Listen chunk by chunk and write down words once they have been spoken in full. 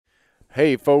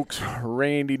Hey folks,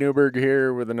 Randy Newberg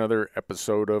here with another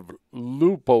episode of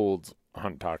Loophole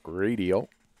Hunt Talk Radio.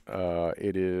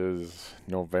 It is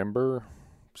November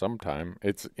sometime.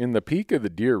 It's in the peak of the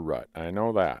deer rut, I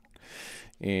know that.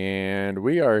 And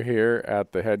we are here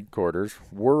at the headquarters,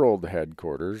 world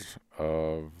headquarters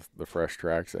of the Fresh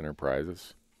Tracks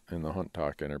Enterprises and the Hunt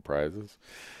Talk Enterprises.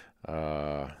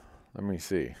 Let me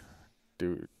see.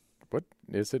 What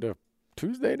is it, a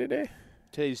Tuesday today?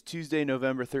 Today's Tuesday,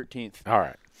 November 13th. All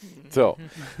right. So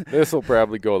this will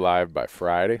probably go live by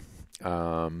Friday.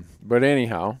 But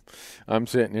anyhow, I'm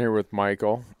sitting here with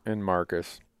Michael and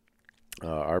Marcus,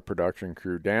 our production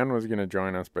crew. Dan was going to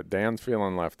join us, but Dan's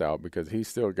feeling left out because he's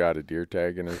still got a deer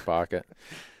tag in his pocket.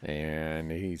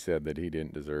 And he said that he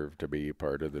didn't deserve to be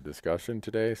part of the discussion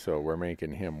today, so we're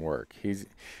making him work.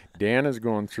 Dan is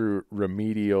going through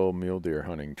remedial mule deer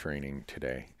hunting training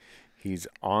today. He's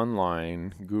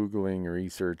online, Googling,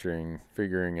 researching,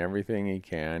 figuring everything he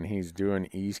can. He's doing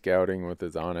e-scouting with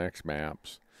his onX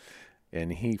maps,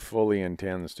 and he fully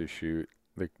intends to shoot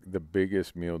the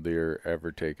biggest mule deer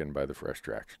ever taken by the Fresh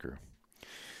Tracks crew.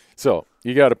 So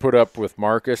you got to put up with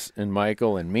Marcus and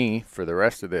Michael and me for the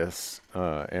rest of this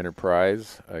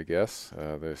enterprise, I guess,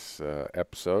 this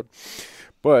episode.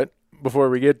 But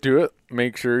before we get to it,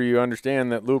 make sure you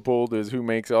understand that Loophole is who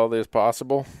makes all this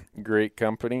possible. Great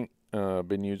company.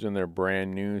 Been using their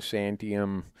brand new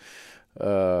Santium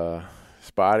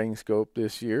spotting scope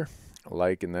this year.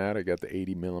 Liking that. I got the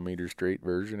 80 millimeter straight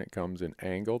version. It comes in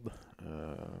angled.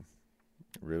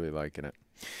 Really liking it.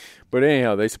 But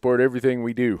anyhow, they support everything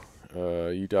we do.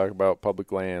 You talk about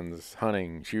public lands,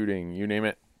 hunting, shooting, you name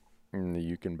it. And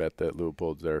you can bet that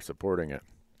Leopold's there supporting it.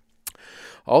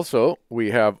 Also,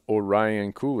 we have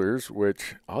Orion Coolers,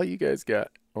 which all you guys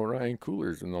got Orion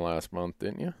Coolers in the last month,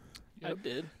 didn't you? I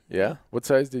did. Yeah? What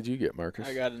size did you get, Marcus?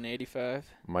 I got an 85.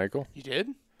 Michael? You did?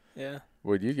 Yeah.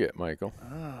 What'd you get, Michael?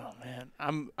 Oh man,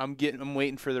 I'm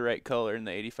waiting for the right color in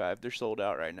the 85. They're sold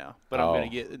out right now, but I'm gonna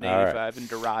get an 85 in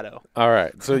Dorado. All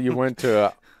right. So you went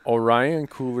to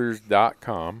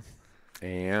orioncoolers.com,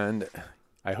 and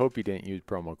I hope you didn't use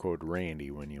promo code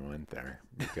Randy when you went there,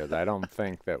 because I don't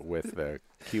think that with the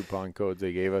coupon codes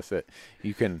they gave us that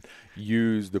you can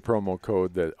use the promo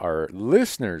code that our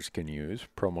listeners can use,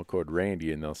 promo code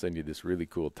Randy, and they'll send you this really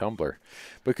cool tumbler,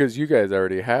 because you guys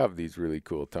already have these really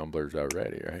cool tumblers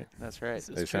already, right? That's right.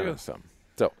 They sent us some.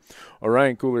 So,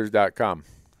 orioncoolers.com.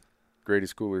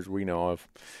 Greatest coolers we know of,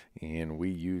 and we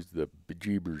use the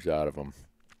bejeebers out of them.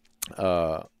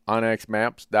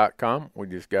 OnXmaps.com. We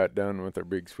just got done with our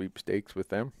big sweepstakes with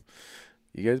them.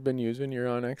 You guys been using your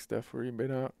OnX stuff where you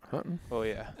been out hunting? Oh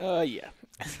yeah. Yeah.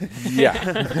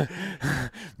 Yeah.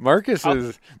 Marcus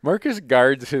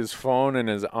guards his phone and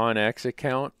his OnX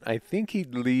account. I think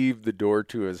he'd leave the door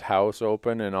to his house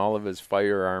open and all of his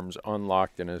firearms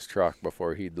unlocked in his truck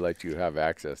before he'd let you have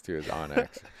access to his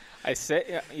OnX. I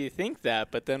say you think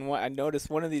that, but then I noticed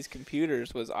one of these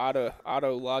computers was auto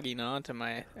logging on to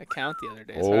my account the other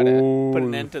day, so I had to put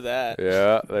an end to that.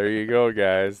 Yeah, there you go,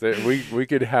 guys. We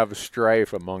could have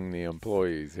strife among the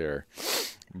employees here.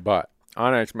 But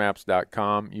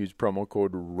onxmaps.com, use promo code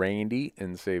Randy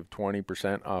and save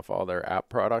 20% off all their app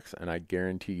products, and I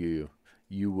guarantee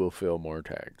you will fill more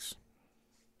tags.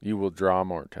 You will draw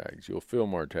more tags. You'll fill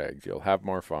more tags. You'll have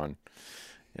more fun.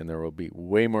 And there will be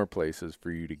way more places for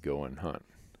you to go and hunt.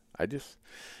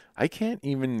 I can't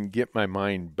even get my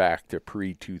mind back to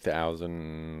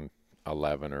pre-2011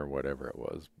 or whatever it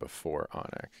was before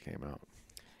OnX came out.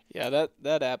 Yeah,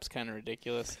 that app's kind of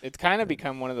ridiculous. It's kind of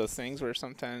become one of those things where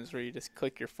sometimes where you just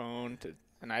click your phone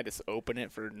and I just open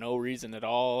it for no reason at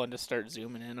all and just start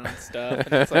zooming in on stuff.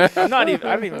 And it's like I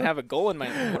don't even have a goal in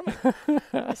mind. What am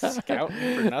I scouting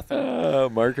for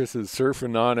nothing? Marcus is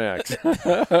surfing OnX.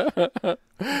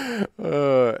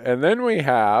 And then we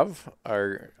have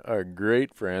our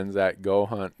great friends at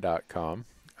GoHunt.com.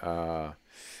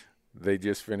 They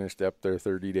just finished up their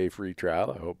 30-day free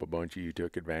trial. I hope a bunch of you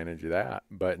took advantage of that.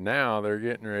 But now they're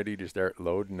getting ready to start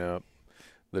loading up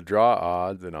the draw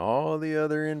odds and all the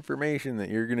other information that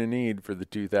you're going to need for the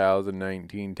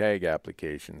 2019 tag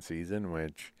application season,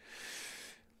 which,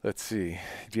 let's see,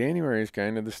 January is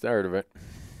kind of the start of it.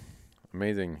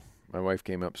 Amazing. My wife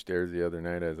came upstairs the other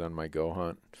night. I was on my Go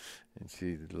Hunt, and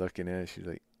she's looking at it. She's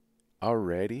like,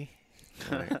 already?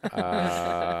 I'm like,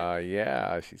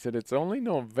 yeah. She said, it's only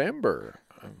November.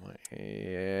 I'm like,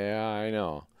 yeah, I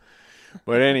know.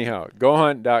 But anyhow,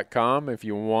 GoHunt.com if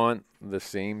you want the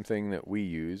same thing that we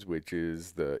use, which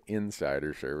is the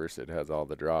insider service. It has all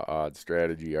the draw odds,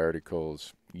 strategy,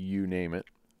 articles, you name it.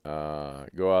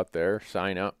 Go out there,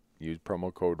 sign up, use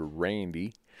promo code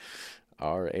Randy.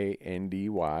 RANDY,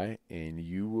 and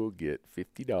you will get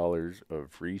 $50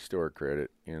 of free store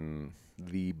credit in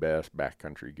the best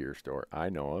backcountry gear store I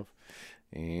know of.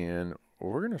 And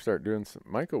we're going to start doing some,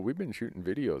 Michael, we've been shooting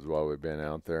videos while we've been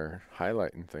out there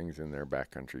highlighting things in their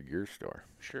backcountry gear store.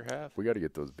 Sure have. We got to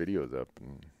get those videos up,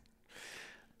 and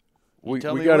we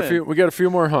got a few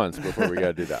more hunts before we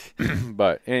got to do that.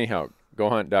 But anyhow,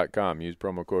 GoHunt.com, use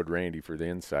promo code Randy for the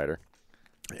insider.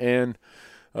 And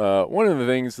one of the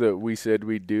things that we said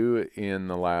we'd do in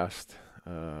the last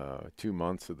 2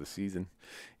 months of the season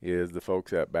is the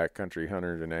folks at Backcountry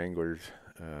Hunters and Anglers,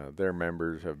 their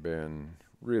members have been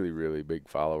really, really big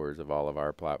followers of all of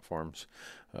our platforms.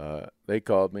 They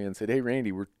called me and said, hey,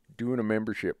 Randy, we're doing a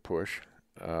membership push,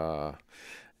 and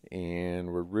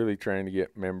we're really trying to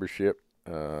get membership,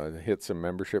 hit some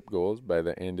membership goals by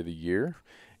the end of the year.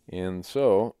 And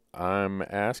so I'm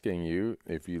asking you,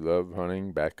 if you love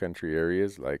hunting backcountry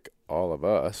areas like all of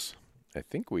us, I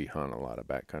think we hunt a lot of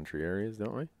backcountry areas,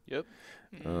 don't we? Yep.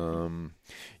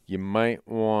 You might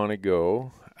want to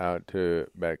go out to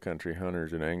Backcountry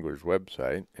Hunters and Anglers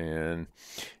website, and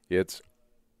it's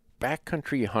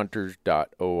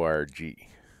backcountryhunters.org.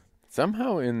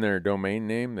 Somehow in their domain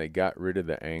name, they got rid of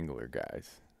the angler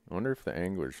guys. I wonder if the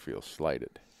anglers feel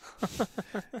slighted.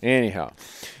 Anyhow,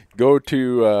 go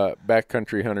to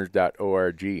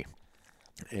backcountryhunters.org,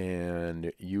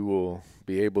 and you will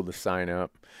be able to sign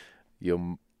up.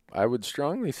 I would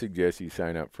strongly suggest you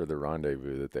sign up for the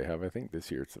rendezvous that they have. I think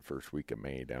this year it's the first week of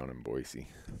May down in Boise.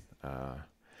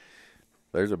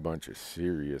 There's a bunch of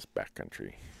serious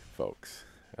backcountry folks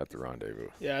at the rendezvous.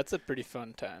 Yeah, it's a pretty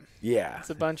fun time. Yeah. It's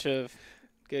a bunch of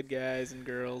good guys and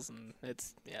girls, and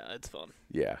it's fun.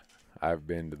 Yeah. I've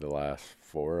been to the last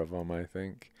 4 of them, I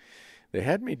think. They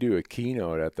had me do a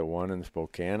keynote at the one in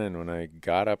Spokane, and when I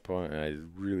got up, I was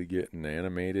really getting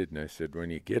animated, and I said, when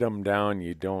you get them down,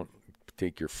 you don't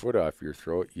take your foot off your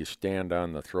throat, you stand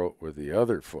on the throat with the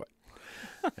other foot.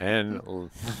 And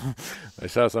I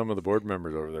saw some of the board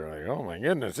members over there like, oh my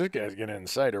goodness, this guy's going to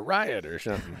incite a riot or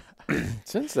something.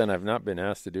 Since then, I've not been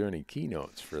asked to do any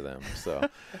keynotes for them. So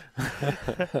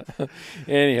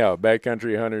anyhow,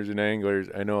 Backcountry Hunters and Anglers,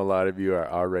 I know a lot of you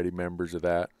are already members of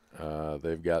that.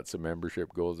 They've got some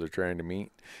membership goals they're trying to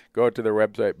meet. Go to their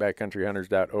website,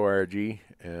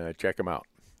 backcountryhunters.org, check them out.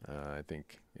 I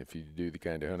think if you do the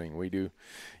kind of hunting we do,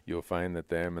 you'll find that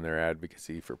them and their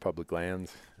advocacy for public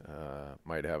lands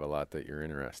might have a lot that you're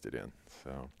interested in.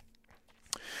 So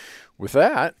with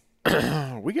that,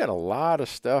 we got a lot of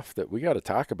stuff that we got to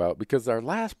talk about because our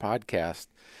last podcast,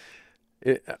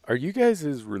 are you guys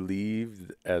as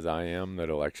relieved as I am that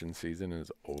election season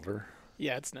is over?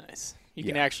 Yeah, it's nice. You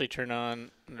can actually turn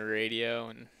on the radio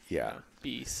and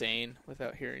be sane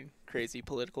without hearing crazy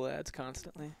political ads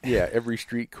constantly. Yeah, every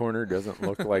street corner doesn't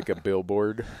look like a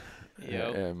billboard.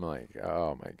 Yep. And I'm like,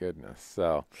 oh my goodness.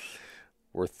 So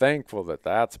we're thankful that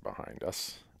that's behind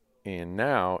us. And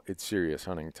now it's serious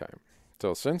hunting time.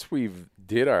 So since we've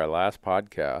did our last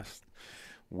podcast,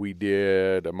 we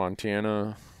did a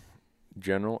Montana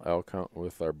general elk hunt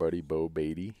with our buddy Bo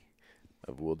Beatty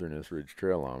of Wilderness Ridge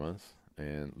Trail Llamas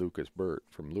and Lucas Burt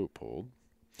from Leupold.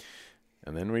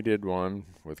 And then we did one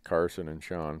with Carson and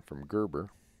Sean from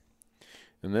Gerber.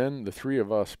 And then the 3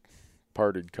 of us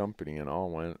parted company and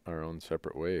all went our own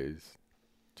separate ways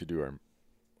to do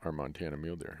our Montana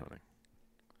mule deer hunting.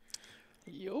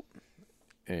 Yup.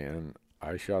 And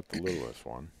I shot the littlest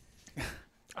one.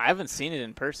 I haven't seen it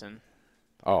in person.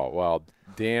 Oh, well,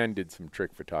 Dan did some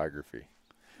trick photography.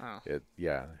 Oh.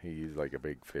 He used like a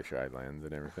big fisheye lens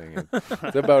and everything. And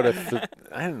it's about a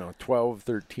 12,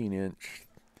 13-inch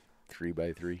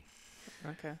 3x3.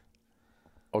 Okay.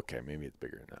 Okay, maybe it's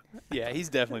bigger than that. Yeah, he's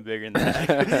definitely bigger than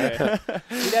that.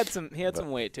 He had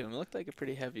some weight to him. It looked like a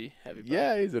pretty heavy buck.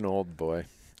 Yeah, he's an old boy.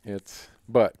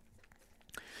 But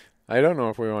I don't know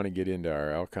if we want to get into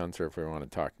our elk hunts or if we want to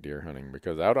talk deer hunting,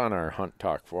 because out on our Hunt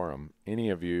Talk forum, any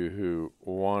of you who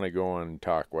want to go and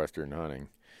talk Western hunting,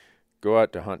 go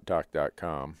out to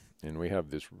hunttalk.com, and we have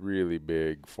this really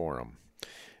big forum.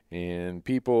 And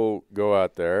people go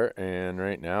out there, and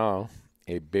right now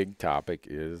a big topic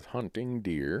is hunting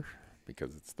deer,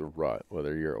 because it's the rut,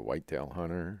 whether you're a whitetail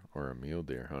hunter or a mule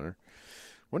deer hunter.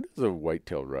 When does a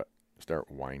whitetail rut start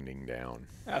winding down?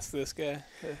 Ask this guy.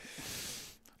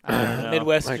 I don't know.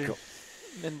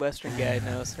 Midwestern guy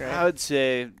knows, right? I would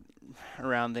say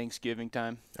around Thanksgiving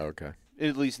time. Okay.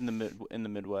 At least in the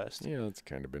Midwest. Yeah, that's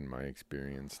kind of been my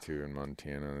experience too in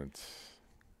Montana.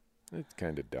 It's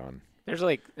kind of done. There's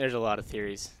a lot of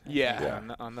theories. Yeah.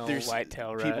 On the There's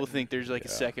whitetail rut. People think there's like a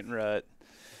second rut.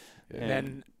 And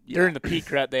then during the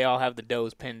peak rut, they all have the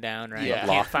does pinned down, right? Yeah.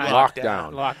 Lockdown.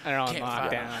 They're on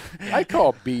lockdown. I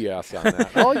call BS on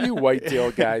that. All you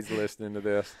whitetail guys listening to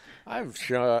this, I've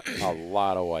shot a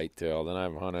lot of whitetail, and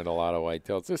I've hunted a lot of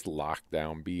whitetail. It's just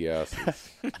lockdown BS.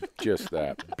 It's just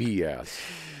that, BS.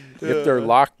 If they're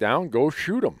locked down, go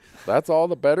shoot them. That's all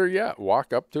the better yet.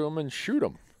 Walk up to them and shoot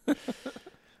them.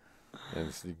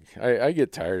 I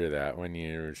get tired of that when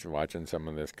you're watching some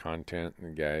of this content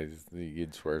and guys,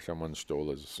 you'd swear someone stole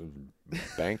his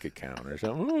bank account or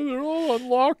something. Oh, they're all on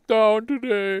lockdown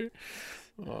today.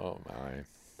 Oh, my.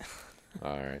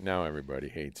 All right, now everybody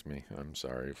hates me. I'm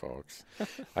sorry, folks.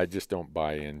 I just don't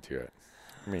buy into it.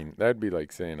 I mean, that'd be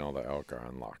like saying all the elk are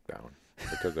on lockdown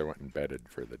because they went and bedded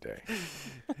for the day.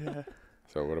 Yeah.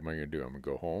 So what am I going to do? I'm going to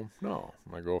go home? No.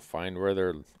 I'm going to go find where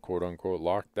they're quote-unquote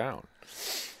locked down.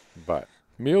 But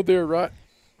mule deer rut,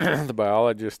 the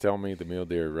biologists tell me the mule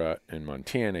deer rut in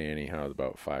Montana anyhow is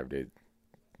about 5 days.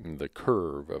 The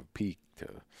curve of peak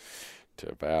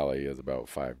to valley is about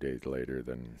 5 days later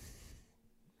than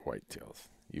whitetails.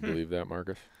 You believe that,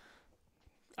 Marcus?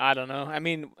 I don't know. I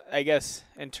mean, I guess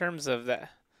in terms of that,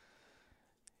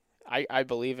 I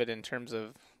believe it in terms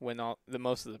of when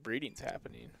most of the breeding's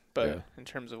happening. But in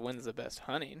terms of when's the best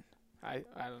hunting, I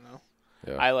don't know.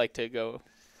 Yeah. I like to go,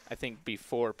 I think,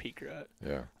 before peak rut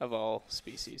of all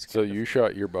species. So you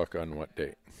shot your buck on what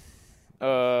date?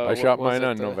 I shot mine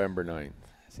on November 9th.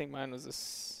 I think mine was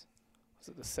was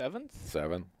it the 7th?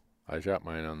 7th. I shot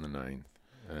mine on the 9th.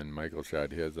 And Michael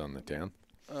shot his on the 10th?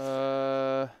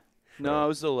 No, it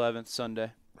was the 11th,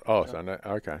 Sunday. Oh, Sunday?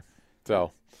 Okay.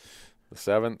 So, the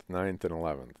 7th, 9th, and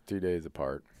 11th, 2 days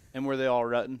apart. And were they all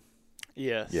rutting?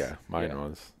 Yes. Yeah, mine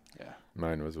was. Yeah.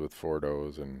 Mine was with 4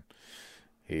 does, and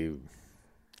he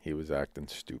was acting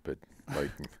stupid.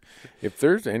 Like, if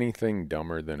there's anything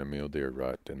dumber than a mule deer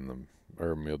rut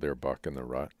or a mule deer buck in the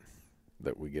rut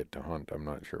that we get to hunt, I'm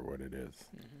not sure what it is.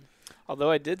 Mm-hmm.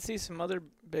 Although I did see some other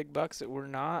big bucks that were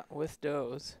not with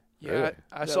does. Yeah, Really?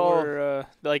 I saw. Were,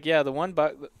 the one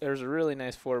buck. There's a really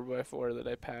nice 4x4 that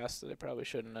I passed that I probably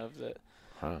shouldn't have.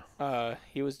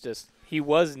 He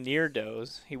was near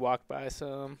does. He walked by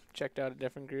some, checked out a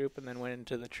different group, and then went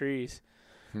into the trees.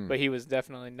 But he was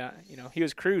definitely not. He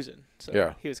was cruising,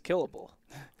 so he was killable.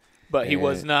 But he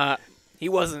was not. He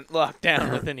wasn't locked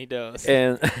down with any does.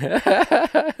 And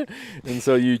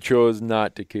so you chose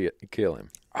not to kill him.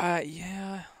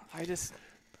 Yeah.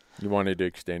 You wanted to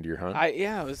extend your hunt?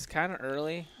 It was kind of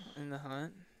early in the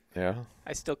hunt. Yeah.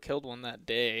 I still killed one that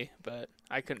day, but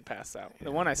I couldn't pass out.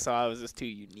 The one I saw was just too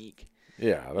unique.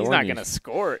 Yeah. He's not going to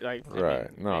score it.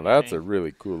 That's a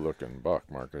really cool looking buck,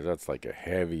 Marcus. That's like a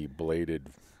heavy bladed,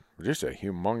 just a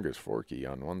humongous forky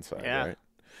on one side, right?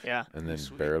 Yeah. And then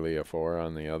barely a 4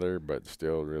 on the other, but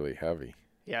still really heavy.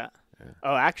 Yeah.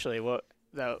 Oh, actually, we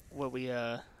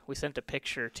sent a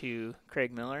picture to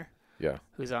Craig Miller. Yeah.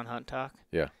 Who's on Hunt Talk.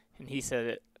 Yeah. And he said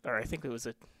it, or I think it was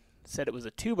said it was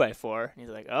a 2x4. And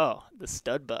he's like, oh, the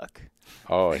stud buck.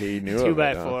 Oh, he knew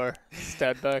 2x4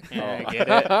 stud buck. Yeah, I get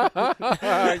it.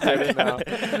 I get it now.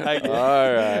 I get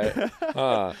it.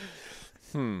 All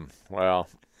right. Well,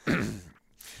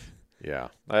 yeah.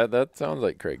 That sounds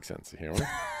like Craig's sense of humor.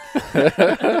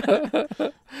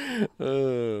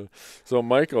 So,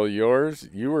 Michael, you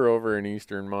were over in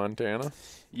eastern Montana.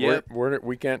 Yep.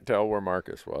 We can't tell where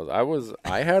Marcus was.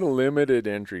 I had a limited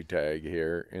entry tag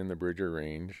here in the Bridger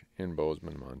Range in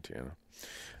Bozeman, Montana.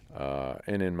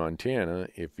 And in Montana,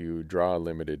 if you draw a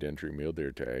limited entry mule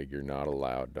deer tag, you're not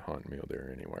allowed to hunt mule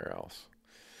deer anywhere else.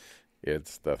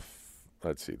 It's the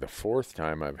 4th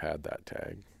time I've had that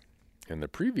tag. And the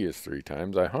previous 3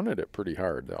 times, I hunted it pretty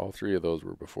hard. All 3 of those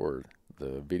were before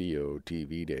the video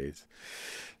TV days.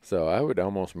 So I would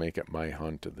almost make it my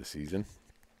hunt of the season.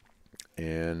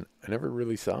 And I never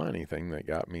really saw anything that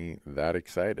got me that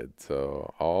excited.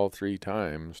 So all 3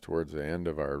 times towards the end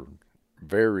of our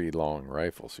very long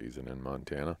rifle season in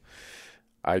Montana,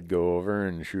 I'd go over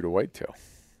and shoot a whitetail.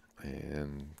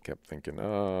 And kept thinking,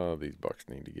 oh, these bucks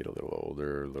need to get a little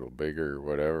older, a little bigger,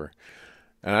 whatever.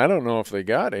 And I don't know if they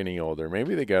got any older.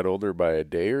 Maybe they got older by a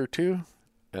day or 2,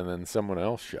 and then someone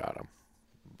else shot them.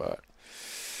 But,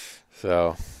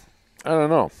 so, I don't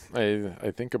know.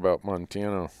 I think about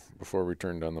Montana. Before we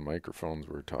turned on the microphones,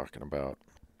 we were talking about,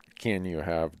 can you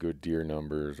have good deer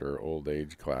numbers or old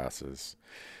age classes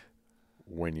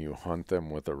when you hunt them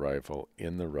with a rifle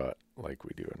in the rut like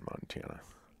we do in Montana?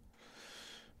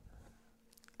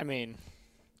 I mean,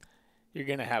 you're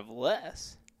going to have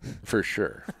less. For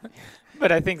sure.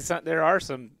 But I think there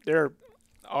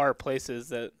are places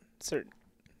that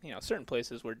certain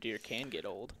places where deer can get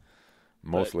old.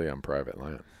 Mostly on private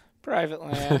land. private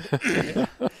land,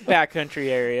 backcountry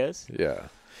areas. Yeah.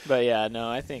 But yeah, no,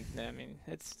 I mean,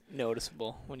 it's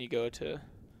noticeable when you go to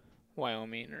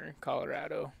Wyoming or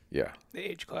Colorado. Yeah. The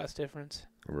age class difference.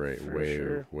 Right.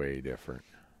 For Way different,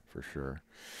 for sure.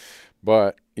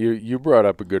 But you brought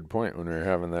up a good point when we were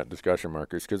having that discussion,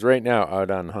 Marcus, because right now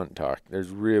out on Hunt Talk, there's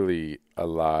really a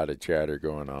lot of chatter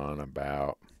going on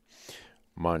about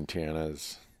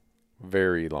Montana's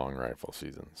very long rifle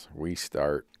seasons. We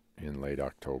start in late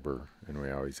October, and we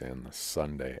always end the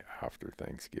Sunday after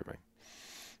Thanksgiving.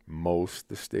 Most of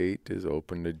the state is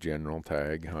open to general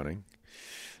tag hunting.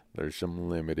 There's some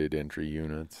limited entry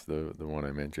units, the one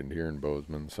I mentioned here in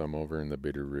Bozeman, some over in the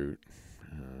Bitterroot,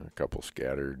 a couple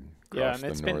scattered across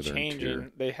and it's the been northern changing.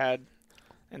 tier. They had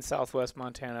in southwest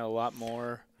Montana a lot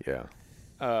more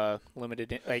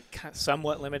limited,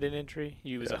 somewhat limited entry.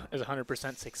 It was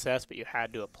 100% success, but you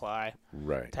had to apply,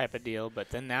 right, type of deal. But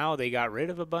then now they got rid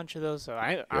of a bunch of those, so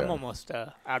I'm almost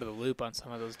out of the loop on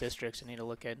some of those districts. I need to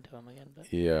look into them again.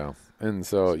 But. Yeah, and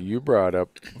so you brought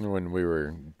up when we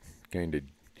were kind of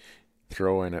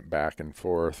throwing it back and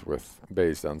forth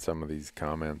based on some of these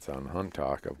comments on Hunt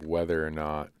Talk of whether or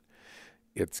not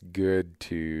it's good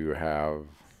to have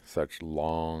such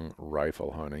long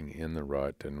rifle hunting in the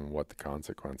rut and what the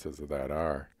consequences of that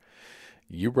are.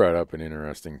 You brought up an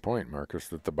interesting point, Marcus,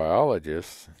 that the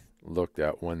biologists looked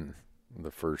at when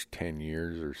the first 10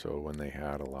 years or so when they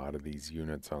had a lot of these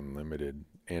units on limited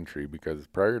entry, because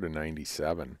prior to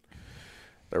 97,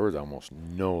 there was almost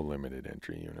no limited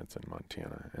entry units in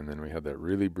Montana. And then we had that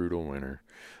really brutal winter.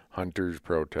 Hunters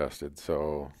protested,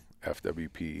 so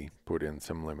FWP put in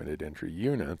some limited entry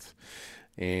units.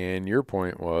 And your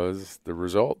point was the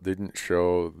result didn't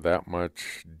show that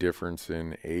much difference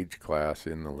in age class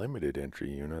in the limited entry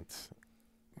units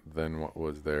than what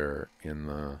was there in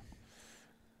the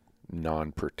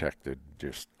non-protected,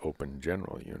 just open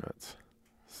general units.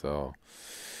 So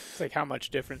it's like, how much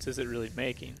difference is it really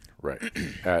making? Right.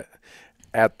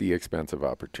 at the expense of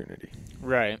opportunity.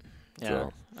 Right. Yeah.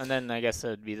 So. And then I guess it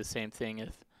would be the same thing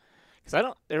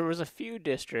because there was a few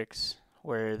districts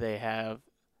where they have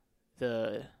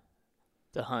the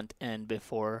hunt end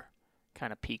before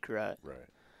kind of peak rut. Right.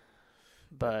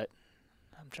 But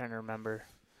I'm trying to remember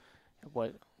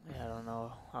I don't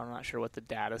know. I'm not sure what the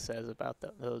data says about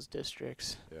those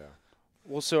districts. Yeah.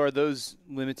 Well, so are those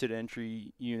limited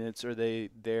entry units, are they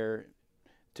there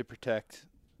to protect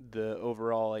the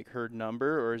overall herd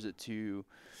number, or is it to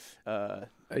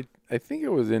I think it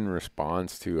was in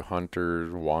response to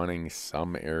hunters wanting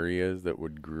some areas that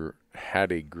would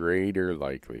had a greater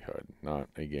likelihood, not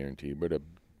a guarantee, but a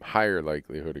higher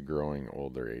likelihood of growing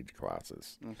older age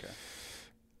classes. Okay.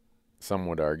 Some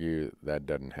would argue that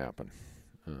doesn't happen.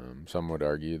 Some would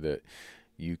argue that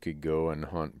you could go and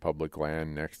hunt public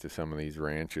land next to some of these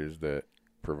ranches that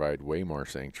provide way more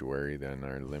sanctuary than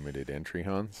our limited entry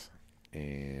hunts.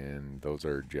 And those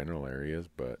are general areas,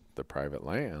 but the private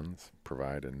lands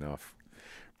provide enough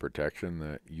protection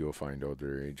that you'll find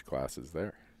older age classes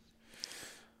there.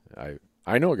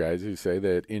 I know guys who say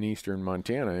that in eastern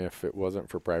Montana, if it wasn't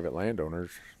for private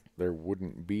landowners, there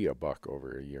wouldn't be a buck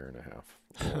over a year and a half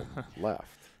old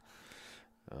left.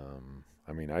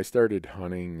 I mean, I started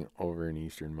hunting over in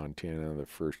eastern Montana the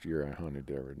first year I hunted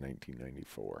there in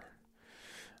 1994.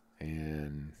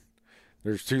 And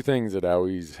there's two things that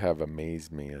always have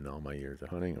amazed me in all my years of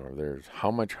hunting over there is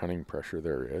how much hunting pressure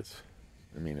there is.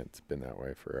 I mean, it's been that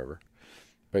way forever.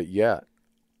 But yet,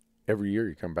 every year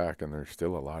you come back and there's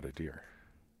still a lot of deer.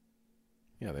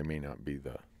 Yeah, they may not be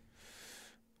the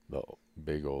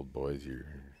big old boys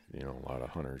a lot of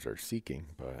hunters are seeking,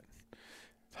 but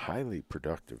it's highly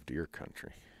productive deer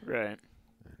country. Right.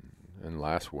 And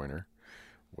last winter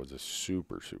was a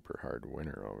super, super hard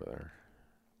winter over there,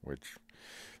 which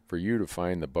for you to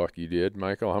find the buck you did,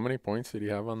 Michael, how many points did he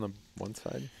have on the one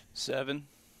side? 7.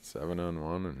 7 on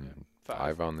one and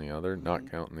 5 on the other,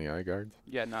 not counting the eye guards?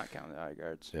 Yeah, not counting the eye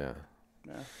guards. Yeah.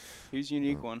 Yeah. He was a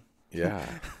unique one. Yeah.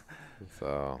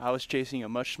 So I was chasing a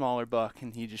much smaller buck,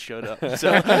 and he just showed up.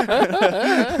 So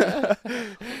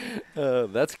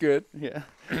that's good. Yeah.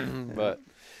 But,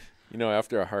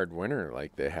 after a hard winter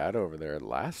like they had over there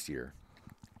last year,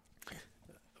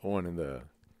 one of the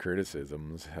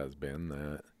criticisms has been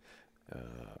that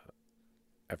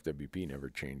FWP never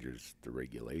changes the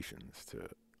regulations to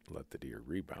let the deer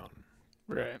rebound.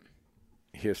 Right.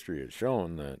 History has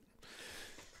shown that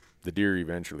the deer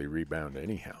eventually rebound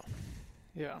anyhow.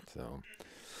 Yeah. So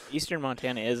eastern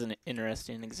Montana is an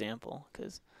interesting example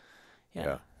because,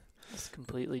 it's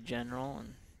completely general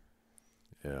and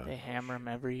Yeah. They hammer them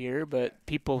every year, but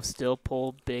people still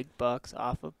pull big bucks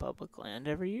off of public land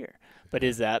every year. But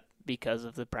is that because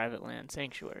of the private land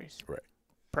sanctuaries? Right.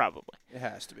 Probably. It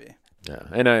has to be. Yeah.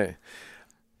 And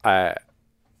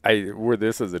where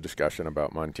this is a discussion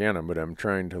about Montana, but I'm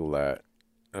trying to let,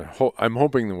 I'm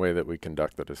hoping the way that we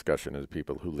conduct the discussion is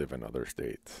people who live in other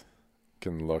states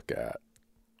can look at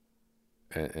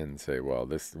and say, well,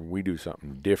 we do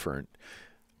something different.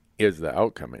 Is the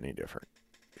outcome any different?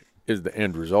 Is the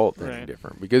end result any Right.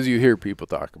 different? Because you hear people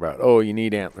talk about, oh, you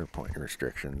need antler point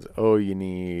restrictions. Oh, you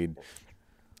need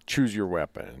choose your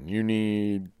weapon. You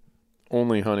need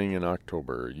only hunting in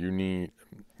October. You need,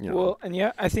 Well, and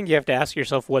yeah, I think you have to ask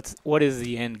yourself what is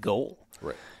the end goal?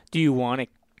 Right. Do you want to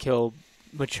kill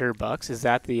mature bucks? Is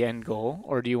that the end goal,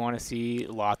 or do you want to see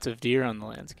lots of deer on the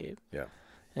landscape? Yeah.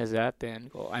 Is that the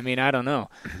end goal? I mean, I don't know.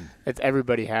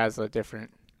 Everybody has a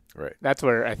different. Right. That's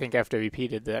where I think FWP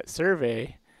did that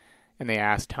survey, and they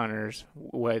asked hunters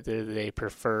whether they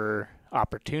prefer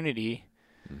opportunity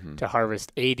Mm-hmm. to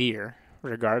harvest a deer,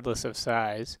 regardless of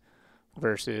size,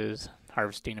 versus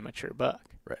harvesting a mature buck.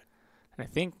 Right. And I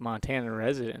think Montana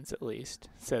residents, at least,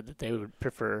 said that they would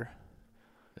prefer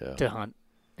Yeah. to hunt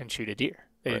and shoot a deer.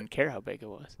 They Right. didn't care how big it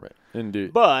was. Right.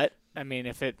 And But I mean,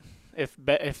 if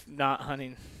not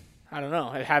hunting, I don't know.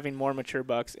 Having more mature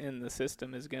bucks in the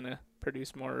system is gonna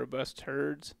produce more robust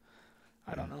herds.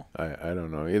 I don't know. I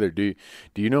don't know either. Do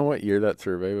you know what year that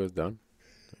survey was done?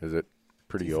 Is it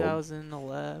pretty old?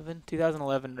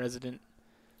 2011 resident.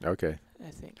 Okay. I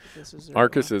think this is. the right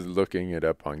Marcus one. is looking it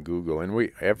up on Google,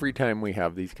 and every time we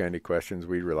have these kind of questions,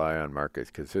 we rely on Marcus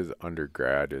because his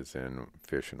undergrad is in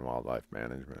fish and wildlife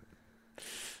management.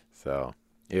 So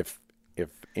if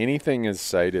anything is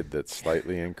cited that's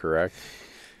slightly incorrect,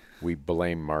 we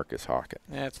blame Marcus Hawkins.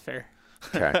 Yeah, that's fair.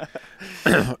 Okay.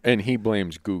 And he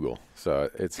blames Google. So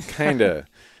it's kind of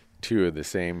two of the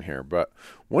same here. But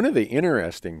one of the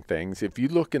interesting things, if you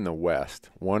look in the West,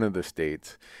 one of the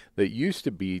states that used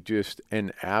to be just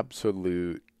an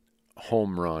absolute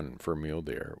home run for mule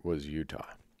deer was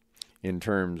Utah in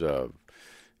terms of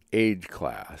age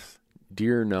class,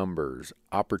 deer numbers,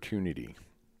 opportunity.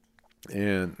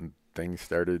 And things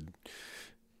started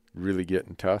really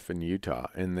getting tough in Utah,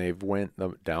 and they've went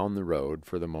down the road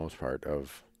for the most part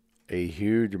of a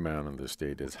huge amount of the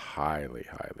state is highly,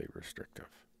 highly restrictive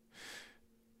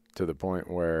to the point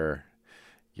where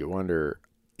you wonder,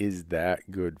 is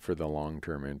that good for the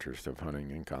long-term interest of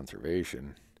hunting and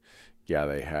conservation? Yeah,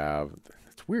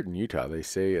 it's weird in Utah. They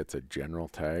say it's a general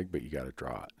tag, but you got to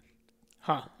draw it.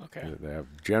 Huh. Okay. They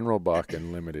have general buck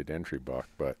and limited entry buck,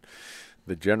 but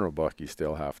the general buck you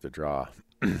still have to draw.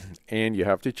 And you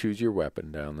have to choose your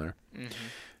weapon down there. Mm-hmm.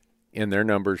 And their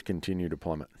numbers continue to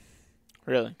plummet,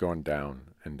 Really? going down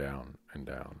and down and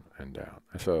down and down.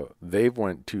 So they've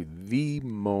went to the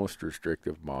most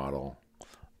restrictive model.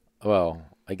 Well,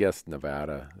 I guess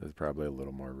Nevada is probably a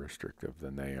little more restrictive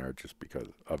than they are just because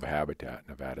of habitat.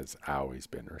 Nevada's always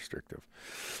been restrictive.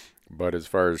 But as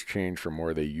far as change from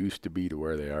where they used to be to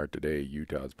where they are today,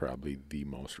 Utah's probably the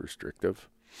most restrictive.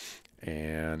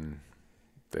 And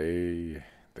they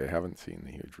haven't seen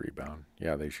the huge rebound.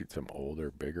 Yeah, they shoot some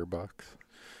older, bigger bucks,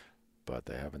 but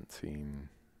they haven't seen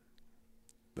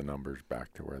the numbers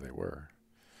back to where they were.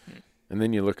 And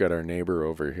then you look at our neighbor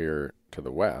over here to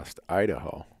the west,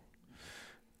 Idaho.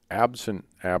 Absent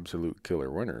absolute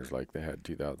killer winners like they had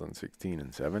 2016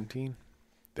 and 17,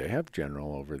 they have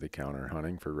general over-the-counter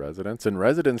hunting for residents, and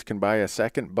residents can buy a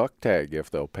second buck tag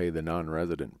if they'll pay the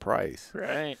non-resident price.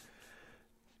 Right.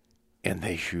 And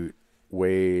they shoot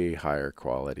way higher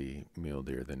quality mule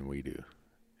deer than we do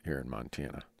here in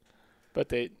Montana. But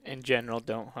they, in general,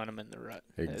 don't hunt them in the rut.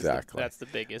 Exactly. That's the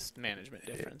biggest management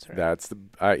difference, right? That's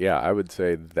I would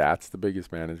say that's the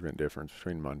biggest management difference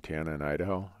between Montana and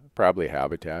Idaho. Probably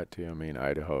habitat too. I mean,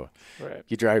 Idaho, Right.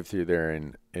 you drive through there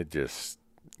and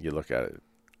you look at it,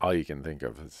 all you can think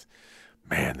of is,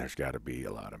 man, there's got to be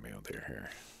a lot of mule deer here.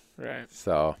 Right.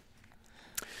 So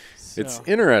it's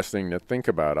interesting to think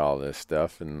about all this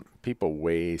stuff, and people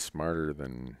way smarter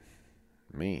than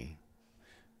me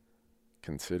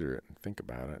consider it and think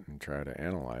about it and try to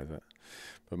analyze it.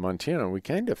 But Montana, we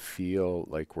kind of feel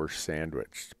like we're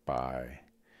sandwiched by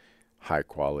high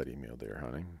quality mule deer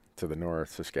hunting. To the north,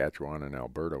 Saskatchewan and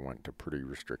Alberta went to pretty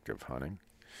restrictive hunting.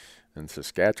 And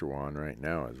Saskatchewan right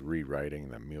now is rewriting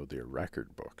the mule deer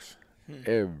record books.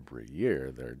 Every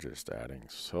year they're just adding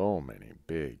so many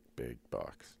big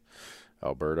bucks.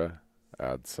 Alberta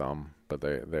adds some, but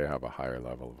they have a higher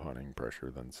level of hunting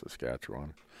pressure than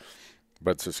Saskatchewan.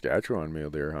 But Saskatchewan mule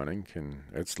deer hunting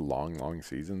it's long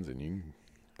seasons, and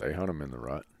they hunt them in the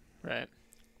rut. Right.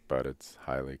 but it's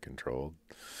highly controlled.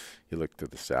 You look to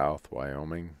the south,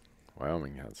 Wyoming.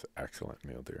 Wyoming has excellent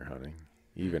mule deer hunting,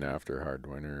 even after a hard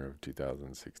winter of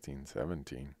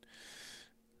 2016-17.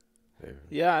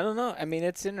 Yeah, I don't know. I mean,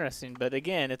 it's interesting, but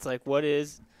again, it's like, what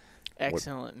is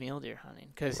excellent mule deer hunting?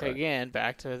 Because again,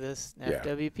 back to this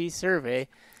FWP survey,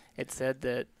 it said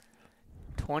that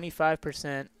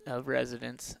 25% of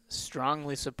residents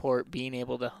strongly support being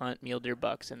able to hunt mule deer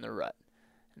bucks in the rut,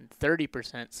 and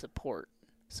 30% support.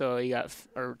 So you got,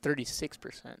 or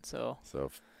 36%. So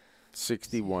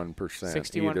 61%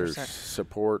 61%. either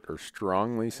support or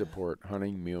strongly support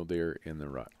hunting mule deer in the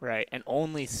rut. Right, and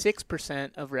only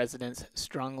 6% of residents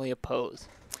strongly oppose.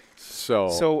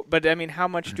 So, but I mean, how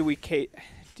much do we Right.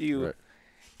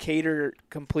 cater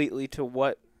completely to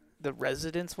what the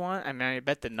residents want? I mean, I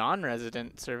bet the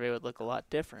non-resident survey would look a lot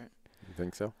different. You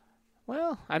think so?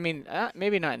 Well, I mean,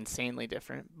 maybe not insanely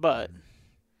different, but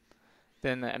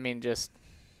then, I mean, just,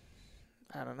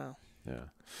 I don't know. Yeah.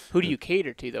 Who do you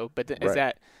cater to, though? But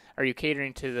Right. are you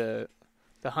catering to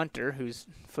the hunter who's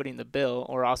footing the bill,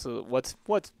 or also what's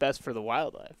best for the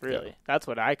wildlife? Really, Yeah. that's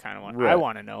what I kind of want. Right. I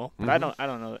want to know, but Mhm. I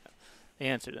don't know the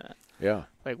answer to that. Yeah.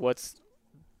 Like, what's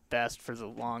best for the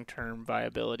long-term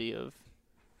viability of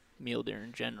mule deer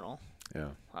in general?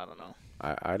 Yeah. I don't know.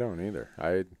 I don't either.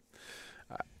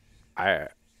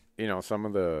 Some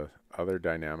of the other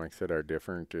dynamics that are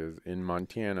different is in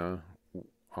Montana,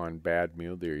 on bad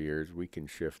mule deer years, we can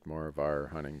shift more of our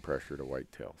hunting pressure to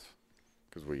whitetails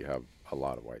because we have a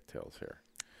lot of whitetails here.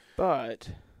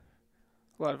 But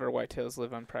a lot of our whitetails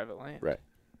live on private land. Right.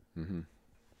 Mm-hmm.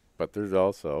 But there's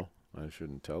also, I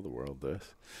shouldn't tell the world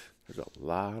this, there's a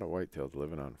lot of whitetails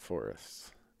living on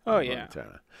forests. Oh, in yeah.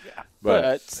 Montana. Yeah. But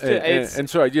it's and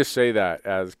so I just say that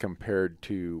as compared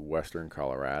to western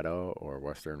Colorado or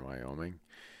western Wyoming,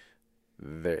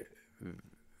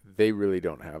 they really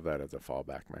don't have that as a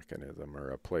fallback mechanism or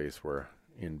a place where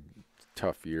in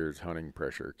tough years hunting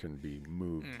pressure can be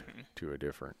moved to a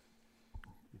different,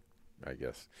 I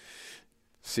guess,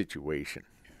 situation.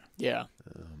 yeah.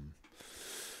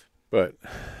 But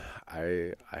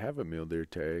I have a mule deer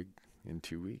tag in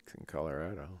 2 weeks in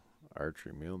Colorado,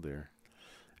 archery mule deer.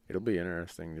 It'll be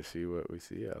interesting to see what we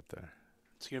see out there.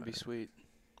 It's gonna be sweet.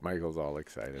 Michael's all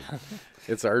excited.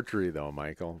 It's archery, though,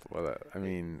 Michael. Well, I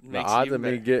mean, the Makes it odds even of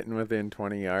me better. getting within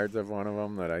 20 yards of one of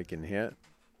them that I can hit.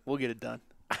 We'll get it done.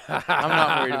 I'm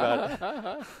not worried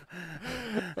about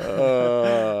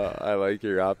it. I like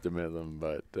your optimism,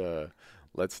 but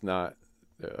let's not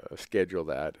schedule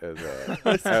that as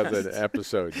an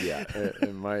episode yet.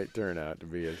 It might turn out to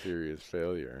be a serious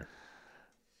failure.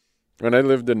 When I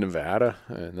lived in Nevada,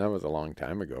 and that was a long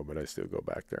time ago, but I still go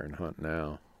back there and hunt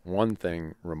now. One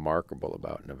thing remarkable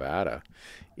about Nevada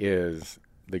is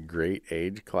the great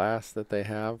age class that they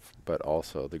have, but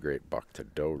also the great buck to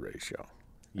doe ratio.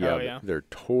 Yeah. Their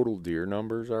total deer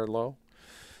numbers are low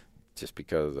just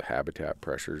because of the habitat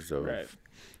pressures of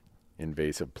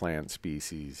invasive plant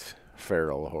species,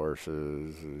 feral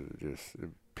horses, just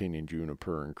pinyon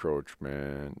juniper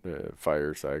encroachment,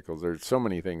 fire cycles. There's so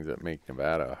many things that make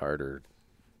Nevada a harder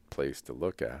place to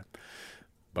look at.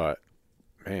 But,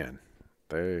 man,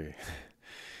 they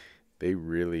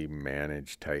really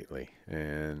manage tightly.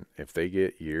 And if they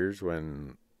get years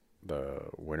when the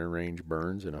winter range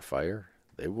burns in a fire,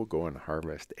 they will go and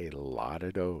harvest a lot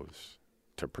of does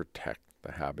to protect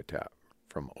the habitat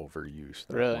from overuse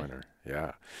that winter.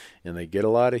 Yeah. And they get a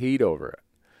lot of heat over it.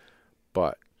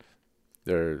 But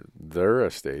they're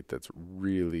a state that's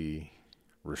really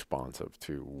responsive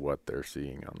to what they're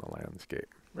seeing on the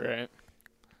landscape. Right.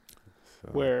 So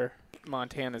Where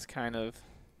Montana's kind of...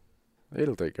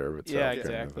 it'll take care of itself. Yeah, kind of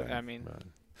exactly. thing. I mean...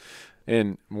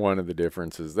 And one of the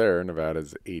differences there,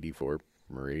 Nevada's 84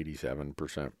 or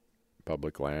 87%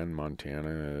 public land. Montana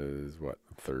is,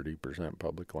 30%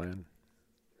 public land?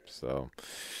 So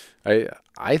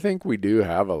I think we do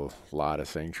have a lot of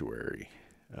sanctuary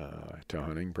to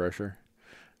hunting pressure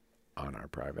on our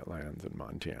private lands in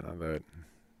Montana.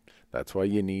 That's why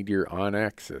you need your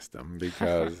OnX system,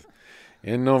 because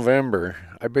in November,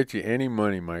 I bet you any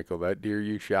money, Michael, that deer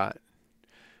you shot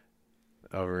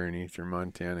over in eastern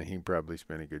Montana, he probably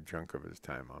spent a good chunk of his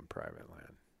time on private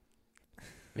land.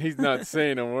 He's not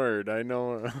saying a word. I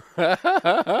know.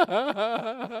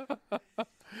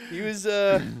 He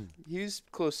was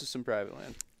close to some private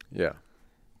land. Yeah.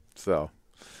 So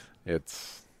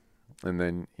and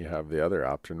then you have the other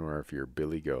option where if you're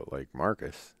Billy Goat like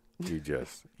Marcus, you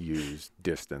just use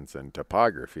distance and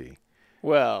topography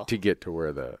to get to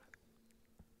where the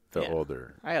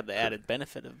older. I had the added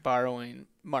benefit of borrowing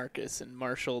Marcus and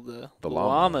Marshall the The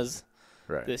llamas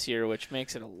right. this year, which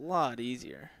makes it a lot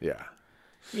easier. Yeah.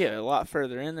 Yeah, a lot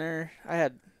further in there. I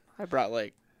brought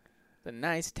like the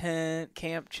nice tent,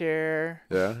 camp chair.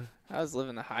 Yeah. I was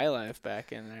living the high life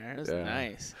back in there. It was Yeah.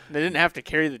 nice. They didn't have to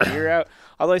carry the deer out,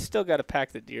 although I still got to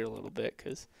pack the deer a little bit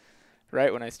because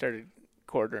right when I started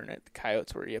quartering it, the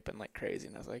coyotes were yipping like crazy,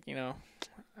 and I was like,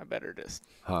 I better just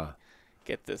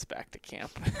get this back to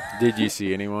camp. Did you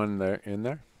see anyone there in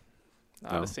there?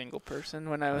 Not No. a single person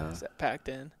when I was packed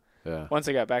in. Yeah. Once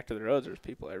I got back to the roads, there was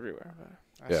people everywhere. But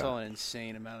I Yeah. saw an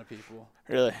insane amount of people.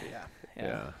 really, Yeah.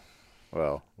 Yeah.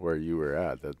 Well, where you were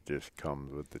at, that just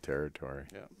comes with the territory.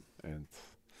 Yeah.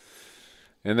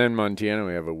 And then Montana,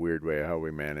 we have a weird way how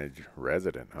we manage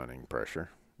resident hunting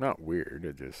pressure. Not weird,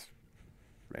 it just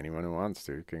anyone who wants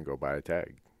to can go buy a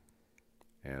tag.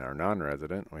 And our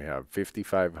non-resident, we have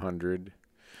 5,500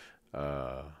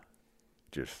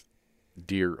 just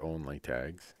deer-only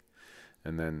tags.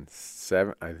 And then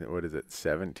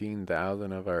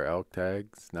 17,000 of our elk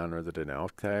tags, non-resident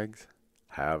elk tags,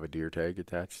 have a deer tag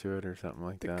attached to it or something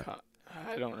like that.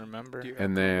 I don't remember.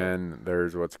 And then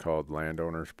there's what's called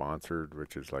landowner sponsored,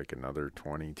 which is like another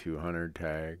 2,200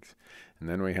 tags. And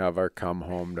then we have our come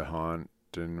home to hunt.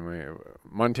 And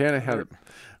Montana has,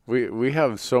 we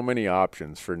have so many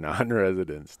options for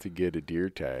non-residents to get a deer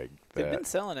tag. They've been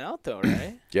selling out though,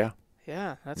 right? Yeah.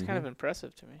 Yeah, that's kind of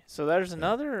impressive to me. So there's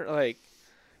another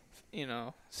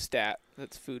stat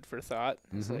that's food for thought.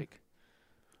 It's like,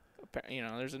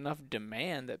 there's enough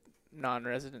demand that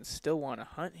non-residents still want to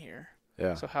hunt here.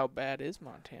 Yeah. So how bad is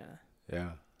Montana?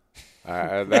 Yeah.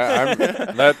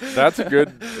 That's a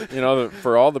good,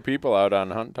 for all the people out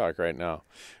on Hunt Talk right now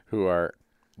who are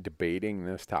debating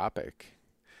this topic,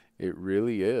 it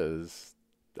really is.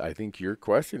 I think your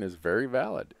question is very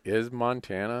valid. Is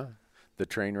Montana the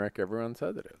train wreck everyone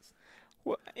says it is?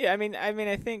 Well, yeah, I mean,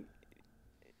 I think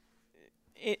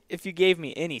if you gave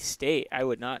me any state, I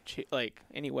would not like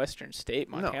any Western state.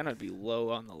 Montana would be low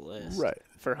on the list, Right.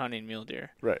 for hunting mule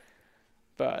deer. Right.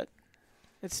 But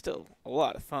it's still a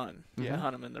lot of fun to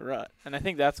hunt them in the rut, and I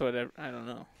think that's what I don't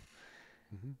know.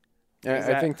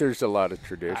 I think there's a lot of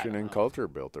tradition and know. culture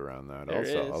built around that. There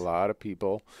Also, is. a lot of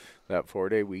people, that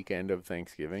 4-day weekend of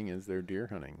Thanksgiving is their deer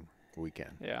hunting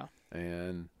weekend. Yeah.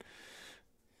 And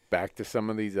back to some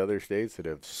of these other states that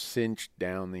have cinched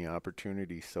down the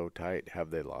opportunity so tight,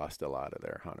 have they lost a lot of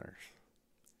their hunters?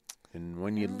 And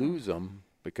when you lose them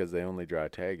because they only draw a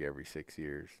tag every 6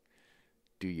 years,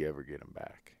 do you ever get them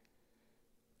back?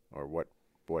 Or what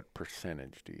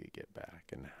percentage do you get back?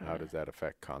 And how does that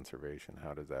affect conservation?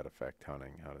 How does that affect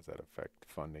hunting? How does that affect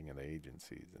funding of the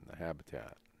agencies and the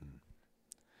habitat?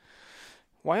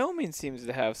 Wyoming seems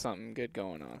to have something good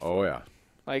going on. Oh, yeah.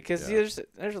 Like, because there's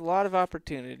a lot of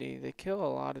opportunity. They kill a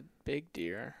lot of big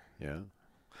deer. Yeah.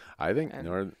 I think And-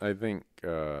 the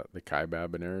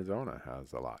Kaibab in Arizona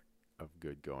has a lot of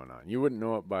good going on. You wouldn't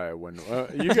know it by when you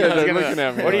guys are looking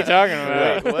at me. What are you like, talking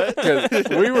about? yeah. What? Because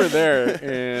we were there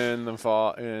in the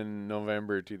fall, in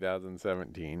November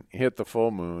 2017, hit the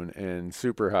full moon and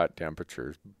super hot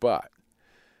temperatures. But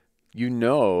you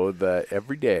know that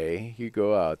every day you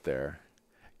go out there,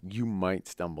 you might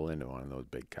stumble into one of those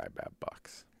big Kaibab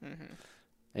bucks. Mm-hmm.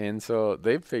 And so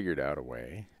they've figured out a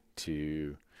way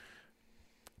to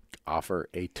offer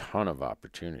a ton of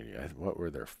opportunity. What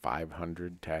were there,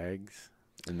 500 tags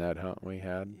in that hunt we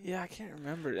had? Yeah, I can't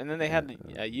remember. And then they had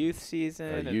a youth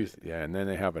season. And then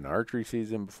they have an archery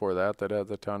season before that has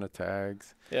a ton of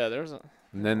tags. Yeah, there was a.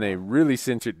 And then they really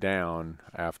cinch it down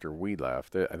after we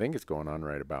left. I think it's going on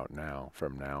right about now.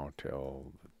 From now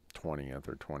till the 20th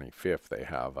or 25th, they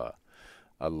have a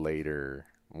later.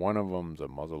 One of them's a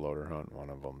muzzleloader hunt.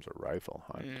 One of them's a rifle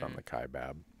hunt on the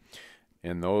Kaibab.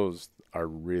 And those are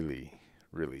really,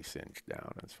 really cinched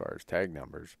down as far as tag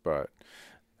numbers. But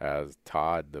as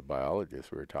Todd, the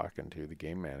biologist we were talking to, the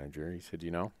game manager, he said,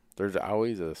 there's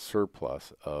always a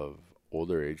surplus of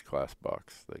older age class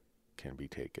bucks that can be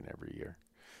taken every year.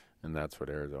 And that's what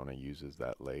Arizona uses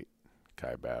that late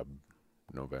Kaibab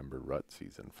November rut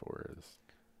season for, is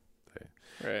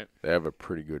they have a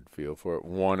pretty good feel for it.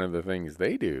 One of the things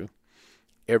they do,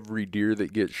 every deer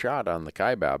that gets shot on the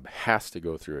Kaibab has to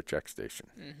go through a check station.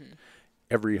 Mm-hmm.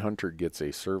 Every hunter gets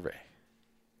a survey.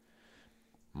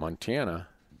 Montana,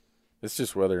 it's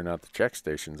just whether or not the check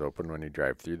station's open when you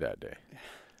drive through that day.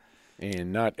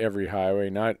 And not every highway,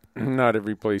 not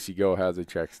every place you go has a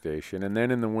check station. And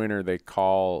then in the winter, they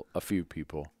call a few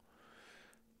people.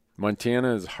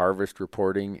 Montana's harvest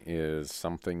reporting is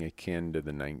something akin to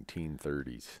the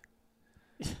 1930s.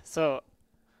 So,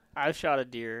 I've shot a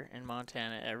deer in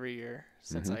Montana every year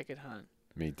since I could hunt.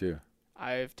 Me too.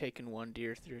 I've taken one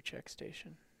deer through a check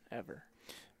station ever.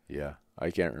 Yeah,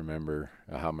 I can't remember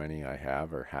how many I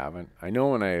have or haven't. I know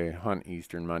when I hunt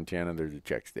eastern Montana, there's a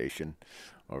check station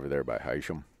over there by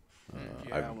Hysham.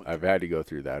 I've had to go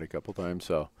through that a couple times.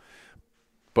 So,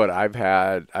 but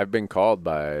I've been called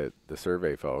by the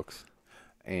survey folks,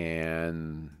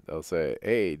 and they'll say,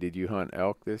 "Hey, did you hunt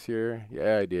elk this year?"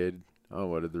 "Yeah, I did." "Oh,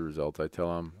 what are the results?" I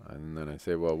tell them, and then I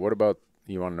say, "Well, what about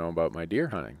you want to know about my deer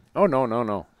hunting?" "Oh,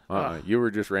 no. You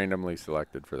were just randomly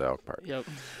selected for the elk part." Yep.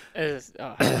 It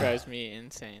drives me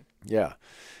insane. Yeah.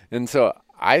 And so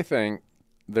I think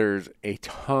there's a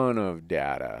ton of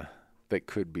data that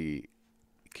could be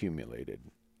accumulated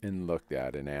and looked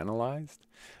at and analyzed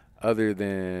other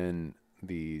than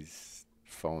these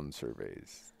phone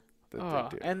surveys that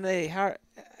they do. And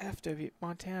FW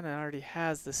Montana already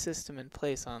has the system in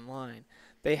place online.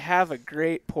 They have a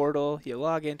great portal. You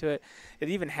log into it. It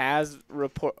even has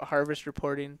harvest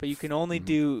reporting, but you can only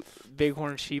do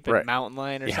bighorn sheep and mountain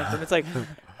lion or something. It's like,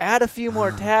 add a few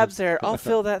more tabs there. I'll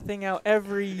fill that thing out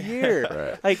every year.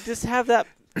 Right. Like, just have that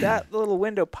little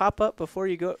window pop up before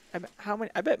you go.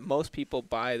 I bet most people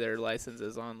buy their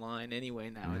licenses online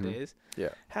anyway nowadays. Yeah.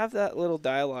 Have that little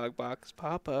dialog box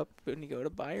pop up when you go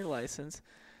to buy your license.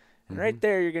 And right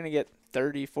there, you're going to get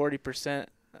 30-40%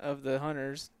 of the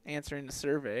hunters answering the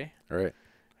survey. Right.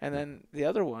 And then the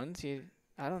other ones, you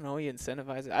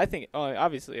incentivize it. I think,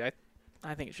 obviously,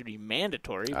 I think it should be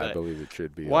mandatory. But I believe it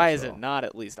should be. Why also. is it not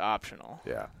at least optional?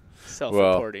 Yeah.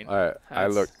 Self-reporting. Well, I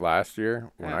looked last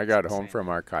year when I got home insane. from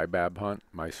our Kaibab hunt.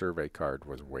 My survey card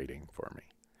was waiting for me,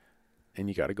 and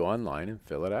you got to go online and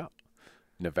fill it out.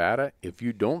 Nevada, if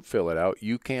you don't fill it out,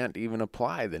 you can't even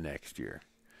apply the next year.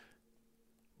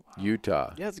 Wow.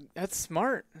 Utah. Yeah, that's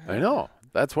smart. I know.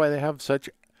 That's why they have such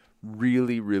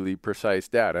really, really precise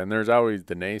data. And there's always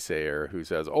the naysayer who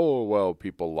says, "Oh, well,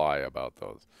 people lie about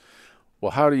those."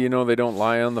 Well, how do you know they don't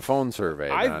lie on the phone survey?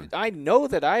 I know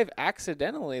that I've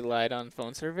accidentally lied on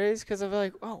phone surveys because I'm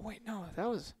like, oh wait, no, that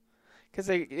was because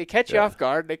they catch you off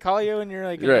guard. They call you and you're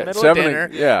like in the middle of dinner,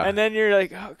 and then you're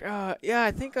like, oh god, yeah,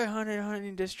 I think I hunted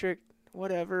hunting district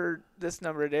whatever this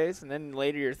number of days, and then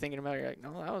later you're thinking about it, you're like,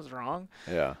 no, that was wrong.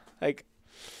 Yeah. Like,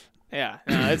 yeah,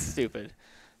 no, it's stupid.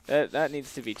 That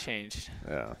needs to be changed.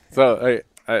 Yeah. So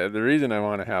the reason I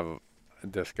want to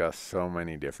discuss so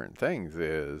many different things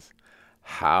is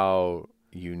how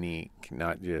unique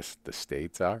not just the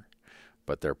states are,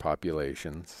 but their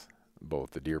populations,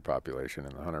 both the deer population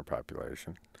and the hunter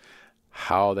population,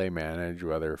 how they manage,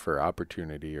 whether for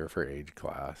opportunity or for age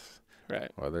class,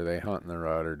 right? Whether they hunt in the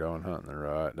rut or don't hunt in the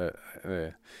rut.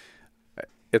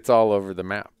 It's all over the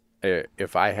map.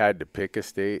 If I had to pick a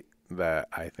state that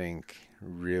I think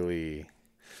really...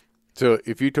 So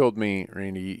if you told me,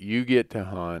 Randy, you get to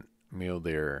hunt mule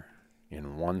deer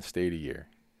in one state a year,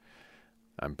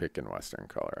 I'm picking Western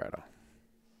Colorado.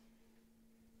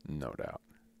 No doubt.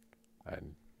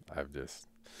 I've just...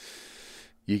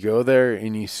 You go there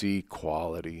and you see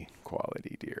quality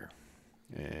deer.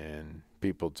 And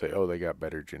people say, oh, they got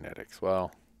better genetics.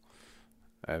 Well,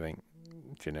 I think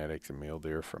genetics of mule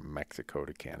deer from Mexico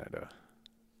to Canada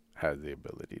has the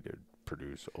ability to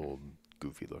produce old,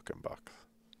 goofy-looking bucks.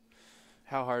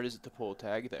 How hard is it to pull a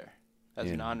tag there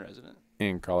as a non-resident?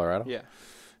 In Colorado? Yeah.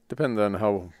 Depends on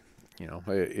how,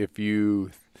 if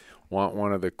you want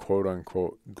one of the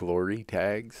quote-unquote glory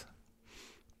tags,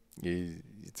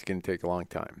 it's going to take a long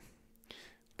time.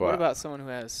 But what about someone who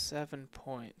has 7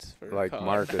 points for like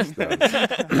Colorado? Marcus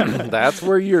does? That's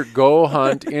where your Go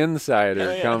Hunt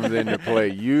Insider comes into play.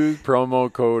 Use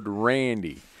promo code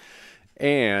Randy.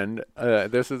 And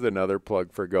this is another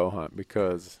plug for Go Hunt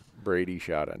because Brady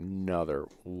shot another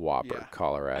whopper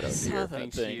Colorado deer. That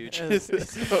thing's huge.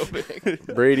 It's so big.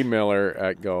 Brady Miller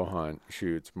at Go Hunt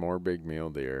shoots more big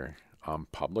mule deer on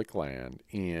public land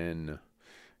in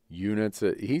units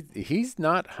that he's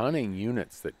not hunting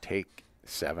units that take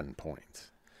 7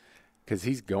 points because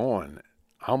he's going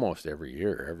almost every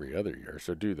other year.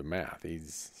 So do the math.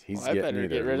 He's I getting better either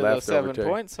get rid of those 7 take.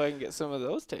 points so I can get some of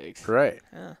those takes. Right.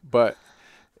 Yeah. But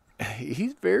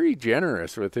he's very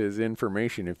generous with his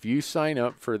information. If you sign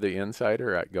up for the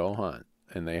Insider at Go Hunt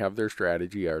and they have their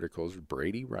strategy articles,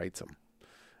 Brady writes them.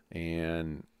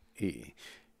 And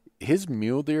his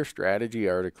mule deer strategy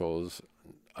articles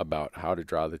about how to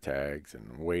draw the tags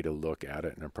and way to look at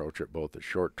it and approach it both at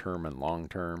short term and long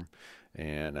term,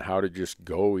 and how to just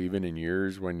go even in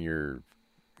years when you're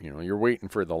waiting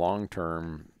for the long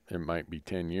term. It might be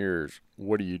 10 years.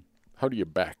 How do you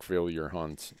backfill your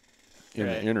hunts in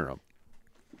the interim?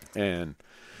 And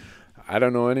I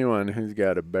don't know anyone who's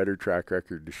got a better track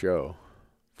record to show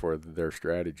for their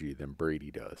strategy than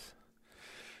Brady does.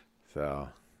 So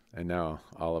And now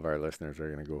all of our listeners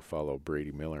are going to go follow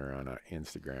Brady Miller on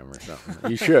Instagram or something.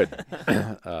 You should.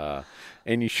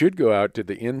 And you should go out to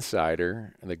the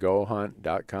Insider, the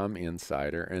GoHunt.com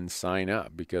Insider, and sign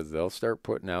up, because they'll start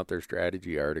putting out their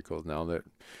strategy articles now that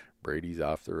Brady's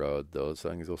off the road. Those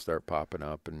things will start popping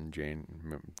up in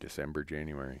December,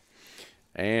 January.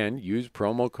 And use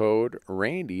promo code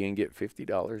Randy and get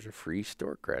 $50 of free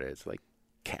store credit. It's like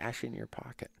cash in your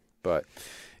pocket. But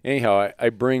anyhow, I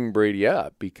bring Brady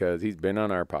up because he's been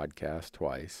on our podcast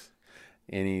twice,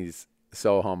 and he's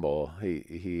so humble.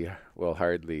 He will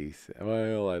hardly say,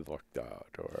 well, I lucked out,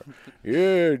 or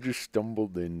yeah, just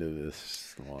stumbled into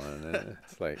this one. And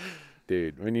it's like,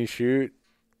 dude, when you shoot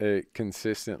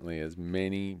consistently as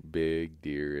many big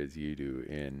deer as you do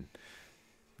in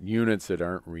units that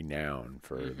aren't renowned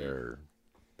for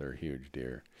their huge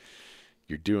deer,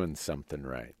 you're doing something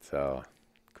right. So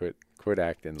quit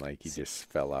acting like you just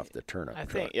fell off the turnip truck.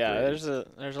 I think there's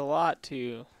a lot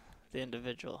to the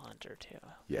individual hunter too.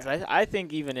 Yeah. I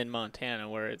think even in Montana,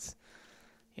 where it's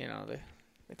the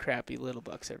crappy little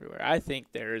bucks everywhere, I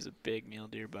think there is a big mule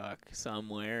deer buck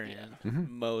somewhere in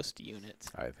most units.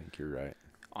 I think you're right.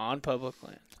 On public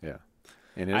land. Yeah.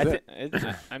 And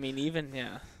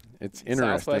it's interesting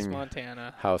Southwest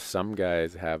Montana, how some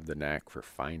guys have the knack for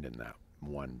finding that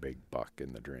one big buck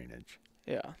in the drainage.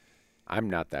 Yeah. I'm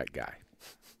not that guy.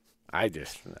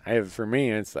 For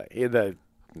me, it's like,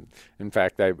 in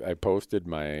fact, I posted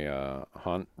my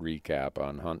hunt recap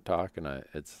on Hunt Talk, and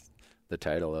it's the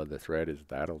title of the thread is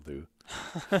 "That'll Do."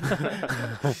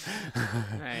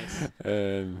 Nice.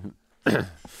 And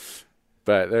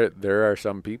but there are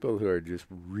some people who are just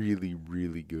really,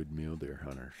 really good mule deer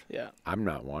hunters. Yeah. I'm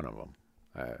not one of them.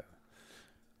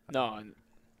 No,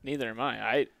 neither am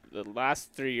I. The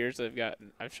last 3 years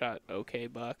I've shot okay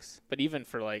bucks, but even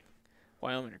for like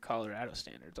Wyoming or Colorado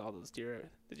standards, all those the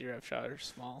deer I've shot are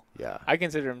small. Yeah. I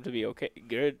consider them to be okay,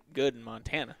 good in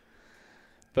Montana,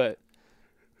 but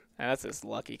that's just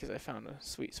lucky because I found a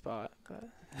sweet spot. But.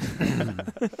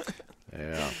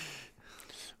 Yeah.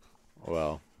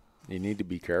 Well, you need to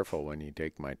be careful when you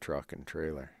take my truck and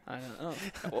trailer. I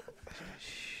don't know.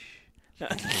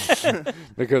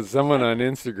 Because someone on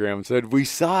Instagram said, we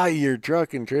saw your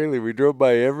truck and trailer. We drove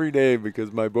by every day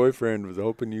because my boyfriend was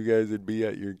hoping you guys would be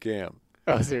at your camp.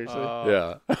 Oh, seriously?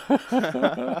 Yeah.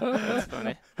 That's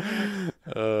funny.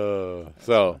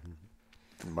 So,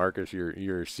 Marcus,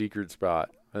 your secret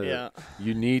spot. Yeah.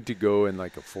 You need to go in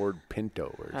like a Ford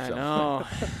Pinto or something. I know.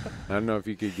 I don't know if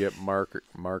you could get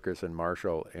Marcus and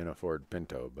Marshall in a Ford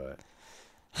Pinto, but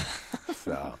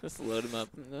so. Just load them up.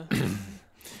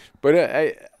 But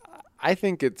I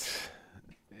think it's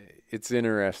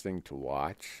interesting to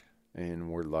watch, and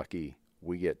we're lucky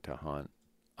we get to hunt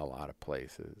a lot of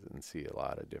places and see a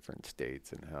lot of different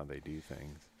states and how they do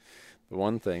things. The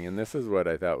one thing, and this is what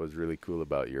I thought was really cool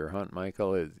about your hunt,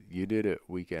 Michael, is you did it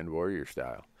weekend warrior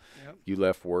style. Yep. You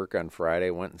left work on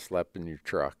Friday, went and slept in your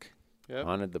truck, Yep.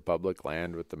 hunted the public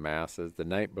land with the masses. The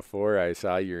night before, I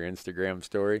saw your Instagram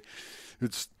story.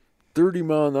 It's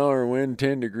 30-mile-an-hour wind,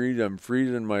 10 degrees. I'm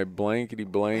freezing my blankety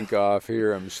blank off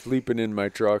here. I'm sleeping in my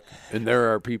truck, and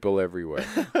there are people everywhere.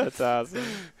 That's awesome.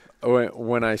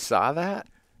 When I saw that,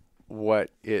 what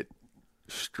it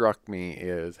struck me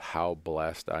is how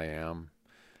blessed I am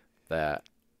that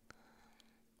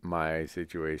my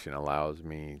situation allows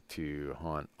me to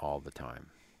hunt all the time.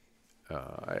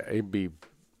 I'd be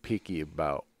picky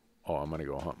about, I'm going to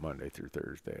go hunt Monday through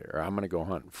Thursday, or I'm going to go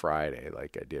hunt Friday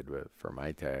like I did for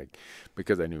my tag,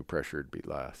 because I knew pressure would be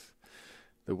less.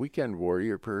 The weekend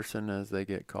warrior person, as they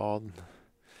get called,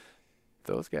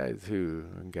 those guys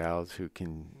and gals who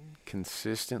can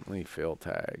consistently fill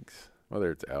tags,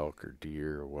 whether it's elk or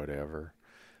deer or whatever,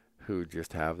 who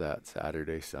just have that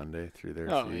Saturday, Sunday through their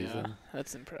season. Yeah.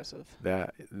 That's impressive.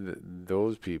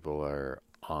 Those people are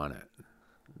on it.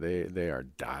 They are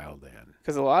dialed in.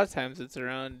 Because a lot of times it's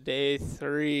around day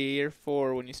 3 or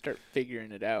 4 when you start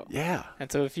figuring it out. Yeah.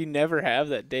 And so if you never have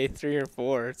that day 3 or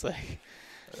 4, it's like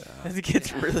it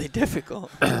gets really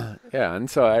difficult. Yeah, and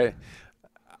so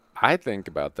I think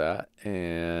about that,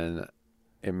 and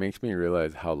it makes me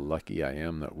realize how lucky I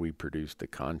am that we produce the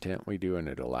content we do, and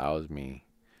it allows me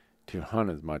to hunt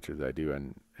as much as I do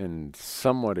and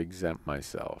somewhat exempt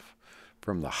myself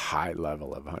from the high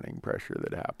level of hunting pressure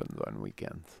that happens on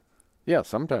weekends. Yeah,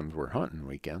 sometimes we're hunting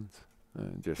weekends.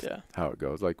 How it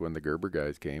goes. Like when the Gerber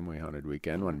guys came, we hunted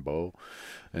weekend. When Bo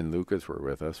and Lucas were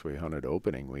with us, we hunted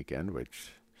opening weekend,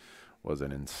 which was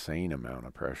an insane amount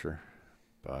of pressure.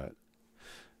 But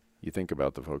you think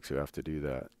about the folks who have to do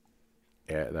that.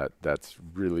 Yeah, that's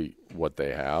really what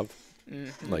they have.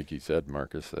 Mm-hmm. Like you said,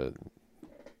 Marcus,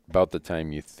 about the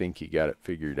time you think you got it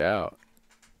figured out,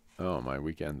 oh, my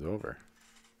weekend's over.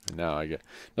 And now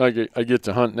I get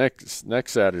to hunt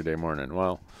next Saturday morning.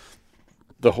 Well,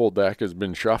 the whole deck has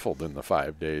been shuffled in the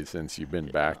 5 days since you've been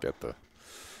back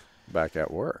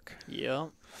at work. Yeah.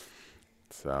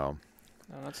 So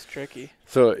No, that's tricky.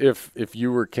 So if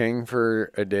you were king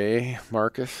for a day,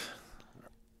 Marcus,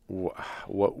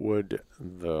 what would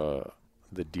the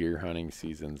deer hunting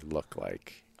seasons look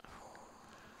like?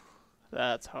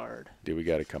 That's hard. Do we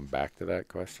got to come back to that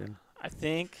question? I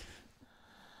think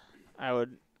I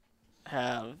would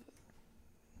have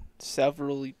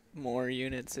several more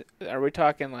units. Are we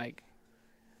talking like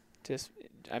just,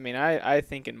 I mean, I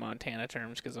think in Montana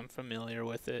terms because I'm familiar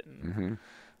with it and Mm-hmm.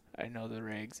 I know the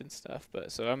regs and stuff,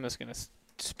 but so I'm just going to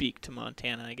speak to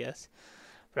Montana, I guess.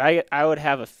 But I would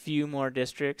have a few more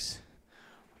districts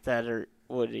that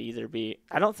would either be,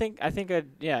 I think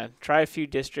I'd try a few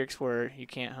districts where you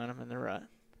can't hunt them in the rut.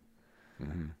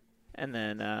 Mm-hmm. And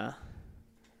then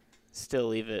still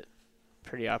leave it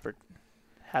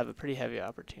have a pretty heavy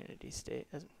opportunity state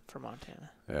for Montana.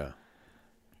 Yeah.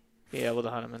 Be able to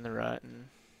hunt them in the rut, and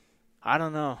I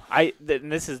don't know.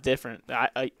 And this is different.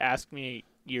 I asked me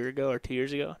a year ago or 2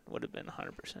 years ago, would have been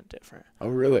 100% different. Oh,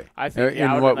 really? I think In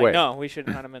I would what have way? been like, no, we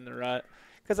shouldn't hunt them in the rut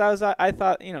because I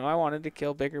thought I wanted to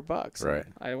kill bigger bucks. Right.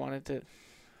 I wanted to,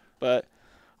 but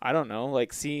I don't know,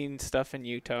 like seeing stuff in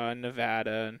Utah and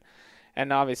Nevada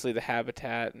and obviously the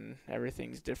habitat and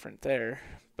everything's different there,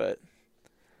 but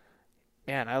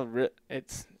man,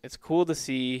 it's cool to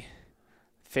see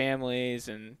families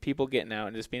and people getting out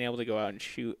and just being able to go out and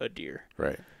shoot a deer.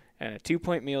 Right. And a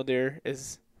 2-point mule deer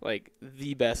is like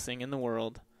the best thing in the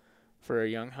world for a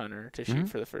young hunter to shoot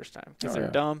for the first time because they're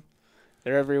dumb,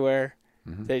 they're everywhere.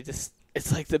 Mm-hmm.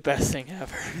 It's like the best thing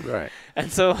ever. Right.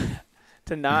 And so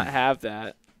to not have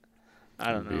that,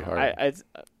 I don't It'd be know.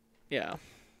 hard.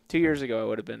 2 years ago I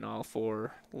would have been all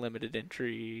for limited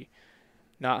entry,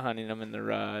 not hunting them in the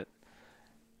rut,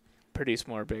 produce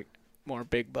more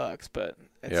big bucks, but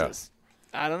it's just,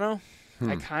 I don't know.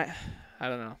 I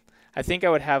don't know. I think I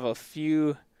would have a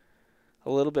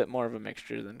little bit more of a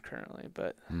mixture than currently,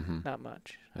 but not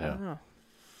much. I don't know.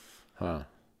 Huh.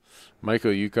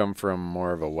 Michael, you come from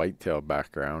more of a whitetail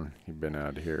background. You've been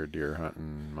out here deer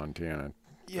hunting in Montana.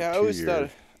 Yeah, I always thought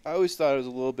it was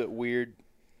a little bit weird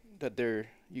that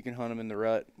you can hunt them in the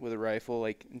rut with a rifle,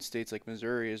 like in states like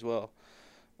Missouri as well.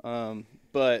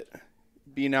 But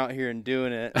being out here and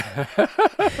doing it,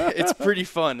 it's pretty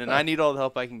fun, and I need all the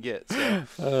help I can get.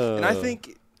 So, and I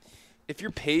think if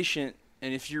you're patient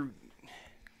and if you're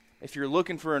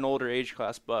looking for an older age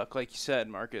class buck, like you said,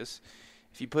 Marcus,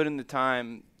 if you put in the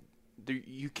time,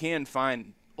 you can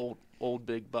find old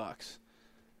big bucks.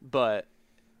 But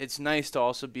it's nice to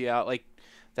also be out. Like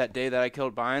that day that I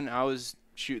killed Bine, I was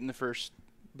shooting the first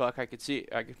buck I could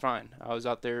find. I was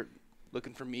out there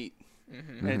looking for meat.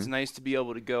 And it's nice to be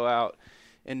able to go out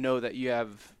and know that you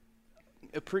have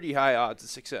a pretty high odds of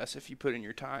success if you put in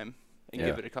your time and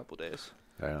give it a couple days.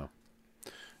 Yeah.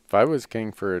 If I was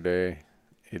king for a day,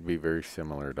 it'd be very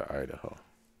similar to Idaho.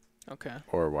 Okay.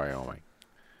 Or Wyoming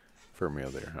for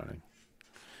mule deer hunting.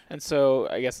 And so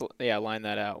I guess, line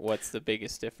that out. What's the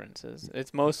biggest differences?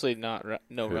 It's mostly no rut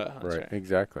hunts, right?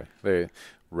 Exactly.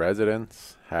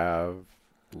 Residents have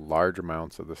large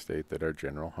amounts of the state that are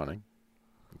general hunting.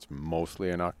 It's mostly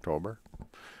in October.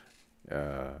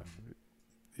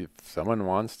 If someone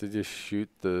wants to just shoot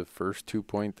the first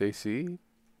 2-point they see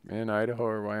in Idaho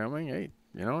or Wyoming, hey,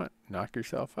 you know what? Knock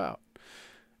yourself out.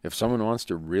 If someone wants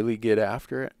to really get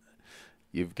after it,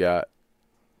 you've got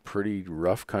pretty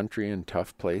rough country and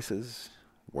tough places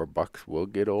where bucks will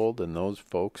get old, and those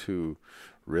folks who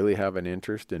really have an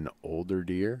interest in older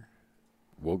deer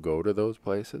will go to those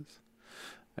places.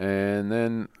 And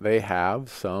then they have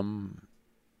some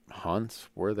hunts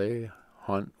where they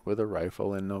hunt with a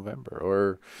rifle in November,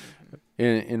 or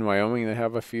in Wyoming they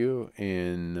have a few.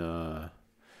 In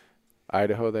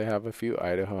Idaho they have a few.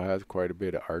 Idaho has quite a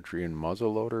bit of archery and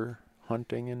muzzleloader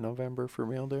hunting in November for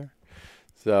mule deer.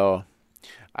 So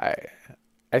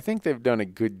I think they've done a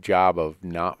good job of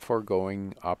not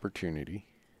foregoing opportunity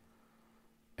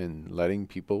and letting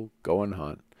people go and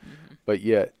hunt, but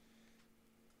yet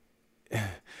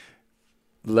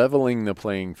leveling the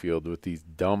playing field with these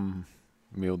dumb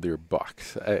mule deer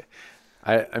bucks.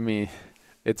 I mean,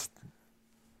 it's,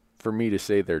 for me to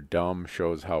say they're dumb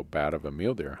shows how bad of a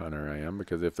mule deer hunter I am,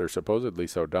 because if they're supposedly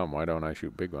so dumb, why don't I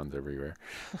shoot big ones everywhere?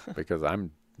 Because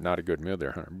I'm not a good mule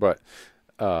deer hunter. But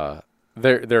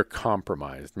they're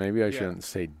compromised. Maybe I shouldn't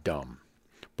say dumb.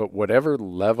 But whatever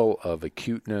level of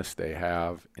acuteness they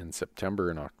have in September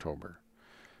and October,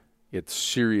 it's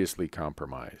seriously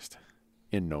compromised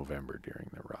in November during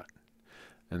the rut.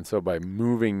 And so by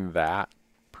moving that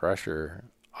pressure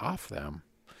off them,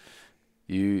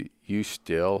 you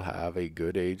still have a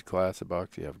good age class of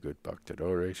bucks. You have good buck to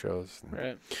doe ratios.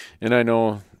 Right. And I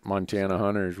know Montana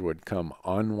hunters would come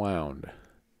unwound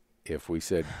if we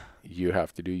said you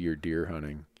have to do your deer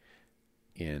hunting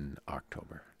in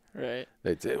October. Right.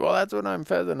 They'd say, well, that's when I'm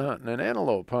pheasant hunting and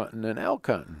antelope hunting and elk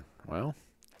hunting. Well,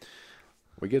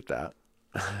 we get that.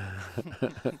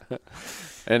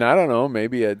 And I don't know,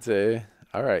 maybe I'd say,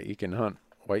 all right, you can hunt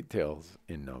whitetails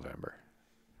in November.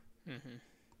 Mm-hmm.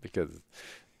 Because,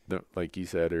 like you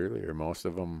said earlier, most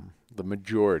of them, the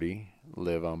majority,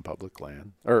 live on public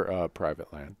land or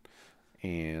private land.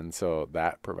 And so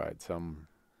that provides some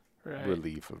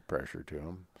relief of pressure to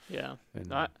them. Yeah.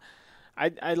 And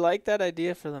I like that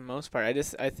idea for the most part.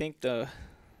 I think the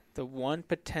one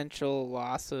potential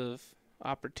loss of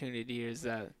opportunity is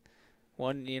that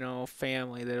one,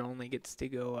 family that only gets to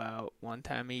go out one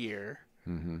time a year,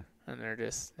 and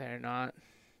they're not.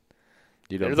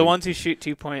 They're the ones who shoot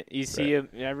 2-point. You see them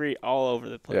all over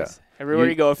the place. Yeah. Everywhere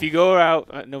you go. If you go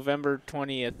out November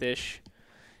 20th ish,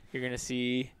 you're gonna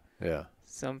see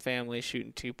some family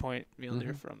shooting 2-point mule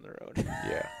deer from the road.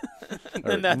 Yeah.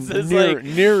 And that's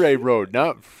near a road,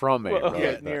 not from a road.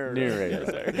 Yeah, near a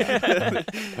road.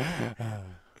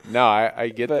 No, I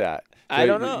get that. So I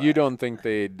don't know. You don't think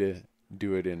they'd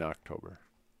do it in October?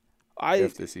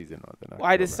 If the season was in October.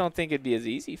 I just don't think it'd be as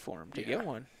easy for them to get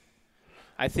one.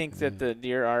 I think that the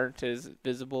deer aren't as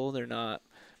visible. They're not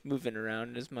moving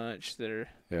around as much.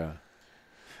 Yeah.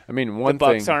 I mean, the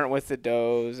bucks aren't with the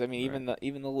does. I mean,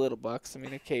 even the little bucks. I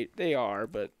mean, they are,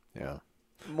 but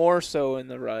more so in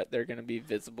the rut, they're going to be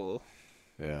visible,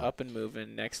 up and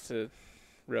moving next to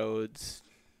roads.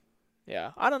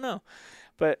 Yeah, I don't know,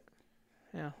 but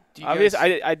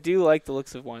obviously, I do like the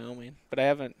looks of Wyoming, but I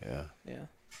haven't. Yeah.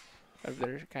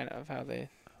 They're kind of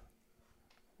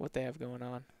what they have going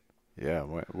on. Yeah,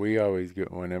 we always go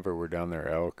whenever we're down there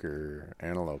elk or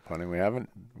antelope hunting.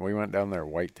 We went down there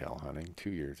whitetail hunting 2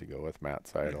 years ago with Matt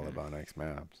Seidel of Onyx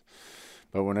Maps.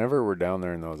 But whenever we're down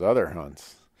there in those other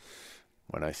hunts,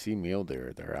 when I see mule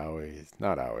deer, they're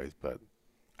not always, but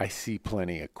I see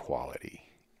plenty of quality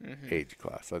age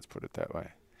class. Let's put it that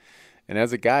way. And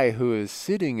as a guy who is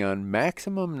sitting on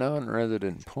maximum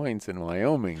non-resident points in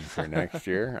Wyoming for next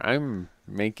year, I'm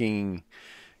making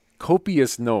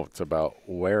copious notes about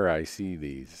where I see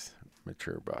these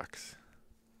mature bucks.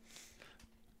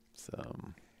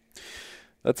 So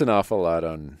that's an awful lot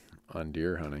on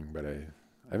deer hunting, but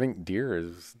I think deer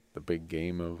is the big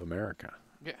game of America.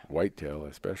 Yeah. Whitetail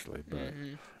especially, but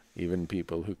even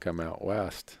people who come out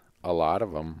west, a lot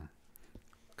of them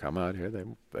come out here.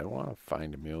 They want to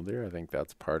find a mule deer. I think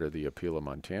that's part of the appeal of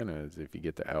Montana is if you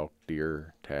get the elk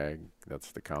deer tag,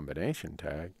 that's the combination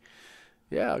tag.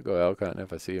 Yeah, I'll go elk hunting.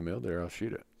 If I see a mule deer, I'll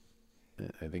shoot it.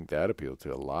 I think that appealed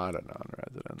to a lot of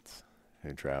non-residents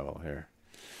who travel here.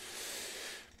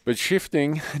 But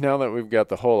shifting, now that we've got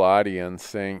the whole audience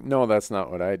saying, no, that's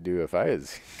not what I'd do if I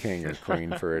was king or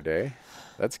queen for a day.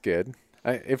 That's good.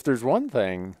 If there's one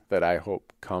thing that I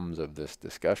hope comes of this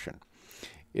discussion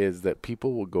is that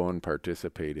people will go and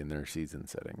participate in their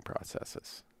season-setting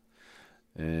processes.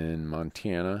 In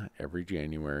Montana, every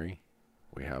January,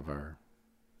 we have our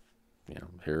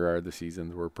here are the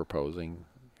seasons we're proposing.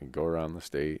 You go around the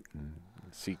state and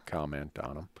seek comment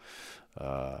on them.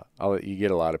 You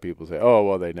get a lot of people say, oh,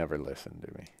 well, they never listened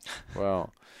to me.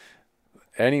 Well,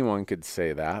 anyone could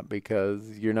say that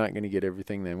because you're not going to get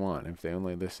everything they want. If they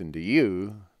only listen to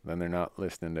you, then they're not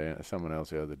listening to someone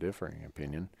else who has a differing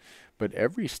opinion. But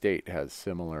every state has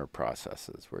similar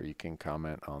processes where you can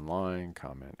comment online,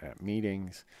 comment at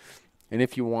meetings. And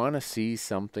if you want to see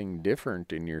something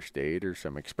different in your state or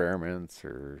some experiments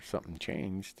or something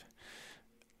changed,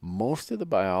 most of the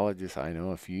biologists I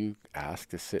know, if you ask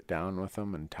to sit down with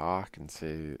them and talk and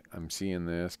say, I'm seeing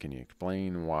this, can you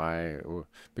explain why?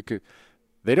 Because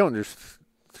they don't just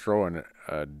throw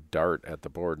a dart at the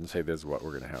board and say, this is what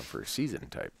we're going to have for a season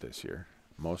type this year.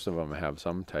 Most of them have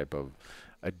some type of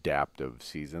adaptive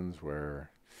seasons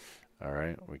where, all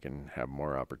right, we can have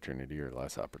more opportunity or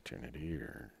less opportunity,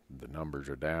 or the numbers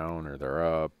are down or they're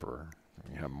up, or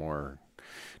we have more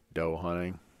doe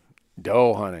hunting.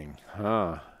 Doe hunting,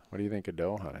 huh? What do you think of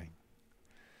doe hunting?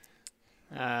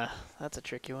 That's a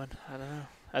tricky one. I don't know.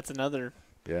 That's another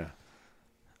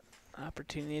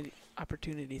opportunity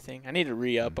thing. I need to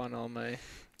re-up on all my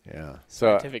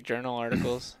scientific journal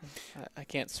articles. I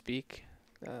can't speak.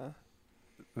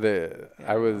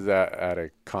 I was at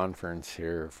a conference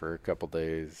here for a couple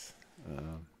days.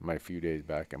 My few days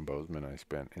back in Bozeman I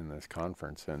spent in this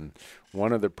conference, and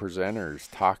one of the presenters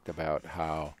talked about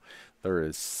how there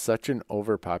is such an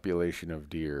overpopulation of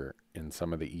deer in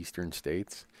some of the eastern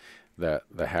states that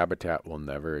the habitat will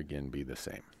never again be the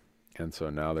same. And so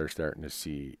now they're starting to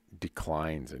see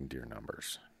declines in deer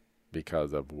numbers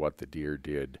because of what the deer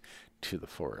did to the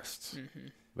forests.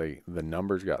 The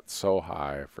numbers got so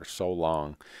high for so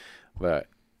long that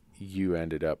you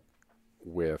ended up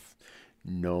with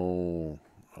no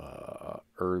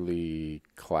early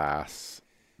class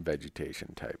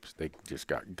vegetation types. They just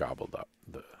got gobbled up,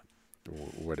 the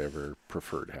whatever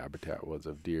preferred habitat was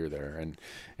of deer there,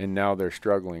 and now they're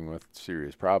struggling with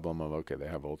serious problem of, okay, they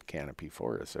have old canopy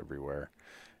forests everywhere,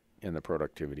 and the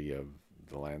productivity of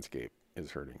the landscape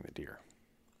is hurting the deer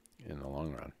in the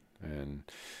long run. And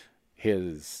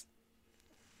his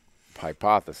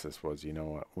hypothesis was, you know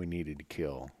what, we needed to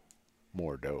kill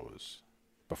more does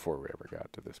before we ever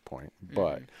got to this point.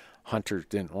 But hunters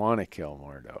didn't want to kill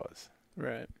more does.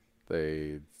 Right.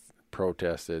 They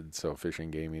protested, so Fish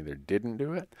and Game either didn't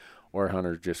do it or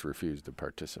hunters just refused to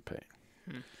participate.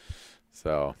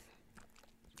 So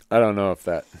I don't know if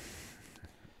that,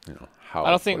 how I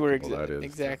don't think we're applicable that is.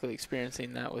 exactly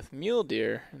experiencing that with mule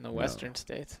deer in the western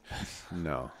states.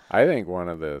 No. I think one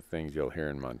of the things you'll hear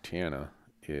in Montana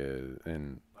is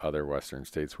in other western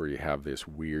states where you have this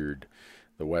weird,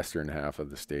 the western half of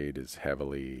the state is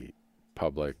heavily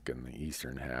public and the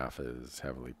eastern half is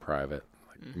heavily private.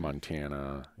 Like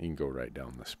Montana, you can go right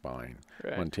down the spine.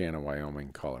 Right. Montana,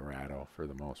 Wyoming, Colorado for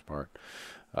the most part.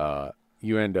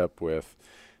 You end up with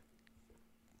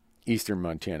eastern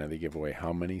Montana, they give away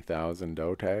how many thousand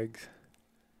doe tags?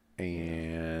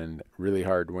 And really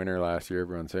hard winter last year.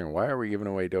 Everyone's saying, why are we giving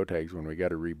away doe tags when we got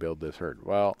to rebuild this herd?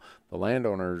 Well, the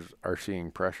landowners are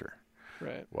seeing pressure.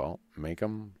 Right. Well, make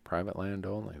them private land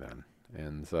only then.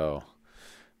 And so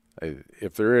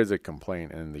if there is a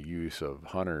complaint in the use of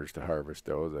hunters to harvest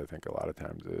does, I think a lot of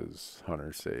times is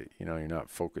hunters say, you're not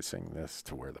focusing this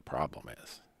to where the problem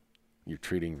is. You're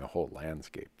treating the whole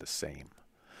landscape the same.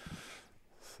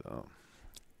 So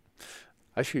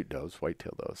I shoot does,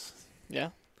 whitetail does. Yeah.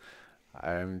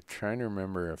 I'm trying to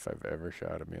remember if I've ever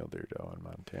shot a mule deer doe in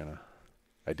Montana.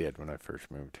 I did when I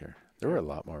first moved here. There were a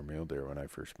lot more mule deer when I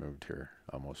first moved here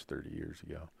almost 30 years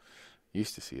ago.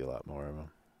 Used to see a lot more of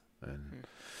them. And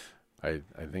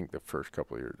I think the first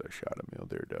couple of years I shot a mule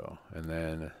deer doe. And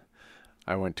then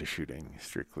I went to shooting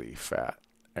strictly fat,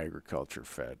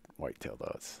 agriculture-fed whitetail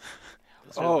does.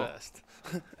 Those are the best.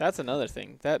 That's another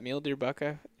thing. That mule deer buck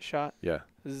I shot Yeah.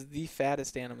 is the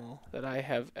fattest animal that I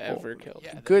have ever killed.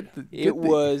 Yeah, Good. It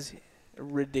was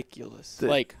ridiculous.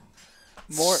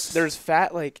 There's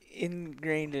fat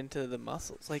ingrained into the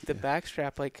muscles. Like the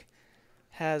backstrap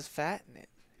has fat in it.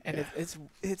 And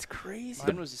it's crazy.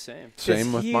 Mine was the same. Same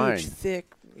Just with huge, mine.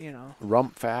 thick,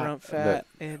 Rump fat. rump fat.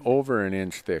 And Over an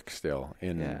inch thick still.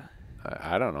 yeah.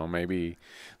 I don't know, maybe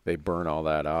they burn all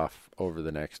that off over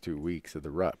the next 2 weeks of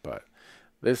the rut, but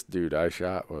this dude I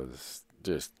shot was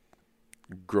just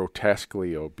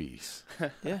grotesquely obese.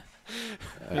 Yeah.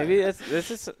 Maybe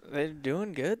they're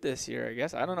doing good this year, I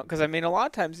guess. I don't know. Because, a lot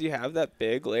of times you have that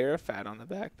big layer of fat on the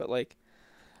back, but,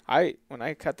 when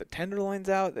I cut the tenderloins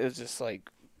out, it was just,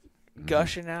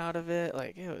 gushing out of it.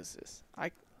 It was just,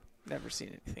 I never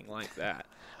seen anything like that.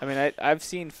 I've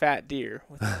seen fat deer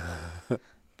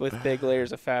with big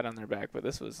layers of fat on their back, but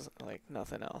this was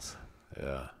nothing else.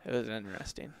 Yeah. It was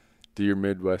interesting. Do your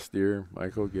Midwest deer,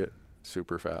 Michael, get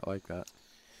super fat like that?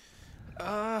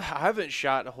 I haven't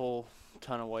shot a whole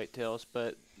ton of whitetails,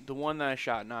 but the one that I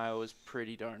shot in Iowa was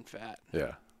pretty darn fat.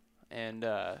 Yeah. And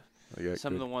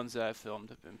Some of the ones that I filmed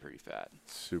have been pretty fat.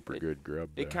 Super good grub.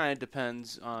 It kind of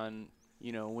depends on,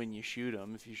 when you shoot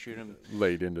them. If you shoot them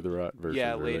late into the rut versus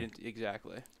early.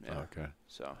 Exactly. Yeah. Okay.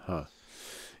 So. Huh.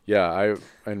 Yeah,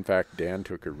 in fact, Dan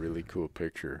took a really cool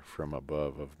picture from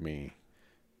above of me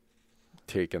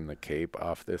taking the cape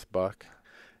off this buck,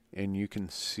 and you can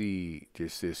see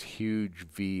just this huge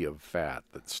V of fat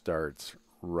that starts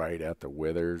right at the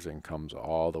withers and comes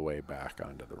all the way back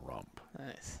onto the rump.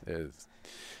 Nice. It's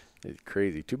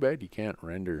crazy. Too bad you can't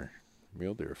render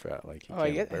mule deer fat like you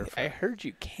can bear fat. I heard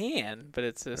you can, but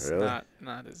it's just Really?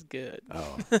 not as good.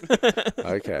 Oh.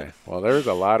 Okay. Well, there's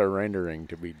a lot of rendering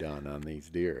to be done on these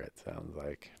deer, it sounds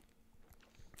like.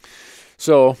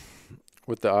 So,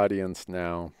 with the audience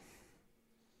now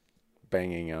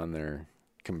banging on their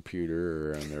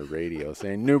computer or on their radio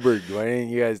saying, Newberg, why didn't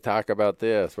you guys talk about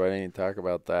this? Why didn't you talk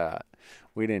about that?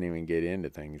 We didn't even get into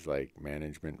things like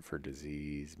management for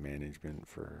disease, management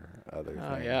for other things.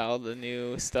 Oh, yeah, all the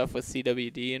new stuff with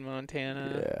CWD in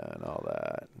Montana. Yeah, and all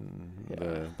that.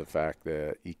 And the fact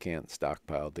that you can't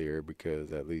stockpile deer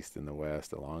because, at least in the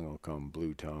West, along will come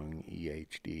blue tongue,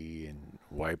 EHD, and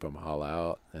wipe them all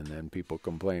out, and then people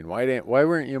complain, why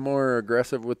weren't you more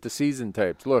aggressive with the season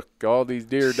types? Look, all these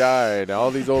deer died,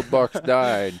 all these old bucks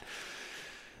died.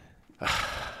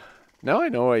 Now I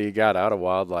know why you got out of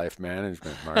wildlife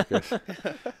management, Marcus.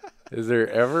 Is there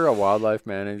ever a wildlife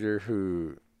manager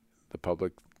who the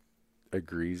public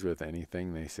agrees with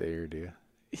anything they say or do?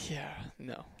 Yeah,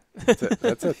 no.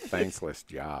 That's a thankless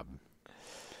job.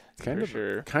 It's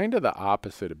kind of the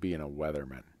opposite of being a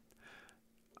weatherman.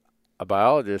 A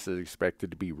biologist is expected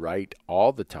to be right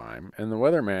all the time, and the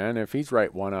weatherman, if he's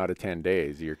right 1 out of 10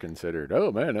 days, you're considered,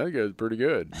 oh man, that guy's pretty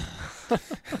good.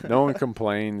 No one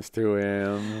complains to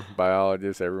him.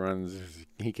 Biologist,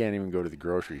 he can't even go to the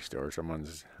grocery store.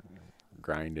 Someone's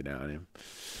grinding on him.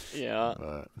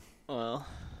 Yeah.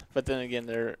 But then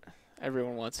again,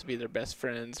 everyone wants to be their best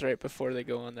friends right before they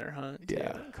go on their hunt.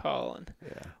 Yeah. Calling.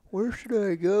 Yeah. Where should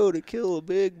I go to kill a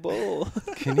big bull?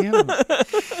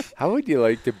 How would you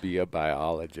like to be a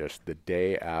biologist the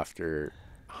day after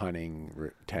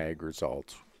hunting tag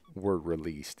results were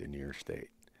released in your state?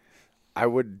 I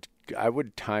would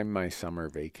time my summer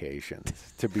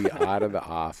vacations to be out of the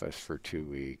office for 2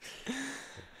 weeks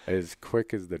as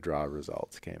quick as the draw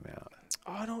results came out.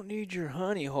 I don't need your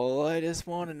honey hole. I just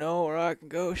want to know where I can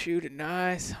go shoot a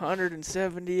nice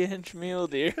 170-inch mule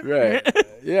deer. Right.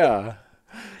 Yeah.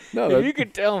 No, if you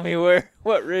could tell me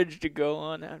what ridge to go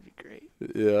on, that'd be great.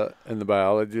 Yeah, and the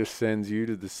biologist sends you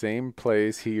to the same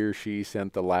place he or she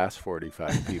sent the last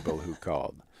 45 people who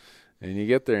called. And you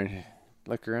get there and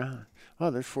look around. Oh,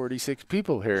 there's 46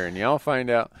 people here. And y'all find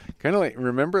out, kind of like,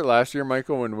 remember last year,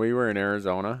 Michael, when we were in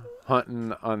Arizona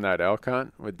hunting on that elk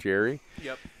hunt with Jerry?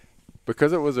 Yep.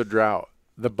 Because it was a drought,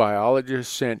 the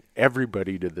biologist sent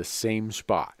everybody to the same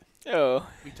spot. Oh.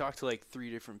 We talked to like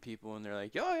 3 different people, and they're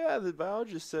like, oh, yeah, the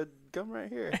biologist said, come right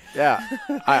here. Yeah.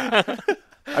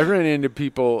 I ran into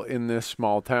people in this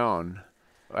small town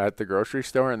at the grocery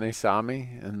store, and they saw me,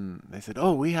 and they said,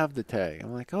 oh, we have the tag.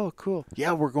 I'm like, oh, cool.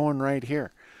 Yeah, we're going right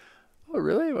here. Oh,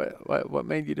 really? What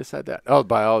made you decide that? Oh, the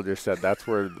biologist said that's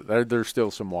where there's still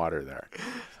some water there.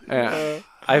 And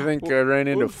I think I ran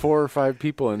into 4 or 5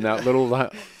 people in that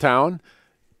little town.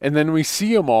 And then we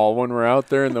see them all when we're out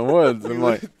there in the woods. We I'm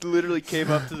like, literally came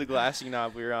up to the glassing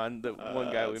knob we were on, the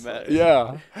one guy we met.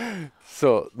 Yeah.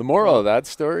 So the moral of that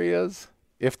story is,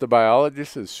 if the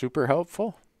biologist is super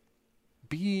helpful,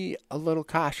 be a little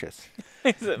cautious.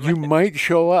 You might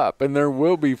show up, and there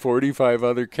will be 45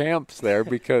 other camps there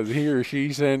because he or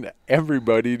she sent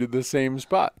everybody to the same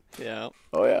spot. Yeah.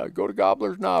 Oh, yeah, go to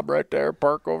Gobbler's Knob right there,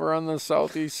 park over on the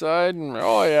southeast side, and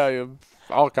oh, yeah, you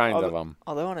all kinds of them.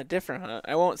 Although on a different hunt,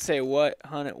 I won't say what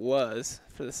hunt it was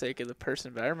for the sake of the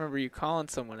person, but I remember you calling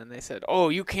someone and they said, oh,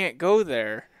 you can't go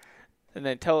there. And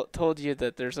then told you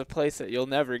that there's a place that you'll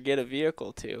never get a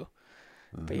vehicle to.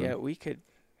 Mm-hmm. But yeah, we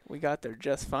got there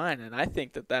just fine, and I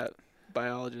think that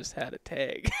biologist had a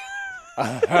tag.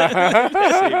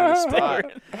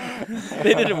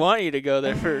 They didn't want you to go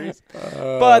there for a reason.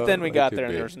 But then we got there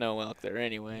and there was no elk there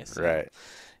anyway. So. Right.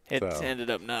 It ended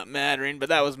up not mattering, but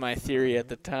that was my theory at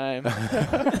the time.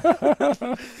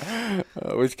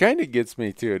 Which kind of gets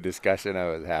me to a discussion I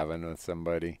was having with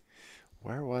somebody.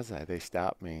 Where was I? They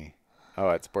stopped me. Oh,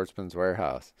 at Sportsman's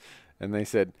Warehouse. And they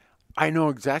said, I know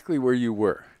exactly where you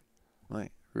were. I'm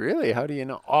like, really? How do you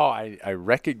know? Oh, I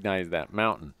recognize that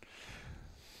mountain.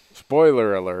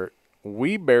 Spoiler alert,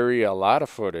 we bury a lot of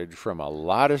footage from a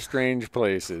lot of strange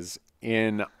places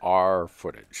in our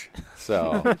footage.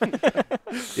 So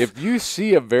if you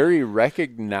see a very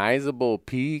recognizable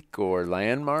peak or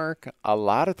landmark, a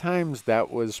lot of times that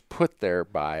was put there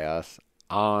by us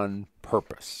on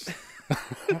purpose.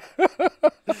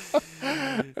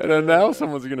 And then now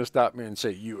someone's going to stop me and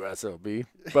say USOB,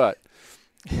 but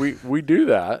we do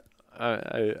that.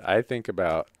 I think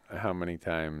about how many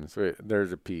times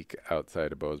there's a peak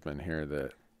outside of Bozeman here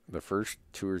that the first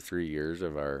 2 or 3 years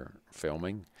of our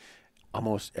filming,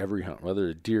 almost every hunt, whether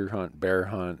a deer hunt, bear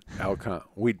hunt, elk hunt,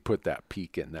 we'd put that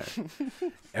peak in there.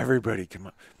 Everybody come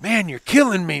up, man, you're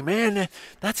killing me, man.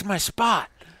 That's my spot.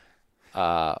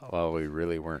 Well, we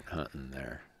really weren't hunting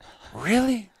there.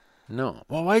 Really? No.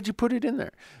 Well, why'd you put it in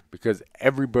there? Because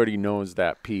everybody knows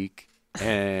that peak,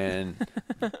 and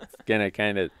it's going to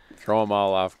kind of throw them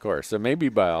all off course. So maybe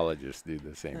biologists do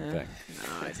the same thing.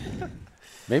 No,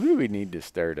 Maybe we need to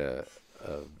start a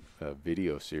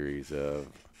video series of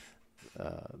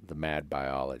the mad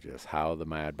biologist, how the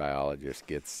mad biologist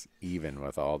gets even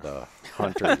with all the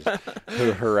hunters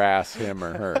who harass him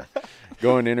or her.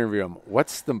 Go and interview them.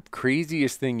 What's the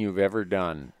craziest thing you've ever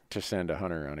done to send a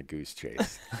hunter on a goose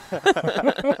chase?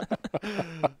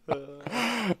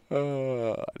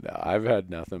 No, I've had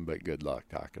nothing but good luck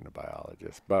talking to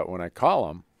biologists. But when I call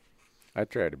them, I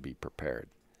try to be prepared.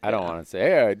 I don't want to say,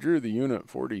 hey, I drew the Unit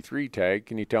 43 tag.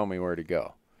 Can you tell me where to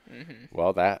go? Mm-hmm.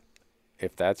 Well,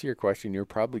 if that's your question, you're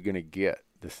probably going to get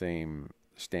the same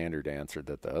standard answer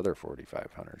that the other 45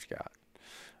 hunters got.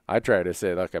 I try to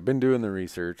say, look, I've been doing the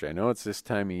research. I know it's this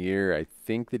time of year. I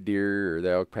think the deer or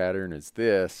the elk pattern is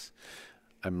this.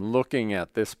 I'm looking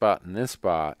at this spot and this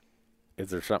spot. Is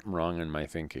there something wrong in my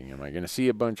thinking? Am I going to see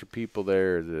a bunch of people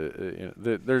there?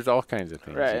 There's all kinds of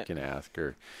things you can ask.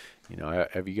 Or,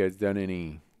 have you guys done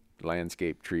any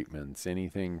landscape treatments,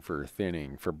 anything for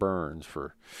thinning, for burns,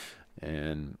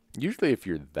 and usually if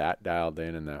you're that dialed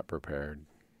in and that prepared,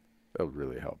 they'll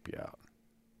really help you out.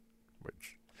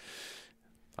 Which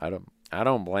I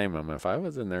don't blame them. If I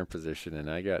was in their position and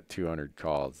I got 200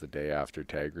 calls the day after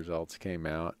tag results came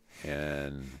out,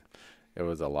 and it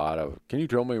was a lot of, can you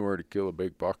tell me where to kill a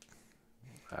big buck?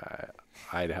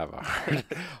 I'd have a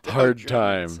hard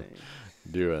time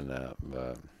doing that.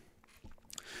 But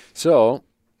so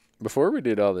before we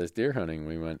did all this deer hunting,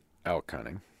 we went elk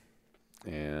hunting,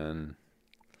 and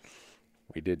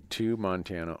we did 2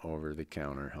 Montana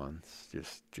over-the-counter hunts,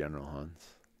 just general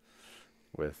hunts,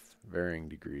 with varying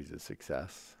degrees of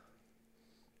success.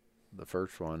 The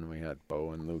first one, we had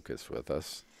Bo and Lucas with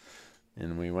us,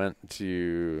 and we went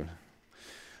to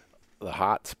the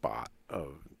hot spot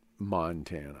of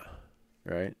Montana,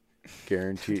 right?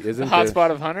 Guaranteed. Isn't the hot this,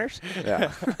 spot of hunters?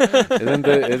 Yeah.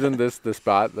 Isn't this the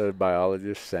spot the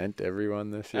biologist sent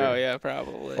everyone this year? Oh, yeah,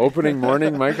 probably. Opening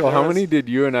morning, Michael, how many did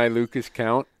you and I, Lucas,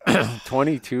 count?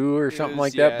 22 or something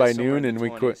like that by noon, and we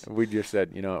quit. We just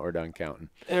said, you know what, we're done counting.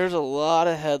 There's a lot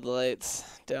of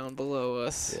headlights down below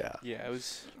us. Yeah. Yeah, it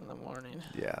was in the morning.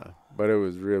 Yeah, but it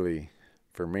was really,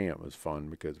 for me, it was fun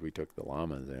because we took the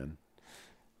llamas in.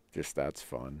 Just that's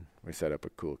fun. We set up a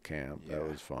cool camp. Yeah. That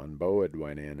was fun. Bo had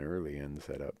went in early and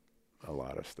set up a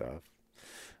lot of stuff.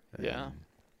 And Yeah.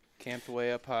 camped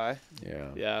way up high. Yeah.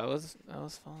 Yeah, that was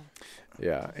fun.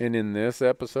 Yeah. And in this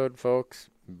episode, folks,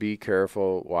 be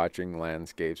careful watching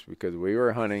landscapes because we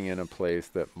were hunting in a place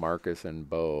that Marcus and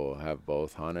Bo have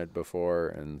both hunted before.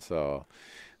 And so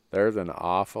there's an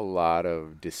awful lot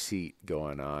of deceit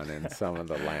going on in some of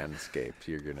the landscapes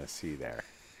you're going to see there.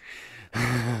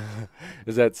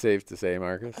 Is that safe to say,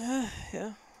 Marcus?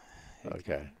 Yeah.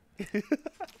 Okay.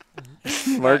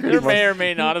 There may or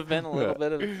may not have been a little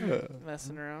bit of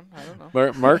messing around. I don't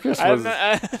know.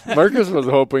 Marcus was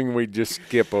hoping we'd just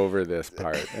skip over this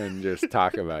part and just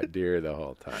talk about deer the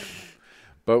whole time.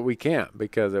 But we can't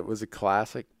because it was a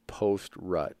classic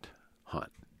post-rut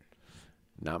hunt.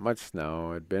 Not much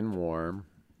snow. It had been warm.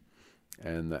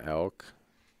 And the elk,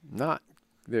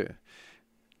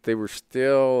 they were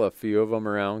still a few of them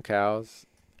around cows.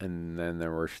 And then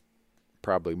there were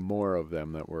probably more of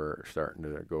them that were starting to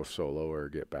go solo or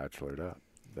get bachelored up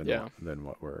than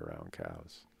what were around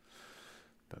cows.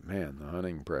 But man, the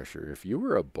hunting pressure. If you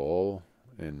were a bull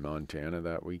in Montana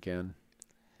that weekend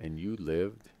and you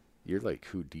lived, you're like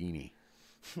Houdini.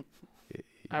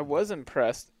 I was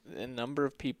impressed the number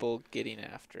of people getting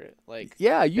after it. Like,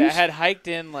 yeah, that had hiked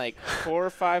in like 4 or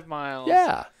 5 miles.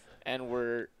 Yeah. And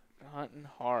were hunting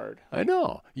hard. I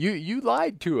know. You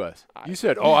lied to us. You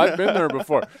said, "Oh, I've been there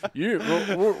before." We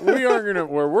aren't gonna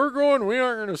where we're going. We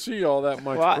aren't gonna see all that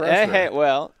much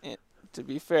pressure. To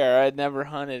be fair, I'd never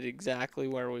hunted exactly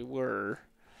where we were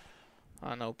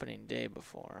on opening day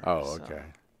before. Oh, okay.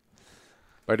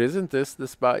 But isn't this the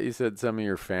spot you said some of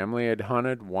your family had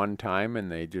hunted one time and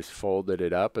they just folded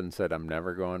it up and said, "I'm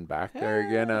never going back there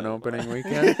again on opening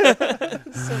weekend"?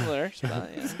 Similar spot.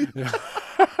 Yeah.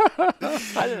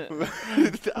 I didn't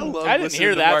Marcus.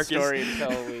 hear that story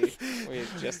until we had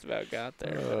just about got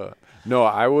there. No,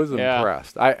 I was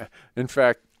impressed. In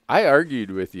fact, I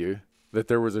argued with you that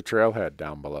there was a trailhead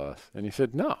down below us, and you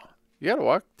said, "No, you got to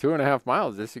walk 2.5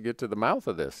 miles just to get to the mouth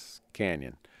of this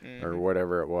canyon or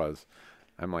whatever it was."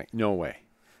 I'm like, "No way.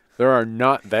 There are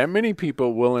not that many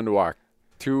people willing to walk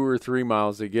 2 or 3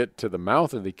 miles to get to the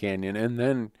mouth of the canyon and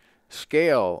then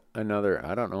scale another,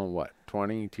 I don't know what,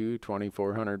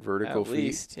 2,400 vertical feet. At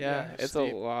least, yeah. It's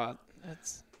steep. A lot.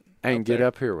 And get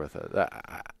up here with it.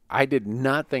 I did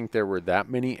not think there were that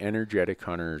many energetic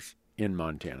hunters in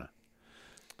Montana.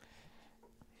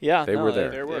 Yeah, they were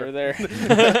there. They were there.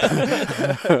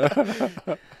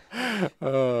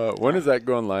 When is that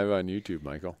going live on YouTube,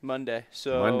 Michael? Monday.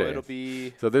 So it'll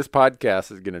be. So this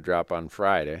podcast is going to drop on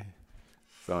Friday.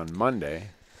 So on Monday.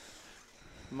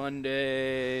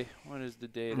 What is the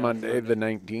date? Monday the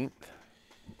 19th.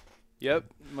 Yep,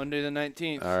 Monday the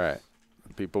 19th. All right.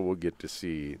 People will get to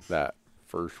see that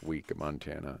first week of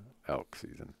Montana elk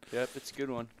season. Yep, it's a good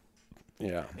one.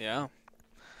 Yeah. Yeah.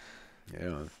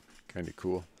 Yeah, kind of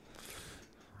cool.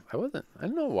 I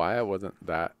don't know why I wasn't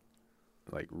that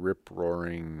like rip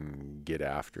roaring get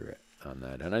after it on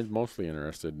that. And I'm mostly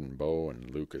interested in Bo and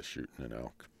Lucas shooting an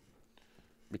elk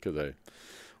because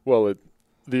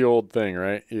the old thing,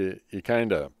 right? You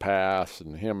kind of pass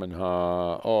and him and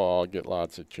I'll get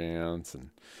lots of chance and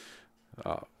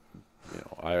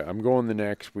I'm going the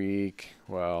next week.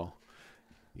 Well,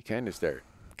 you kind of start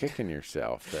kicking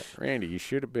yourself that Randy, you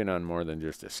should have been on more than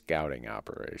just a scouting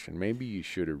operation. Maybe you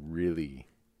should have really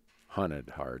hunted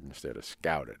hard instead of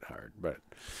scouted hard. But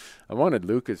I wanted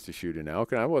Lucas to shoot an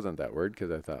elk, and I wasn't that worried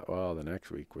because I thought, well, the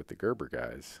next week with the Gerber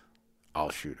guys,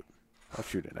 I'll shoot him. I'll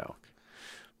shoot an elk.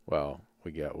 Well,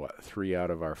 we got 3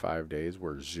 out of our 5 days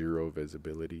were 0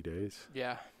 visibility days.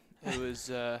 Yeah, it was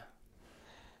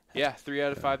 3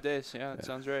 out of 5 days. Yeah, that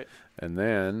sounds right. And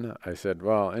then I said,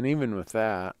 well, and even with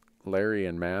that, Larry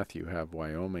and Matthew have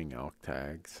Wyoming elk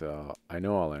tags, so I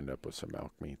know I'll end up with some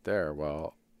elk meat there.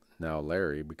 Well, now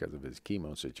Larry, because of his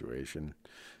chemo situation,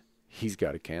 he's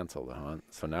got to cancel the hunt.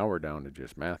 So now we're down to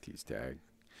just Matthew's tag.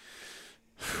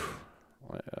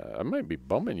 I might be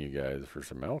bumming you guys for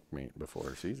some elk meat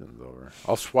before season's over.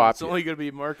 I'll swap. It's only going to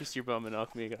be Marcus you're bumming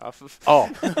elk meat off of. Oh,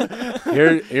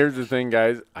 here's the thing,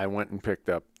 guys. I went and picked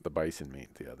up the bison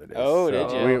meat the other day. Oh, so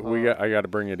did you? I got to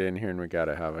bring it in here, and we got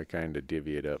to have a kind of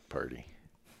divvy it up party.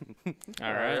 All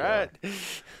right.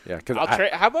 Yeah, because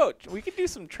How about we could do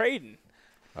some trading?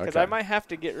 Because okay. I might have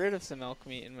to get rid of some elk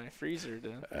meat in my freezer to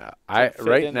fit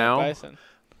right in now that bison.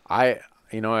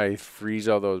 I freeze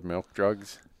all those milk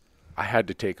jugs. I had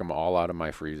to take them all out of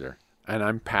my freezer, and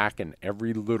I'm packing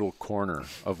every little corner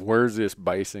of where's this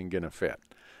bison gonna fit.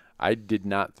 I did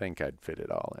not think I'd fit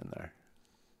it all in there,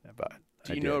 but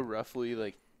do you know roughly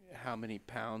like how many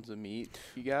pounds of meat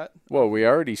you got? Well, we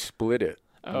already split it.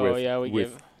 Oh,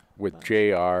 with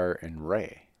JR and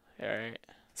Ray. All right.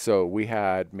 So we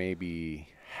had maybe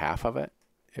half of it,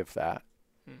 if that.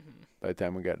 Mm-hmm. By the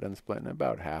time we got done splitting,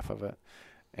 about half of it,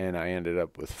 and I ended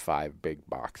up with 5 big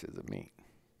boxes of meat.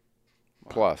 Wow.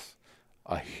 Plus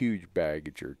a huge bag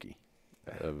of jerky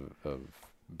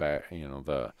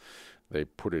they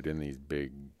put it in these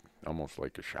big, almost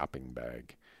like a shopping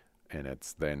bag, and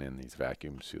it's then in these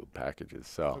vacuum sealed packages.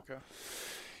 So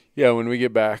yeah, when we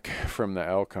get back from the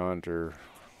elk hunt or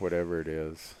whatever it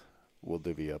is, we'll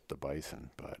divvy up the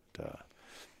bison. But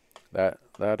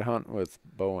that hunt with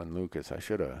Bo and Lucas, I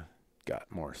should have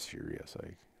got more serious.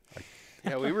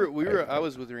 Yeah, we were I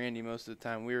was with Randy most of the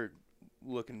time. We were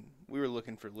looking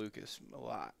for Lucas a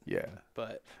lot. Yeah.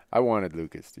 But I wanted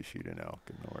Lucas to shoot an elk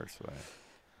in the worst way.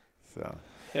 So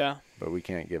yeah. But we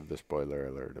can't give the spoiler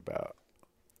alert about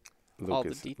all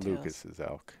the details. Lucas's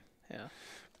elk. Yeah.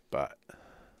 But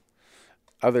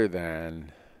other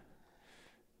than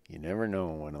you never know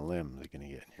when a limb is gonna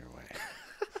get in your way.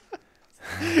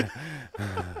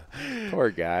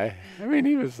 Poor guy. I mean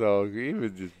he was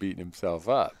just beating himself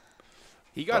up.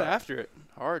 He got after it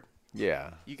hard.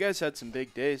 Yeah. You guys had some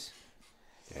big days.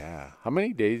 Yeah. How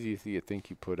many days do you think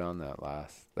you put on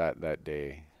that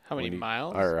day? How many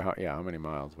miles? How many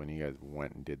miles when you guys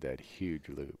went and did that huge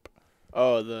loop?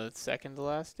 Oh, the second to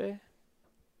last day?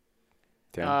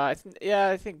 10? I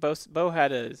think Bo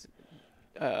had a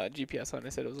GPS on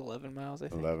it. Said it was 11 miles, I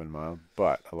think. 11 miles,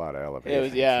 but a lot of elevation. It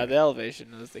was, the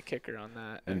elevation was the kicker on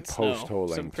that. And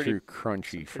post-holing through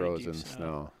crunchy frozen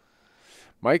snow.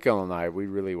 Michael and I, we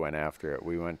really went after it.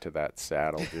 We went to that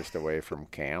saddle just away from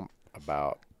camp,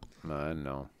 about,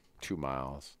 2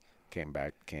 miles. Came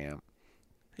back to camp.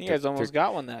 You guys almost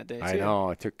got one that day, too. I know.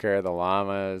 I took care of the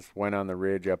llamas, went on the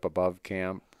ridge up above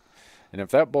camp. And if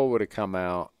that bull would have come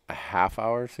out a half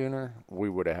hour sooner, we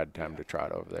would have had time to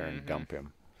trot over there and dump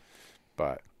him.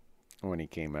 But when he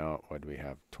came out, what do we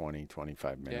have, 20,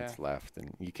 25 minutes left?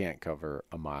 And you can't cover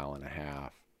a mile and a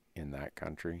half in that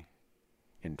country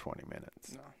in 20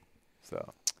 minutes. No.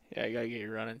 So. Yeah, you got to get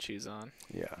your running shoes on.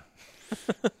 Yeah.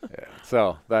 Yeah.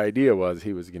 So the idea was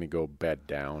he was going to go bed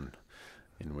down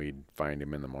and we'd find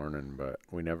him in the morning, but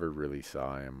we never really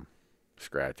saw him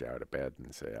scratch out of bed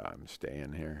and say, I'm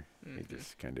staying here. He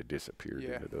just kind of disappeared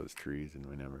into those trees and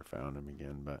we never found him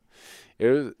again. But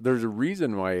there's a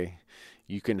reason why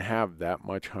you can have that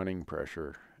much hunting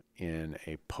pressure in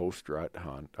a post-rut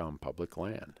hunt on public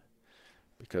land,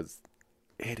 because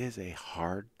it is a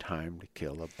hard time to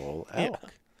kill a bull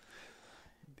elk.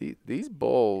 These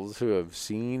bulls who have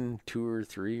seen 2 or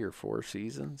 3 or 4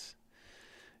 seasons,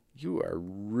 you are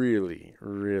really,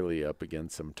 really up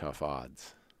against some tough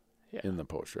odds in the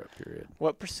post-rut period.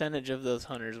 What percentage of those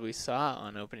hunters we saw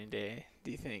on opening day do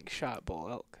you think shot bull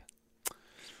elk?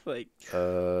 I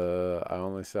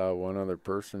only saw one other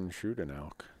person shoot an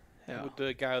elk. Yeah. With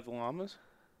the guy with the llamas?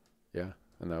 Yeah,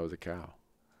 and that was a cow.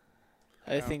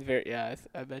 I think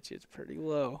I bet you it's pretty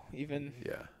low. Even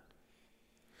Yeah.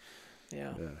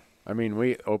 yeah. I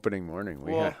mean, opening morning,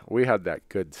 we had that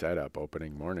good setup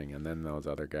opening morning, and then those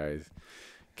other guys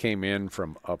came in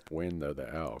from upwind of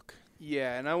the elk.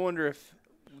 Yeah, and I wonder if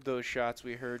those shots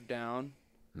we heard down,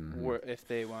 Mm-hmm. were if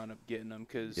they wound up getting them.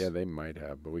 Cause Yeah, they might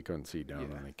have, but we couldn't see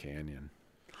down on the canyon.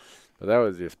 But that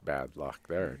was just bad luck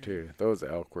there, too. Those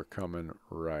elk were coming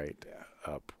right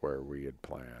up where we had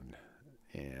planned.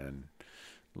 And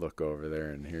look over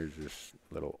there, and here's this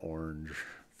little orange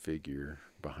figure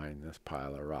behind this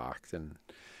pile of rocks. And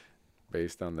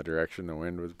based on the direction the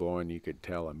wind was blowing, you could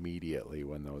tell immediately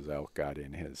when those elk got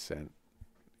in his scent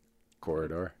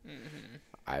corridor. Mm-hmm.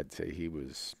 I'd say he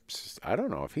was, I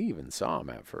don't know if he even saw him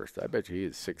at first. I bet you he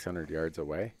is 600 yards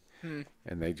away.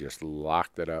 And they just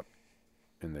locked it up,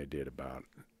 and they did about,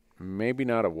 maybe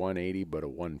not a 180, but a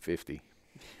 150.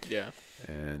 Yeah.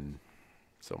 And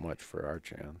so much for our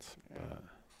chance. But,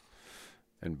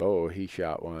 and Bo, he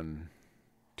shot one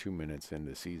 2 minutes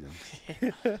into season.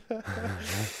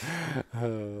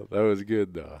 That was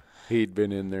good, though. He'd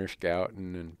been in there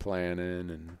scouting and planning,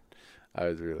 and I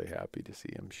was really happy to see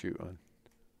him shoot one.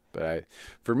 But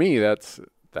for me, that's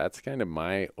kind of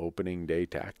my opening day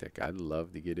tactic. I'd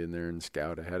love to get in there and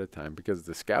scout ahead of time, because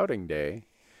the scouting day,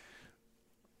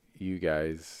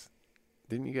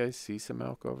 didn't you guys see some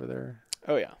elk over there?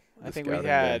 Oh yeah, I think we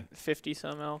had 50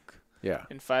 some elk. Yeah.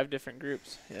 In 5 different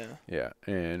groups. Yeah. Yeah,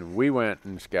 and we went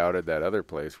and scouted that other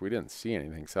place. We didn't see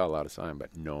anything, saw a lot of sign,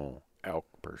 but no elk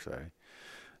per se.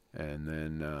 And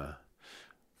then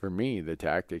for me, the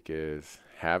tactic is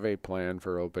have a plan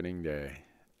for opening day,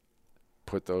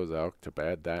 put those elk to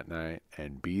bed that night,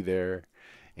 and be there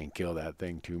and kill that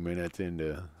thing 2 minutes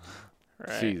into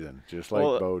season, just like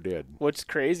Bo did. What's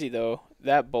crazy, though,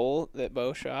 that bull that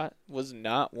Bo shot was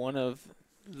not one of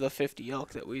the 50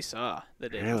 elk that we saw the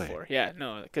day before. Yeah,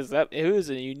 no, because it was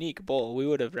a unique bull. We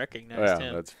would have recognized him.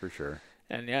 Yeah, that's for sure.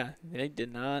 And they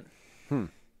did not.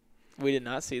 We did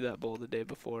not see that bull the day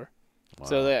before. Wow.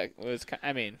 So that was,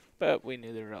 but we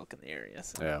knew there were elk in the area.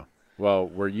 So. Yeah. Well,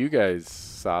 where you guys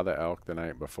saw the elk the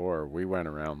night before, we went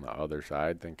around the other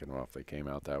side thinking, well, if they came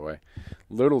out that way.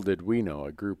 Little did we know,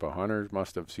 a group of hunters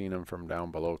must have seen them from down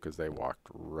below, because they walked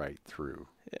right through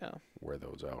where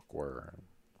those elk were.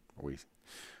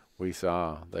 We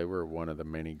saw they were one of the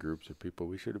many groups of people.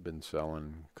 We should have been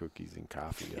selling cookies and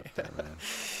coffee up there, man.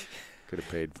 Could have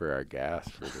paid for our gas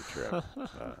for the trip.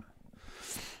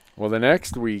 Well, the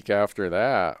next week after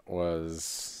that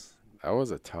was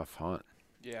a tough hunt.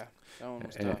 Yeah, that one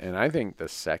was tough. And I think the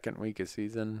second week of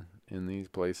season in these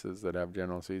places that have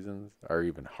general seasons are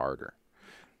even harder,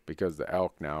 because the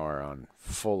elk now are on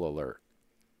full alert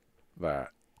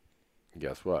that,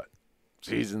 guess what?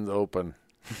 Season's open.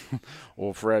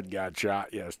 Old Fred got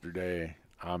shot yesterday.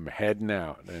 I'm heading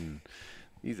out. And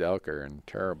these elk are in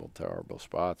terrible, terrible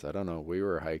spots. I don't know. We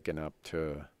were hiking up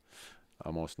to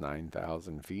almost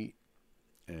 9,000 feet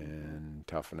and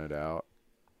toughing it out,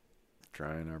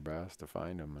 trying our best to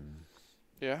find them. And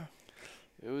yeah,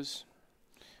 it was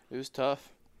tough.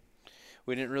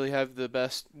 We didn't really have the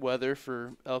best weather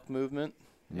for elk movement.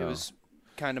 No. It was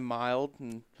kind of mild.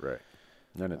 And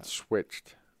then it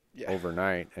switched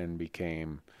overnight and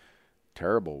became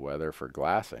terrible weather for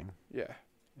glassing. Yeah.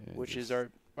 Which is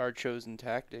our chosen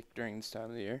tactic during this time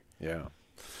of the year. Yeah.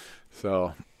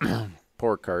 So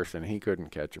poor Carson, he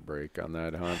couldn't catch a break on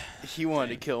that hunt. He wanted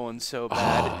to kill one so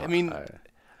bad.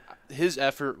 His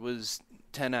effort was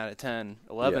 10 out of 10,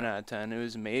 11 out of 10. It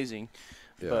was amazing.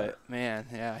 Yeah. But,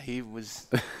 man, he was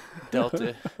dealt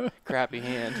a crappy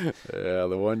hand. Yeah,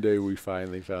 the one day we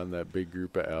finally found that big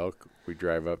group of elk, we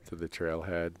drive up to the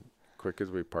trailhead. Quick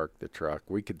as we parked the truck,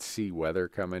 we could see weather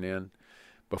coming in.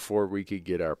 Before we could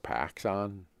get our packs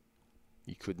on,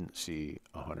 you couldn't see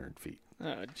 100 feet.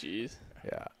 Oh, jeez.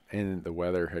 Yeah, and the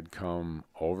weather had come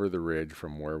over the ridge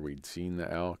from where we'd seen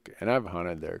the elk, and I've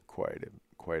hunted there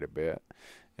quite a bit,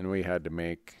 and we had to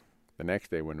make the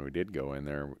next day when we did go in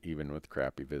there, even with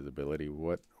crappy visibility.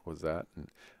 What was that?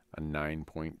 A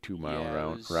 9.2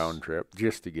 mile round trip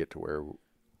just to get to where.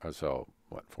 So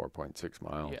 4.6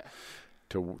 miles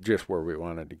to just where we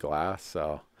wanted to glass.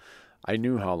 So I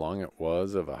knew how long it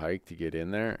was of a hike to get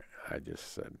in there. I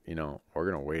just said, we're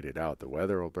going to wait it out. The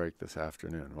weather will break this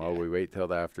afternoon. Well, we wait till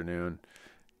the afternoon.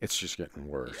 It's just getting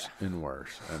worse and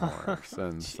worse and worse.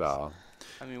 And so.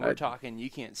 We're talking, you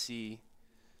can't see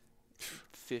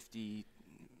 50,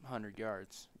 100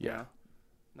 yards. Yeah.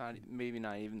 Maybe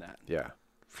not even that. Yeah.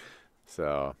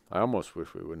 So I almost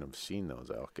wish we wouldn't have seen those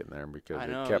elk in there because I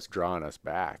know, it it kept was- drawing us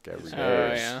back every Oh,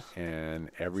 day. yeah. And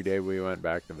every day we went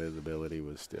back, the visibility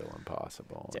was still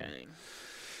impossible. Dang.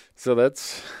 So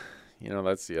that's,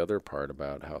 that's the other part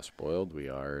about how spoiled we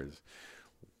are is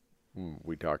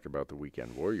we talked about the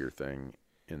weekend warrior thing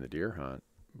in the deer hunt,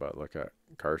 but look at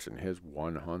Carson. His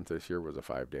one hunt this year was a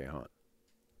 5-day hunt.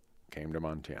 Came to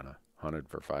Montana, hunted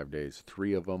for 5 days.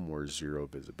 3 of them were 0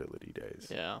 visibility days.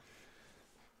 Yeah.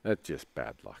 That's just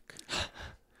bad luck.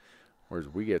 Whereas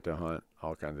we get to hunt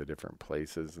all kinds of different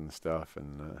places and stuff,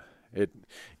 and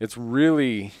it's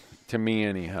really, to me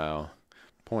anyhow,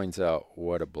 points out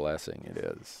what a blessing it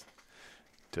is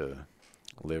to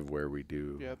live where we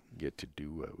do, Yep. get to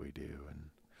do what we do.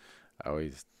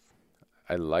 And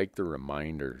I like the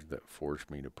reminders that force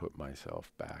me to put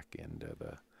myself back into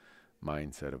the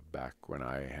mindset of back when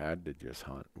I had to just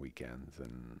hunt weekends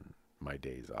and my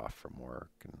days off from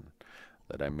work, and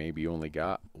that I maybe only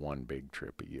got one big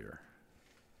trip a year.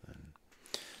 And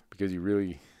because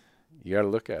you got to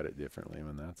look at it differently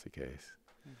when that's the case.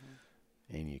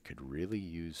 And you could really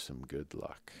use some good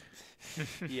luck.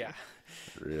 Yeah.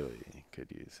 Really could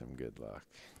use some good luck.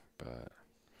 But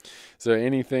so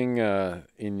anything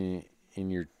in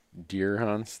your deer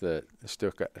hunts that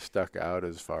stuck out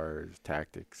as far as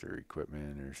tactics or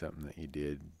equipment or something that you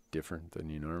did different than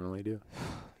you normally do?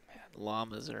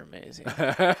 Llamas are amazing.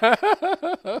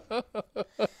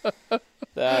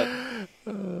 Yeah.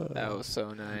 That was so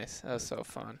nice. That was so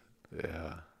fun.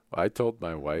 I told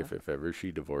my wife if ever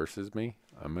she divorces me,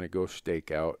 I'm going to go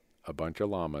stake out a bunch of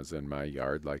llamas in my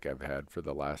yard like I've had for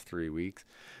the last 3 weeks,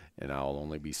 and I'll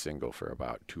only be single for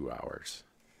about 2 hours.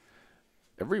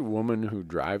 Every woman who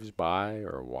drives by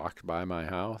or walks by my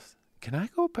house, can I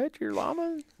go pet your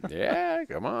llama? Yeah,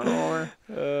 come on over.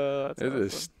 That's There's a awesome.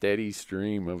 steady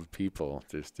stream of people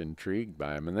just intrigued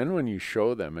by them. And then when you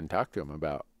show them and talk to them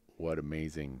about what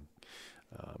amazing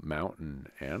mountain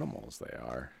animals they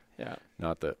are, Yeah.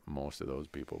 not that most of those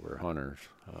people were hunters.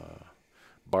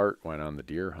 Bart went on the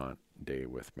deer hunt day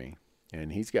with me,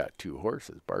 and he's got 2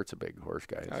 horses. Bart's a big horse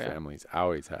guy. His Oh, yeah. family's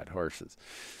always had horses.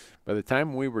 By the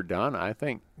time we were done, I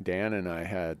think Dan and I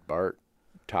had Bart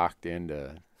talked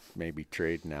into maybe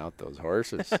trading out those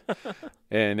horses.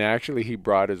 And actually, he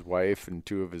brought his wife and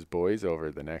 2 of his boys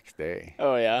over the next day.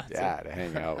 Oh, yeah. Yeah, to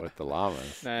hang out with the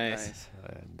llamas. Nice.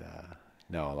 And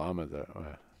no, llamas,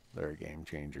 they're a game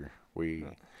changer. We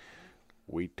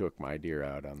took my deer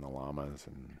out on the llamas,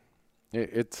 and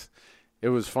it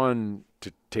was fun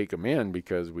to take them in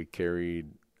because we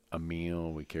carried a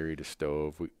meal, we carried a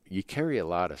stove. You carry a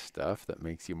lot of stuff that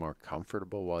makes you more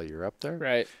comfortable while you're up there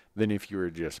Right. than if you were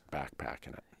just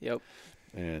backpacking it. Yep.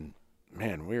 And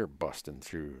man, we were busting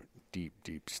through deep,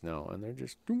 deep snow, and they're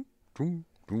just doom, doom,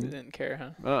 doom. They didn't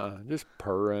care, huh? Just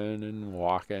purring and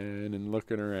walking and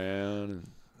looking around.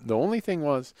 And the only thing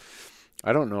was,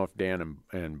 I don't know if Dan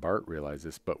and Bart realize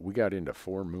this, but we got into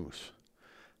 4 moose.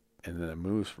 And the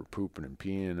moose were pooping and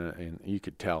peeing, and you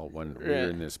could tell when we were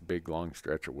in this big, long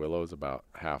stretch of willows about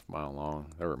half mile long.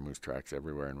 There were moose tracks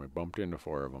everywhere, and we bumped into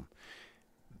 4 of them.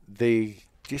 They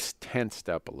just tensed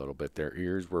up a little bit. Their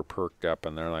ears were perked up,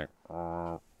 and they're like,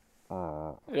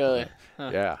 Really? Huh.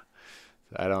 yeah.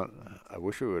 I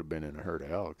wish we would have been in a herd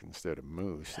of elk instead of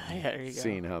moose. And Yeah, there you go.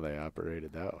 seeing how they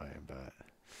operated that way, but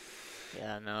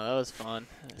Yeah, no, that was fun.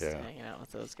 Just Yeah. hanging out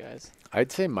with those guys.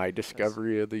 I'd say my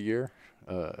discovery of the year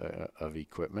of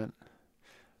equipment,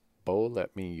 Bo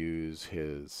let me use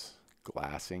his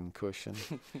glassing cushion.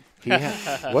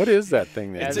 What is that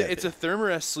thing? That It's a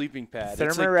Thermarest sleeping pad.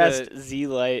 It's like Thermarest the-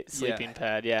 Z-Lite sleeping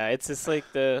pad. Yeah, it's just like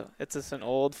it's just an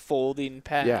old folding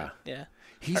pad. Yeah. Yeah.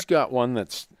 He's got one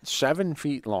that's 7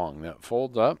 feet long that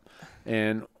folds up.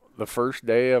 And the first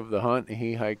day of the hunt,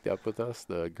 he hiked up with us,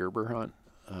 the Gerber hunt.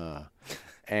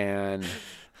 And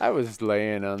I was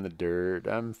laying on the dirt.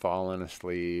 I'm falling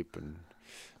asleep. And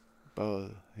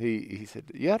he said,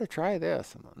 you ought to try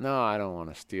this. I'm like, no, I don't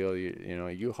want to steal you.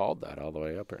 You hauled that all the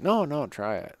way up here. No,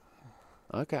 try it.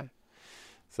 Okay.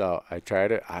 So I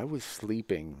tried it. I was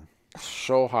sleeping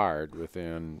so hard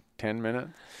within 10 minutes.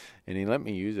 And he let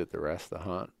me use it the rest of the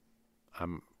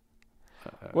hunt.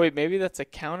 Wait, maybe that's a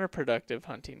counterproductive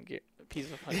hunting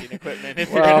piece of hunting equipment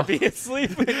if Well- you're going to be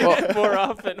asleep more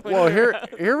often. when Well, you're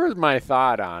here was my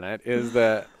thought on it, is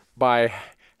that by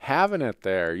having it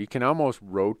there, you can almost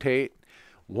rotate.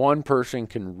 One person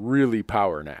can really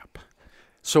power nap.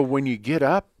 So when you get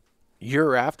up,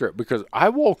 you're after it. Because I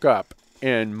woke up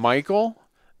and Michael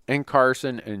and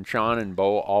Carson and Sean and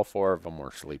Bo, all 4 of them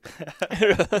were sleeping.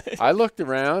 I looked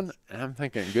around and I'm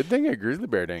thinking, good thing a grizzly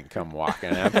bear didn't come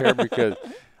walking up here because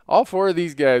all 4 of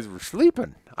these guys were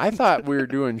sleeping. I thought we were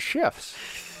doing shifts.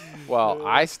 Well,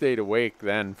 I stayed awake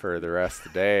then for the rest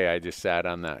of the day. I just sat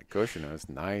on that cushion. It was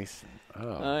nice.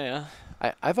 Oh yeah.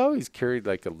 I've always carried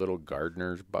like a little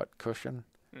gardener's butt cushion.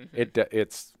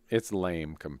 It's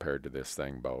lame compared to this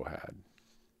thing Bo had.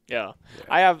 Yeah.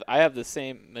 Yeah. I have the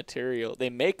same material. They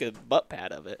make a butt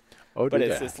pad of it, Oh, but did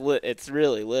it's they? just it's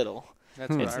really little.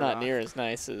 That's what It's I not rock. near as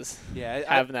nice as Yeah,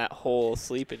 having that whole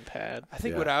sleeping pad. I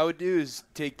think Yeah. what I would do is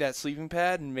take that sleeping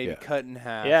pad and maybe Yeah. cut in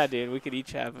half. Yeah, dude, we could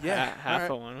each have Yeah, half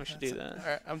alright. of one. We should do that. All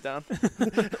right, I'm down.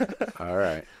 All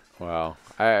right. Well,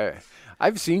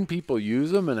 I've seen people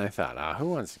use them, and I thought, who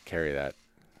wants to carry that?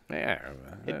 Yeah,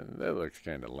 that looks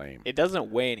kind of lame. It doesn't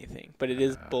weigh anything, but it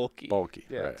is bulky. Bulky,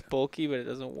 Yeah. right? It's bulky, but it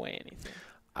doesn't weigh anything.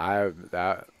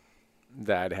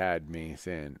 That had me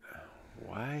saying,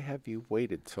 why have you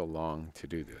waited so long to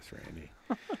do this, Randy?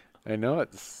 I know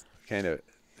it's kind of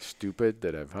stupid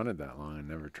that I've hunted that long and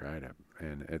never tried it,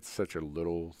 and it's such a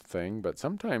little thing, but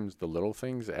sometimes the little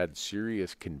things add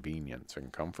serious convenience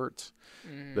and comforts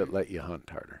that let you hunt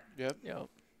harder, Yep. Yep.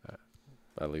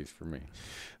 at least for me.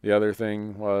 The other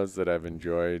thing was that I've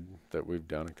enjoyed that we've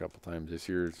done a couple times this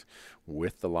year is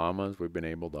with the llamas, we've been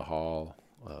able to haul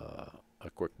a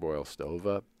quick boil stove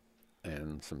up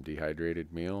and some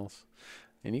dehydrated meals.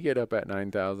 And you get up at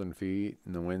 9,000 feet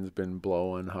and the wind's been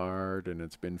blowing hard and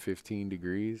it's been 15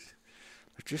 degrees.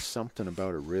 There's just something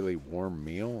about a really warm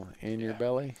meal in your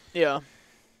belly Yeah.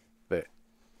 that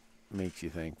makes you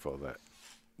thankful that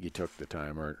you took the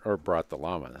time or brought the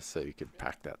llamas so you could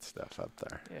pack that stuff up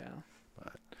there. Yeah.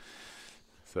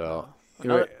 So,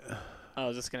 Another- I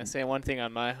was just gonna say one thing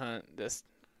on my hunt, just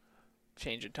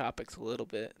changing topics a little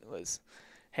bit, was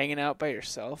hanging out by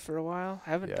yourself for a while. I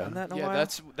haven't Yeah. done that in a Yeah, while.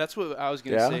 that's what I was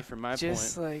gonna Yeah? say from my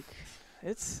just point. like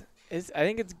it's I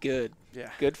think it's good.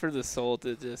 Yeah. Good for the soul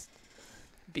to just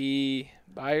be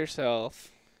by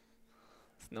yourself,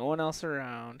 with no one else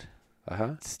around.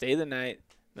 Stay the night in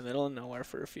the middle of nowhere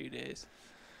for a few days.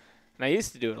 And I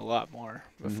used to do it a lot more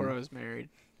before I was married.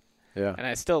 Yeah. And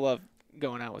I still love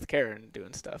going out with Karen and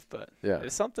doing stuff, but Yeah.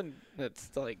 it's something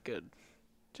that's like good,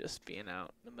 just being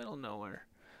out in the middle of nowhere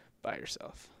by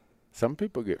yourself. Some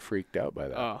people get freaked out by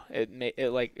that. Oh,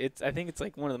 I think it's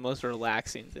like one of the most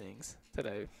relaxing things that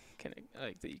I can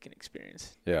that you can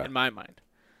experience. Yeah. In my mind.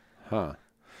 Huh.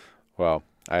 Well,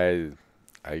 I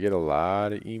get a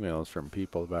lot of emails from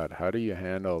people about how do you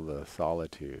handle the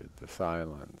solitude, the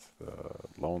silence, the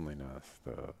loneliness,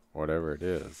 the whatever it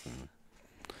is. And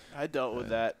I dealt with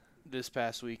that this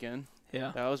past weekend.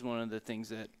 Yeah. That was one of the things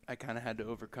that I kind of had to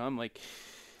overcome. Like,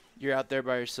 you're out there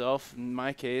by yourself. In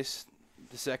my case,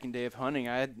 the second day of hunting,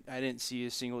 I didn't see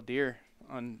a single deer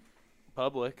on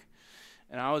public,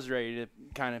 and I was ready to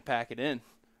kind of pack it in.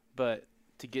 But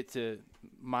to get to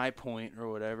my point or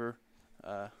whatever,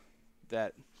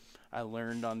 that I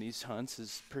learned on these hunts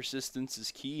is persistence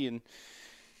is key, and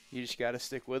you just got to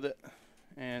stick with it.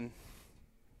 And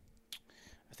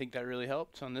I think that really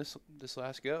helped on this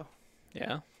last go.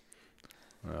 Yeah.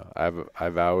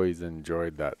 I've always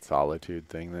enjoyed that solitude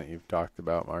thing that you've talked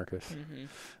about, Marcus. Mm-hmm.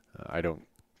 I don't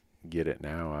get it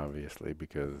now, obviously,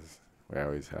 because we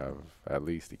always have at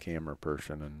least a camera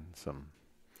person and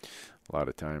a lot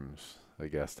of times a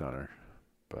guest hunter.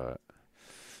 But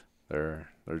there's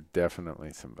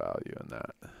definitely some value in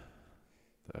that.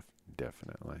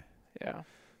 Definitely. Yeah.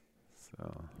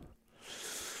 So,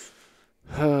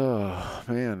 oh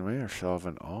man, we are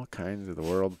solving all kinds of the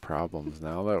world problems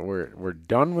now that we're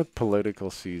done with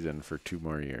political season for 2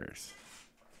 more years.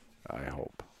 I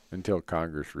hope until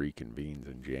Congress reconvenes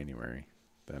in January,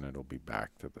 then it'll be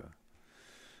back to the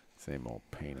same old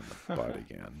pain in the butt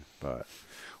again. But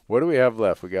what do we have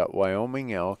left? We got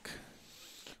Wyoming elk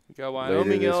We got later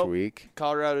Wyoming this elk, week.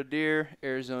 Colorado deer,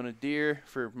 Arizona deer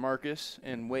for Marcus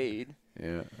and Wade,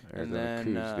 Yeah, and Arizona then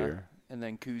Coues deer. and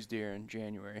then Coos deer in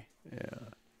January. Yeah,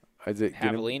 is it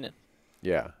gonna- Javelina.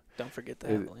 Yeah. Don't forget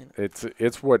the It- javelina.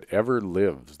 It's whatever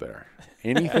lives there.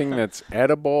 Anything that's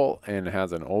edible and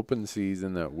has an open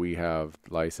season that we have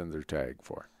license or tag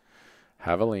for.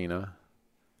 Javelina,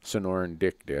 Sonoran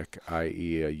Dick,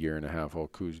 i.e. a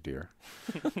 1.5-year-old Coues deer.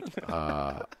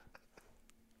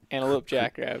 Antelope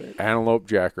jackrabbit. Antelope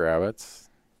jackrabbits,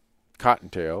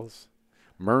 cottontails,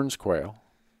 Mearns quail,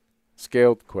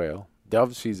 scaled quail.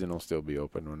 Dove season will still be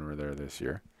open when we're there this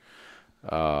year.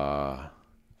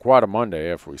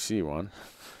 Quadrumonday if we see one.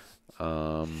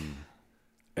 And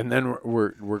then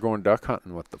we're going duck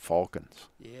hunting with the Falcons.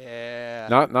 Yeah.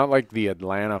 Not like the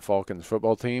Atlanta Falcons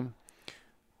football team.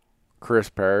 Chris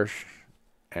Parrish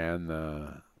and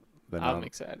the I'm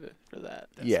excited for that.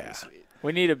 That's yeah. so sweet.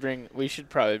 We should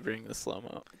probably bring the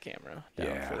slow-mo camera down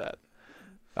Yeah. for that.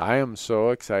 I am so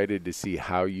excited to see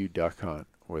how you duck hunt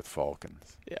with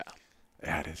falcons. Yeah.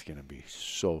 That is going to be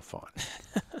so fun.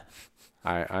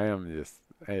 I am just.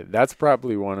 That's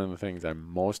probably one of the things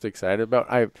I'm most excited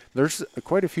about. There's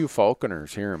quite a few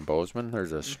falconers here in Bozeman.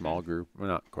 There's a small group, well,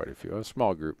 not quite a few, a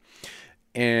small group,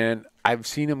 and I've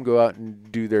seen them go out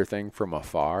and do their thing from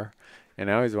afar. And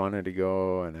I always wanted to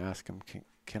go and ask them,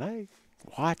 can I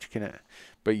watch? Can I?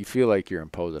 But you feel like you're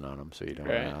imposing on them, so you don't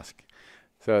ask.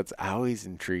 So it's always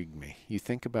intrigued me. You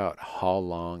think about how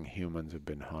long humans have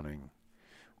been hunting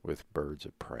with birds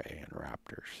of prey and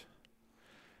raptors.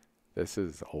 This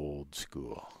is old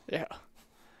school. Yeah.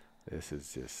 This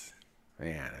is just,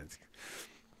 man.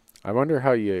 I wonder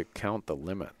how you count the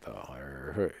limit, though,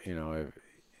 or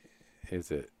if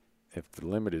the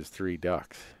limit is 3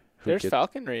 ducks. There's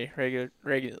falconry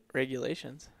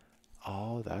regulations.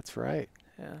 Oh, that's right.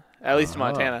 Yeah. At least in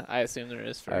Montana. I assume there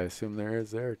is for I assume there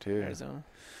is there, too. Arizona.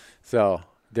 So,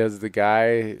 does the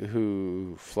guy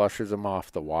who flushes them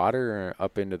off the water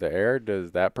up into the air,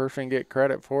 does that person get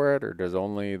credit for it, or does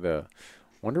only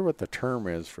wonder what the term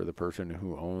is for the person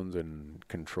who owns and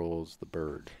controls the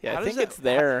bird? Yeah, I think it's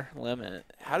their limit.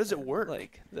 How does it work?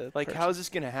 Like how is this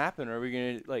going to happen? Are we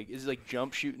going to, is it like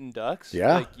jump shooting ducks?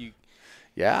 Yeah.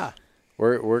 Yeah.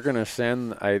 We're going to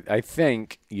send, I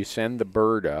think you send the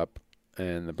bird up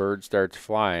and the bird starts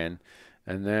flying,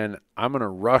 and then I'm going to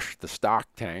rush the stock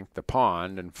tank, the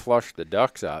pond, and flush the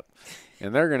ducks up.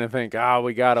 And they're going to think,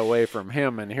 we got away from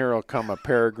him, and here will come a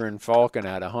peregrine falcon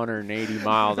at 180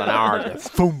 miles an hour.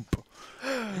 Just boom.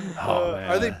 Oh,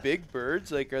 man. Are they big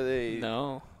birds? Like, are they?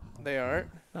 No. They aren't?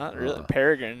 Not really.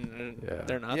 Peregrine,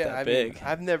 they're not that big.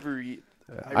 I've never...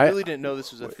 I really didn't know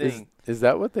this was a thing. Is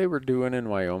that what they were doing in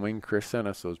Wyoming? Chris sent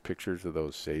us those pictures of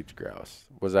those sage grouse.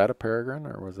 Was that a peregrine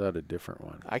or was that a different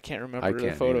one? I can't remember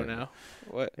the photo now.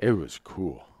 What? It was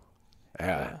cool.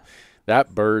 Yeah.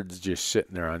 That bird's just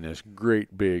sitting there on this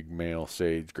great big male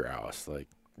sage grouse. Like,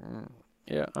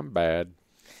 yeah, I'm bad.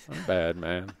 I'm bad,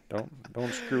 man.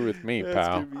 Don't screw with me, pal. That's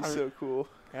gonna be so cool.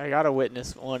 I got to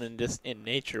witness one in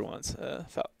nature once.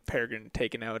 Peregrine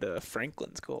taking out a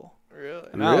Franklin's gull. Really?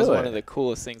 And that was one of the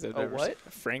coolest things I've ever seen. What?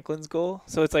 Franklin's gull.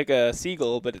 So it's like a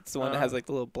seagull, but it's the one that has like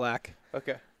the little black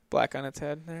on its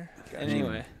head there. Gotcha.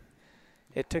 Anyway,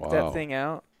 it took that thing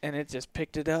out, and it just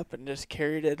picked it up and just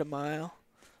carried it a mile,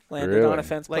 landed on a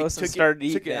fence post, and started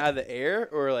eating it. Took it out of the air?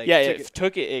 Or like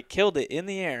it killed it in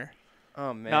the air.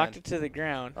 Oh, man. Knocked it to the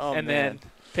ground, and then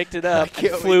picked it up and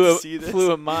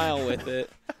flew a mile with it.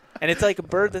 And it's like a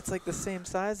bird that's like the same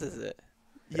size as it.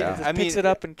 Yeah, it picks it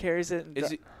up and carries it.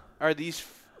 Are these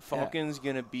falcons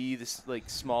gonna be this like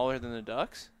smaller than the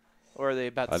ducks, or are they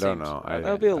about the same? I don't know.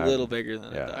 They'll be a little bigger than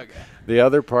the duck. Okay. The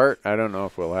other part, I don't know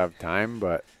if we'll have time,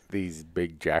 but these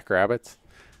big jackrabbits.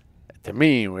 To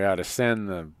me, we ought to send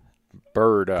the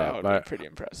bird up. That would be pretty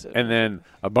impressive. And then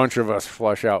a bunch of us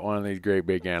flush out one of these great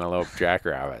big antelope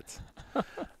jackrabbits.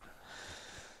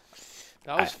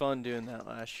 That was fun doing that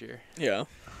last year. Yeah.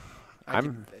 It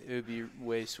would be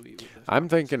way sweet. I'm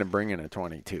thinking of bringing a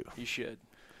 22. You should.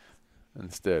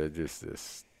 Instead of just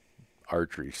this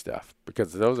archery stuff.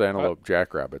 Because those antelope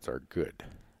jackrabbits are good.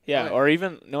 Yeah, or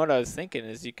even, what I was thinking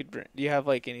is you could bring, do you have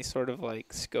like any sort of like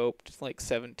scoped like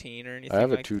 17 or anything? I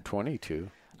have a like 222.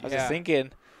 I was just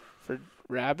thinking for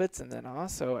rabbits, and then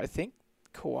also I think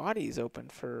Coati's open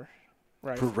for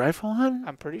rifle. For rifle hunt?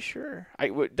 I'm pretty sure.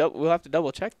 We'll have to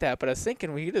double check that, but I was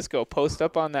thinking we could just go post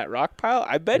up on that rock pile.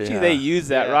 I bet you they use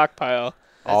that rock pile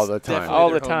all the time. All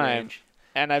the time.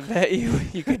 And I bet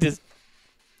you could just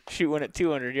shoot one at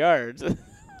 200 yards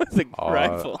with a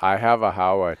rifle. I have a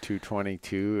Howa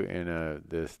 222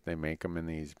 in they make them in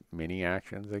these mini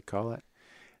actions, they call it.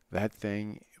 That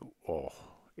thing,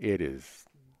 it is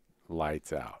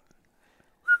lights out.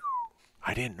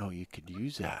 I didn't know you could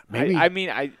use that. Maybe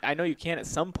I know you can at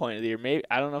some point of the year. Maybe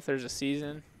I don't know if there's a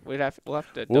season. We'll have to.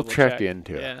 We'll double check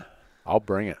into it. Yeah. I'll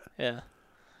bring it. Yeah.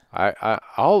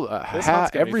 I'll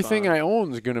everything I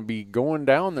own is going to be going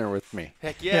down there with me.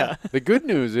 Heck yeah. The good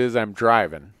news is I'm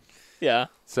driving. Yeah.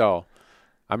 So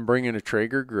I'm bringing a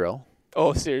Traeger grill.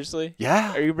 Oh, seriously?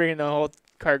 Yeah. Are you bringing the whole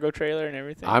cargo trailer and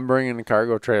everything? I'm bringing the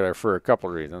cargo trailer for a couple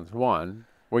of reasons. One,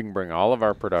 we can bring all of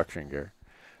our production gear.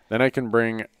 Then I can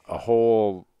bring a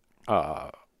whole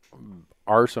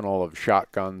arsenal of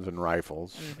shotguns and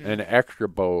rifles and extra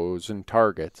bows and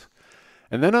targets.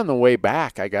 And then on the way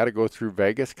back, I got to go through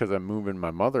Vegas because I'm moving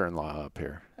my mother-in-law up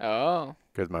here. Oh.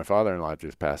 Because my father-in-law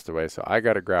just passed away. So I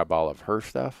got to grab all of her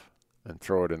stuff and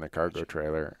throw it in the cargo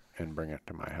trailer and bring it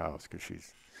to my house because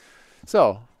she's...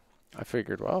 So I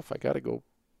figured, well, if I got to go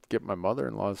get my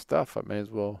mother-in-law's stuff, I may as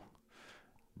well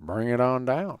bring it on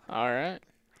down. All right.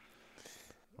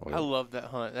 I love that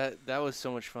hunt. That was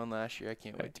so much fun last year. I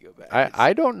can't wait to go back.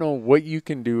 I don't know what you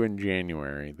can do in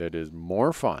January that is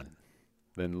more fun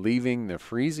than leaving the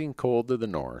freezing cold to the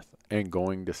north and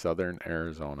going to southern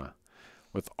Arizona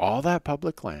with all that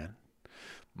public land,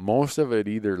 most of it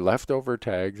either leftover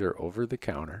tags or over the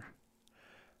counter,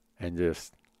 and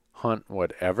just hunt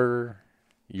whatever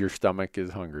your stomach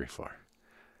is hungry for.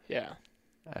 Yeah.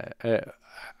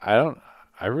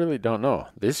 I really don't know.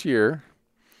 This year,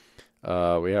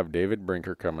 we have David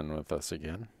Brinker coming with us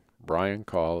again, Brian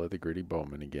Call of the Gritty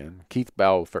Bowman again, Keith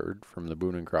Balford from the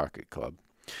Boone and Crockett Club,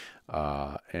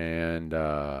 and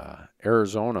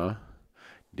Arizona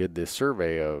did this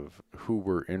survey of who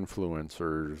were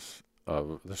influencers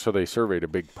so they surveyed a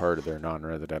big part of their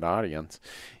non-resident audience,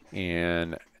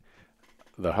 and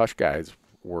the Hush guys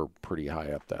were pretty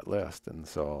high up that list, and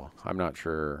so I'm not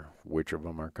sure which of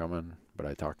them are coming, but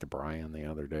I talked to Brian the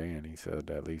other day, and he said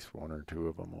at least one or two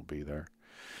of them will be there.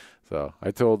 So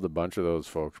I told a bunch of those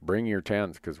folks, bring your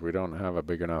tents because we don't have a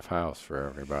big enough house for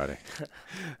everybody.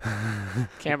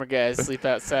 Camera guys sleep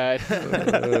outside.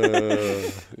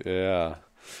 Yeah.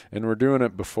 And we're doing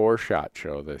it before SHOT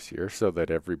Show this year so that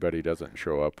everybody doesn't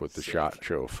show up with the SHOT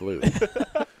Show flu.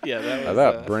 Yeah, that was. I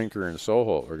thought Brinker and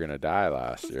Soholt were going to die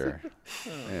last year.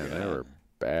 Man, they were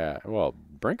bad. Well,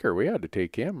 Brinker, we had to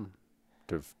take him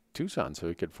to Tucson so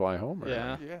he could fly home.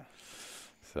 Yeah. Yeah.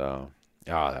 So,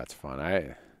 that's fun.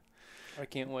 I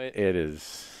can't wait. It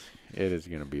is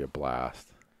going to be a blast.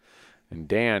 And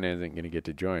Dan isn't going to get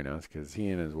to join us because he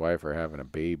and his wife are having a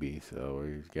baby, so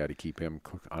we've got to keep him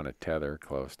on a tether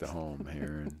close to home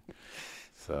here. And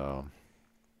so,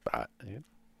 but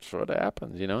it's what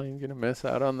happens, You're going to miss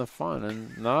out on the fun,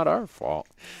 and not our fault.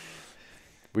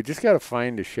 We just got to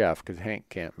find a chef because Hank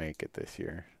can't make it this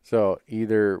year. So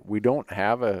either we don't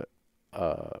have a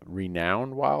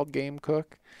renowned wild game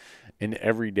cook, and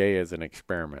every day is an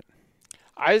experiment.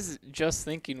 I was just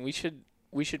thinking we should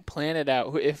plan it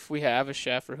out. If we have a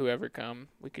chef or whoever come,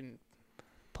 we can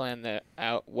plan that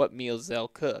out, what meals they'll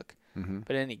cook. Mm-hmm.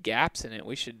 But any gaps in it,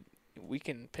 we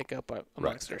can pick up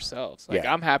amongst ourselves. Like,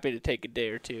 Yeah. I'm happy to take a day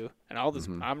or two, and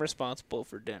Mm-hmm. I'm responsible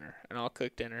for dinner, and I'll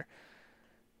cook dinner.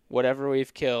 Whatever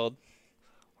we've killed,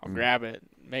 I'll grab it,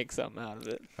 make something out of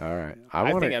it. All right. I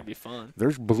think that'd be fun.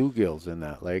 There's bluegills in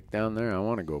that lake down there. I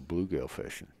want to go bluegill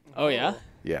fishing. Oh, yeah?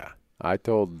 Yeah. I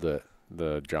told the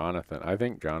Jonathan, I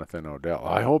think Jonathan Odell,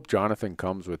 I hope Jonathan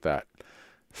comes with that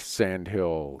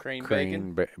Sandhill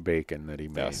Crane bacon that he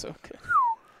made. That's so good.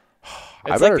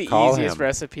 I It's better like the call easiest him.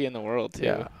 recipe in the world, too.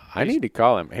 Yeah. I need to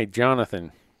call him. Hey,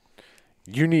 Jonathan,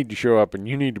 you need to show up and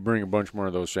you need to bring a bunch more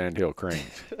of those Sandhill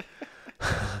cranes.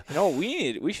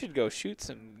 We should go shoot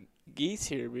some geese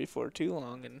here before too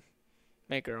long and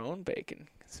make our own bacon.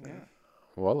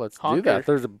 Well, let's do Honker. that.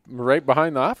 There's right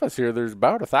behind the office here. There's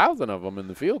about 1,000 of them in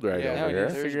the field right Yeah, Now we over need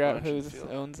to here. figure There's a out bunch who in the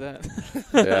field. owns that.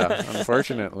 Yeah,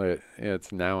 unfortunately,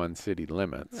 it's now on city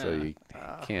limits, so Yeah. you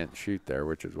can't shoot there,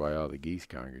 which is why all the geese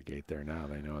congregate there now.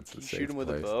 They know it's a Can you safe shoot them with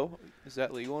place. a bow? Is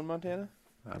that legal in Montana?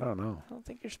 I don't know. I don't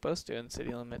think you're supposed to in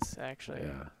city limits, actually.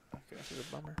 Yeah, Which is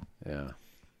a bummer. yeah,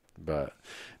 but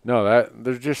no,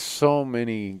 there's just so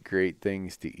many great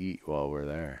things to eat while we're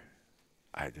there.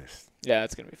 Yeah,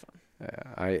 it's going to be fun.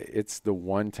 It's the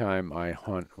one time I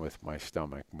hunt with my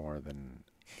stomach more than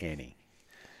any.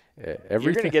 You're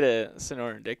going to get a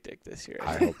Sonoran Dick Dick this year.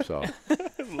 I hope so.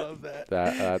 I love that.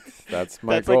 That's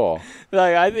my That's like- goal.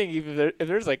 Like, I think if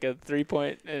there's like a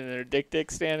 3-point and their Dick Dick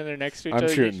standing there next to each I'm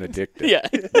other. shooting the dick dick.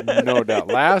 Yeah. No doubt.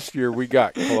 Last year we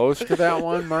got close to that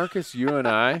one, Marcus, you and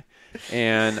I.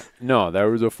 And no, there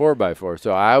was a 4x4.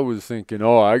 So I was thinking,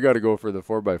 I got to go for the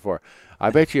 4x4. I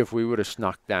bet you if we would have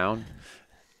snuck down,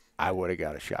 I would have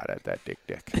got a shot at that dick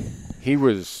dick. He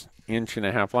was inch and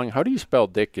a half long. How do you spell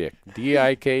dick dick?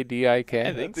 D-I-K-D-I-K?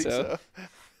 I think so.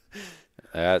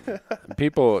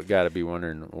 People got to be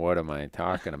wondering, what am I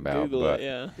talking about? Google but it,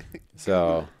 yeah.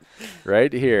 So,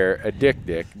 right here, a dick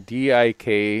dick,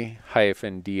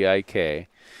 D-I-K-D-I-K.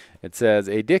 It says,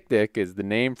 a dick dick is the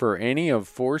name for any of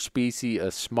 4 species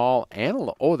of small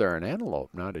antelope. Oh, they're an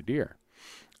antelope, not a deer.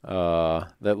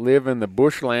 That live in the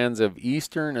bushlands of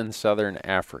eastern and southern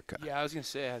Africa. Yeah, I was going to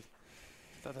say, I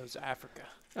thought that was Africa.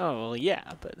 Oh, well,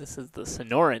 yeah, but this is the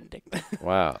Sonoran Dick Dick.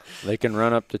 Wow. They can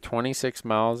run up to 26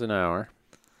 miles an hour.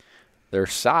 Their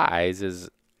size is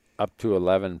up to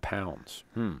 11 pounds.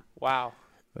 Wow.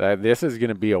 This is going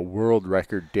to be a world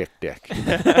record dick.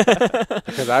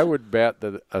 Because I would bet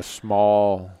that a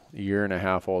small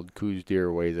year-and-a-half-old Coues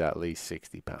deer weighs at least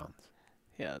 60 pounds.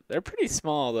 Yeah, they're pretty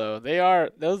small, though.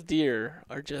 Those deer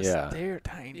are just, they're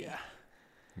tiny. Yeah.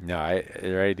 No,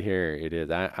 right here it is.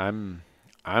 I'm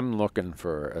looking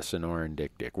for a Sonoran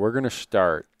dick. We're going to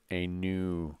start a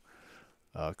new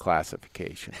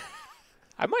classification.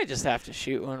 I might just have to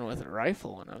shoot one with a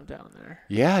rifle when I'm down there.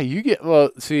 Yeah,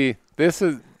 see,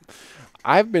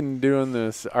 I've been doing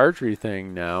this archery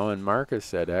thing now, and Marcus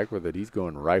said, heck with it, he's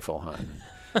going rifle hunting.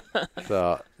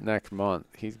 So next month,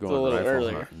 he's going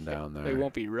rifle hunting down there. They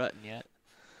won't be rutting yet.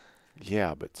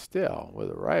 Yeah, but still, with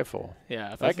a rifle.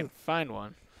 Yeah, if I can find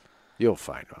one. You'll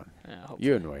find one. Yeah, hopefully.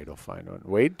 You and Wade will find one.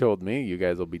 Wade told me you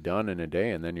guys will be done in a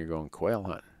day, and then you're going quail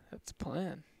hunting. That's the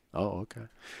plan. Oh, okay.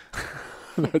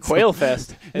 Quail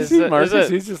Fest. Marcus,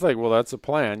 he's just like, well, that's a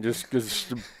plan. Just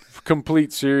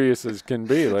complete serious as can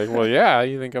be. Like, well, yeah,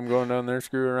 you think I'm going down there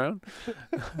screw around?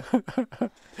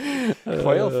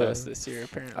 Quail Fest this year,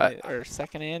 apparently. Our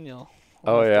second annual.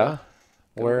 Oh, yeah?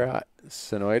 Where at?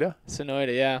 Sonoyta?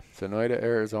 Sonoyta, yeah. Sonoyta,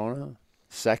 Arizona.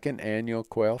 Second annual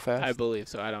Quail Fest? I believe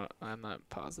so. I'm not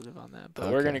positive on that,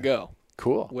 but we're going to go.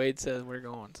 Cool. Wade says we're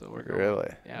going, so we're going.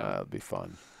 Really? Yeah. That'll be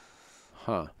fun.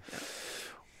 Huh. Yeah.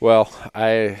 Well,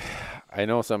 I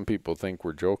know some people think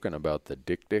we're joking about the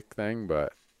dick thing,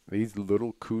 but these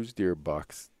little Coues deer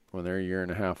bucks, when they're a year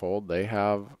and a half old, they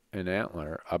have an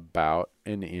antler about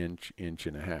an inch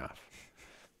and a half.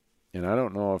 And I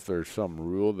don't know if there's some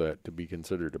rule that to be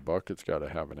considered a buck, it's got to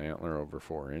have an antler over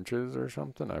 4 inches or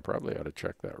something. I probably ought to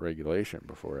check that regulation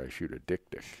before I shoot a dick.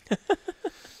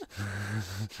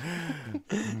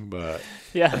 But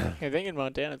yeah, I think in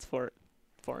Montana it's 4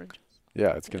 inches.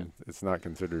 yeah, it's not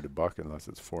considered a buck unless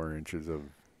it's 4 inches of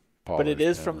polish. But it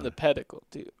is from the pedicle,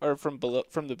 too, or from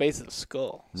the base of the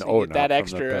skull. So No, you get that not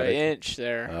from the extra pedicle. inch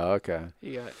there. Okay.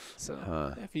 You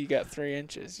got if you got 3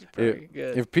 inches, you're pretty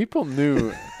good. If people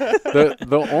knew,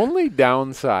 the only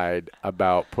downside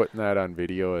about putting that on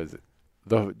video is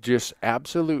the just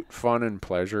absolute fun and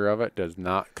pleasure of it does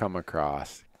not come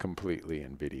across completely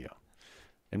in video.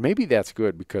 And maybe that's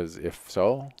good, because if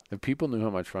people knew how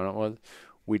much fun it was,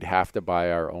 we'd have to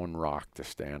buy our own rock to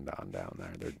stand on down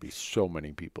there. There'd be so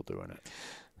many people doing it.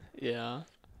 Yeah.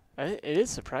 It is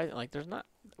surprising. Like,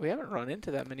 we haven't run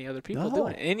into that many other people No.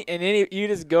 doing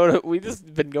it. We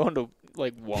just been going to,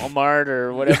 like, Walmart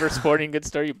or whatever sporting goods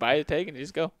store. You buy a take and you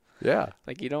just go. Yeah.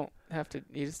 Like, you don't have to,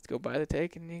 you just go buy the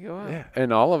take and you go out. Yeah.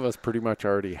 And all of us pretty much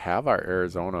already have our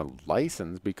Arizona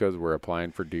license because we're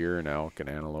applying for deer and elk and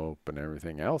antelope and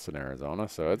everything else in Arizona.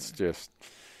 So it's just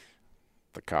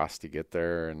the cost to get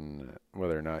there and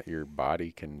whether or not your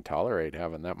body can tolerate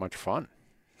having that much fun.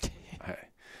 I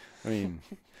mean,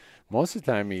 most of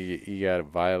the time you got to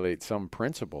violate some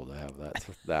principle to have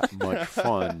that much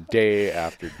fun day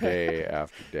after day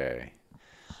after day.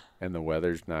 And the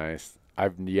weather's nice.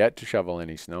 I've yet to shovel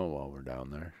any snow while we're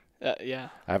down there. Yeah.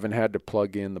 I haven't had to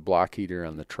plug in the block heater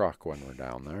on the truck when we're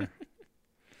down there.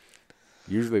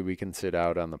 Usually we can sit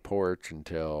out on the porch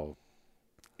until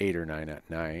 8 or 9 at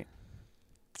night.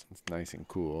 It's nice and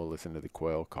cool. Listen to the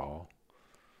quail call.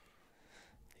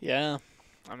 Yeah.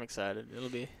 I'm excited. It'll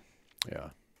be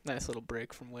Yeah. nice little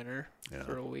break from winter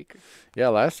for a week. Yeah,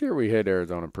 last year we hit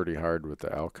Arizona pretty hard with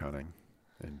the elk hunting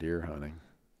and deer hunting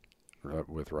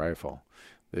with rifle.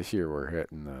 This year we're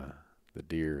hitting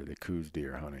the Coues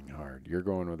deer hunting hard. You're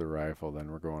going with a rifle,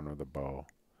 then we're going with a bow.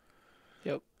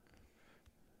 Yep.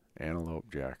 Antelope,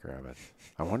 jackrabbits.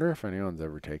 I wonder if anyone's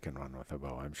ever taken one with a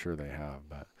bow. I'm sure they have,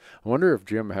 but I wonder if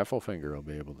Jim Heffelfinger will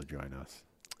be able to join us.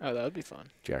 Oh, that would be fun.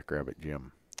 Jackrabbit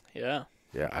Jim. Yeah.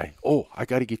 Yeah, I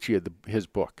got to get you his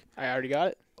book. I already got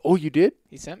it. Oh, you did?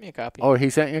 He sent me a copy. Oh, he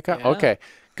sent you a copy? Yeah. Okay.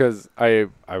 Because I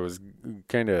was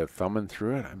kind of thumbing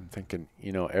through it. I'm thinking,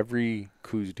 every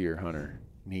Coues deer hunter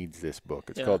needs this book.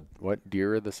 It's called, what,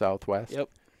 Deer of the Southwest? Yep.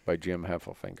 By Jim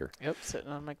Heffelfinger. Yep, sitting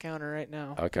on my counter right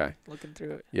now. Okay. Looking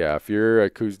through it. Yeah, if you're a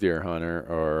Coues deer hunter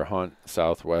or hunt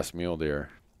Southwest mule deer,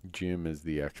 Jim is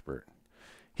the expert.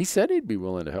 He said he'd be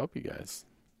willing to help you guys.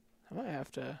 I might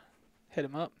have to hit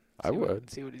him up. I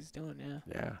would. See what he's doing, yeah.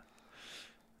 Yeah.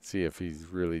 See if he's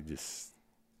really just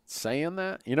saying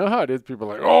that. You know how it is?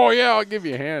 People are like, oh, yeah, I'll give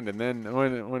you a hand. And then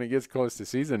when it gets close to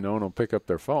season, no one will pick up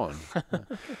their phone.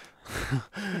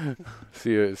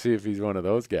 See if he's one of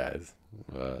those guys.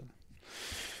 But,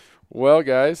 well,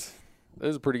 guys, this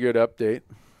is a pretty good update.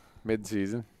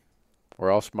 Mid-season.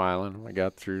 We're all smiling. I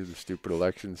got through the stupid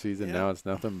election season. Yeah. Now it's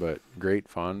nothing but great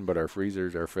fun, but our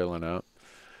freezers are filling up.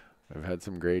 We've had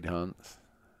some great hunts.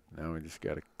 Now we just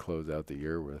got to close out the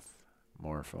year with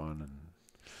more fun and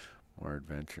more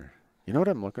adventure. You know what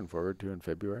I'm looking forward to in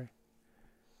February?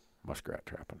 Muskrat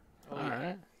trapping. All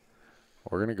right.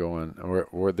 We're going to go on.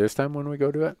 Or this time when we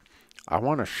go to it, I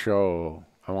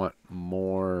want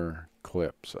more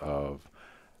clips of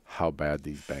how bad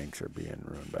these banks are being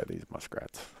ruined by these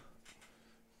muskrats.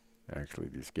 Actually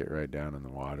just get right down in the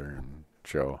water and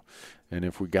show. And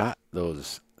if we got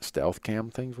those stealth cam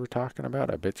things we're talking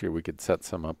about, I bet you we could set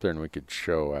some up there and we could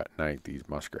show at night these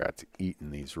muskrats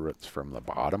eating these roots from the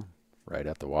bottom right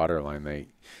at the water line. They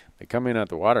come in at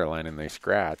the water line and they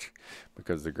scratch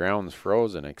because the ground's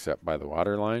frozen except by the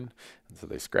water line. And so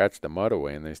they scratch the mud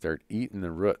away and they start eating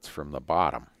the roots from the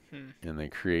bottom. And they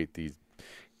create these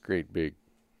great big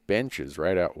benches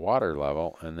right at water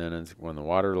level, and then when the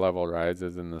water level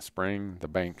rises in the spring, the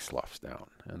bank sloughs down,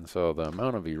 and so the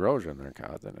amount of erosion they're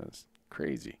causing is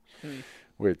crazy,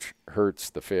 which hurts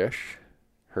the fish,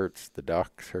 hurts the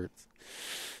ducks,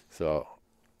 so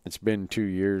it's been 2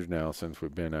 years now since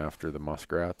we've been after the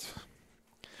muskrats.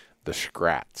 The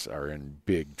scrats are in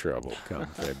big trouble come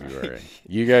February.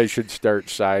 You guys should start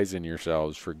sizing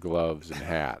yourselves for gloves and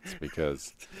hats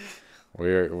because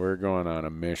we're going on a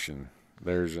mission.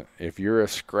 If you're a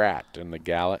scrat in the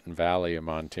Gallatin Valley of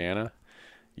Montana,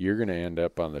 you're going to end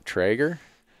up on the Traeger,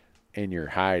 and your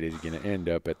hide is going to end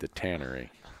up at the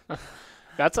tannery.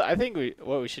 I think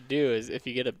what we should do is if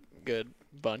you get a good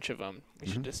bunch of them, we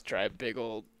should just try a big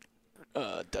old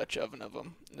Dutch oven of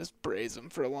them, and just braise them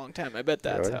for a long time. I bet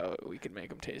that's how we could make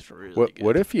them taste really good.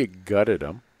 What if you gutted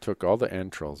them, took all the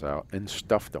entrails out, and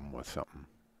stuffed them with something?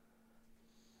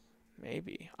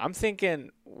 Maybe. I'm thinking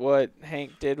what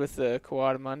Hank did with the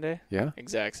Kawada Monday. Yeah.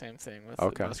 Exact same thing with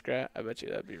the muskrat. I bet you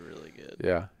that'd be really good.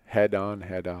 Yeah. Head on,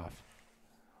 head off.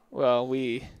 Well,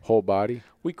 whole body.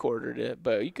 We quartered it,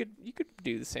 but you could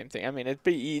do the same thing. I mean, it'd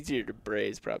be easier to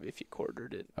braise probably if you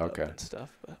quartered it up and stuff.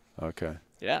 But okay.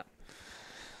 Yeah.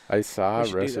 I saw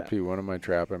a recipe. One of my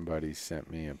trapping buddies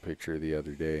sent me a picture the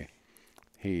other day.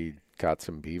 He caught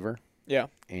some beaver. Yeah.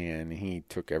 And he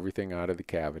took everything out of the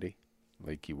cavity,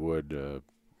 like you would,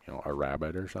 a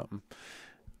rabbit or something,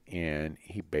 and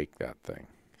he baked that thing,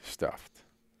 stuffed.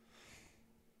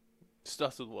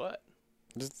 Stuffed with what?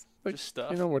 Just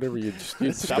stuff. Whatever you'd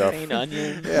stuff. Stuffing,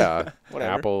 onions. Yeah,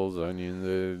 whatever. Apples,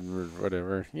 onions,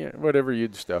 whatever. Yeah, whatever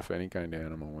you'd stuff any kind of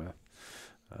animal with.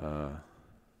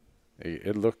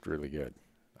 It looked really good.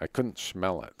 I couldn't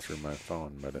smell it through my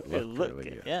phone, but it looked really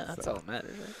good. Yeah, that's all that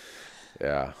matters, right?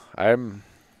 Yeah,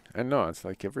 I know, it's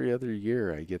like every other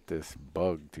year I get this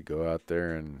bug to go out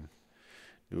there and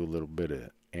do a little bit of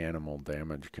animal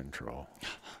damage control.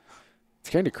 It's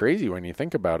kind of crazy when you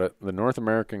think about it. The North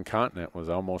American continent was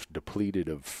almost depleted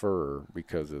of fur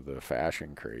because of the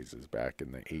fashion crazes back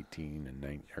in the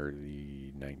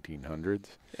early 1900s.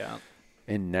 Yeah.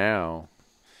 And now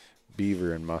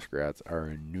beaver and muskrats are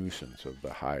a nuisance of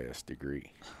the highest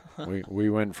degree. We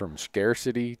went from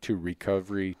scarcity to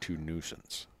recovery to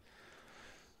nuisance.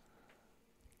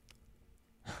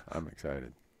 I'm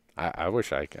excited. I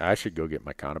wish I should go get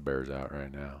my conibears out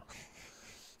right now.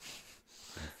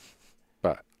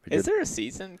 But is there a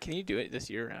season? Can you do it this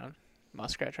year round?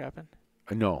 Muskrat trapping?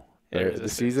 No. Yeah, the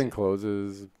season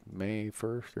closes May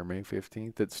 1st or May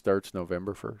 15th. It starts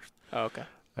November 1st. Oh, okay.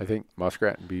 I think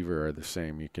muskrat and beaver are the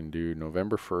same. You can do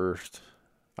November 1st.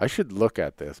 I should look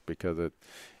at this because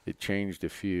it changed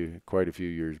quite a few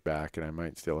years back, and I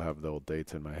might still have the old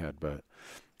dates in my head, but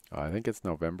I think it's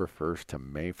November 1st to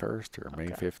May 1st or May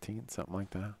 15th, something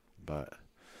like that. But,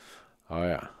 oh,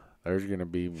 yeah, there's going to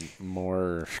be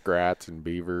more scrats and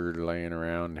beaver laying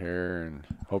around here, and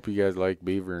hope you guys like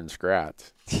beaver and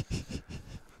scrats.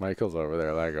 Michael's over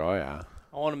there like, oh, yeah.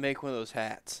 I want to make one of those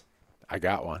hats. I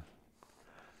got one.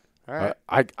 All right.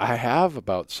 I have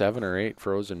about 7 or 8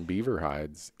 frozen beaver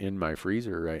hides in my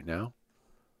freezer right now.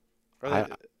 Are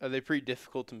they pretty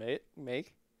difficult to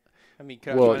make? I mean,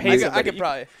 I could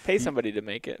probably pay somebody to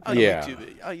make it. I'll YouTube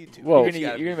it. I'll YouTube it. Well,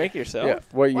 you're gonna make it yourself? Yeah.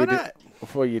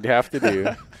 What you'd have to do.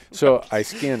 So I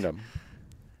skinned them.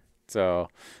 So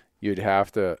you'd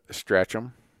have to stretch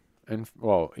them,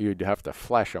 you'd have to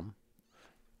flesh them,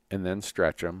 and then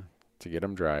stretch them to get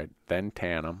them dried, then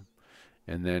tan them,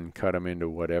 and then cut them into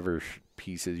whatever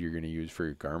pieces you're going to use for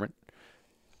your garment,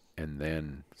 and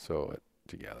then sew it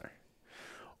together.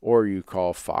 Or you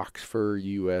call Fox Fur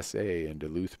USA in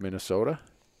Duluth, Minnesota,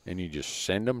 and you just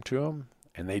send them to them,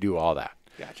 and they do all that.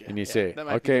 Gotcha. And you say, that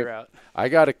might okay, be the route. I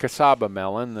got a Casaba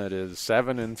melon that is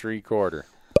 7 3/4.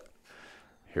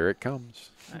 Here it comes.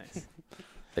 Nice.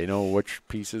 They know which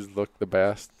pieces look the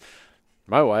best.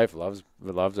 My wife loves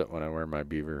it when I wear my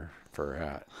beaver fur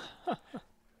hat.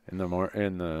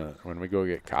 When we go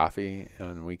get coffee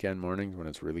on weekend mornings when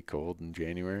it's really cold in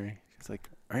January, she's like,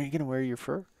 "Aren't you gonna wear your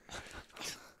fur?"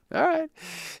 All right.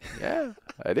 Yeah,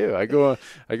 I do. I go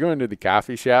into the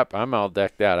coffee shop. I'm all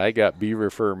decked out. I got beaver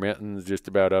fur mittens just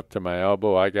about up to my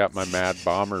elbow. I got my Mad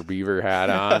Bomber beaver hat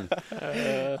on.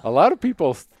 A lot of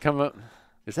people come up.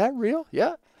 Is that real?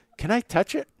 Yeah. Can I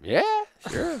touch it? Yeah,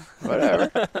 sure. Whatever.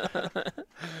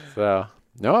 So,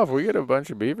 No, if we get a bunch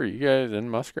of beaver, you guys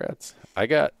and muskrats. I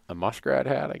got a muskrat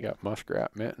hat. I got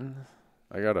muskrat mittens.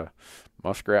 I got a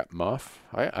muskrat muff.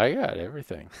 I got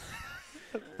everything.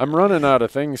 I'm running out of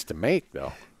things to make,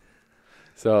 though.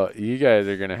 So you guys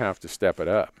are going to have to step it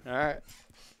up. All right.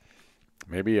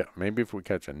 Maybe if we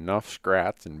catch enough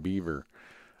scrats and beaver,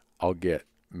 I'll get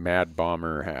Mad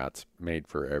Bomber hats made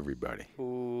for everybody.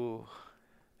 Ooh,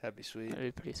 that'd be sweet.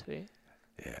 That'd be pretty sweet.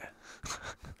 Yeah.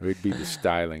 We'd be the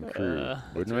styling crew,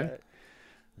 wouldn't we? Right.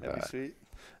 That'd be sweet.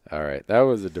 All right. That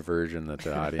was a diversion that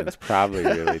the audience probably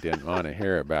really didn't want to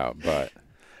hear about, but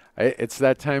it's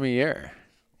that time of year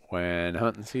when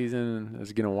hunting season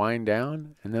is going to wind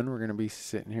down, and then we're going to be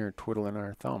sitting here twiddling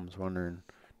our thumbs wondering,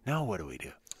 now what do we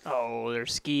do? Oh,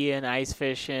 there's skiing, ice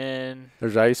fishing.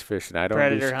 There's ice fishing. I don't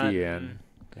predator do skiing. hunting.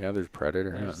 Yeah, there's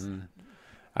predator hunting.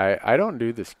 I don't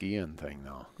do the skiing thing,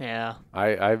 though. Yeah.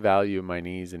 I value my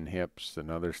knees and hips and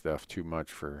other stuff too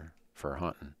much for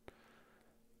hunting.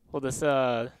 Well,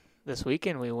 this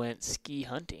weekend we went ski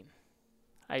hunting.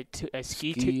 I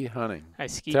Ski hunting. I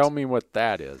ski. Tell me what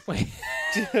that is.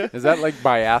 Is that like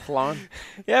biathlon?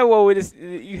 Yeah, well,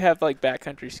 you have like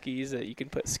backcountry skis that you can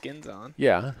put skins on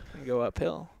Yeah. and go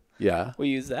uphill. Yeah. We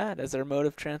use that as our mode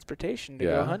of transportation to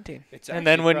Yeah. go hunting. It's And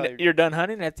then when actually you're done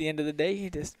hunting, at the end of the day, you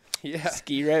just yeah,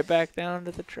 ski right back down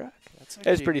to the truck. that's It was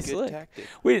actually a pretty good slick. tactic.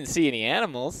 We didn't see any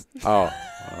animals, Oh,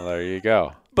 well, there you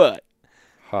go. but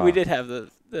Huh. we did have the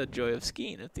joy of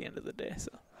skiing at the end of the day.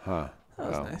 So Huh. that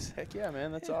was Well, nice. Heck yeah,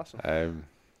 man, that's awesome.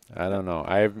 I don't know.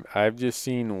 I've just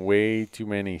seen way too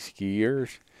many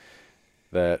skiers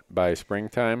that by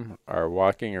springtime are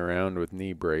walking around with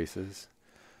knee braces,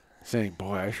 saying,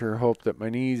 "Boy, I sure hope that my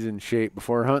knee's in shape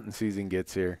before hunting season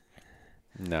gets here."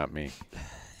 Not me.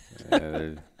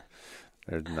 there's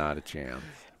not a chance.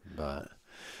 But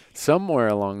somewhere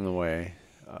along the way,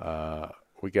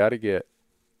 we got to get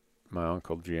my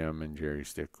Uncle Jim and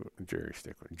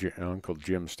Uncle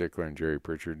Jim Stickler and Jerry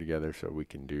Pritchard together so we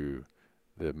can do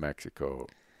the Mexico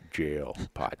jail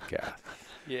podcast.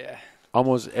 Yeah.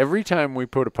 Almost every time we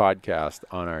put a podcast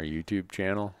on our YouTube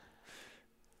channel,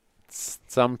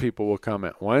 some people will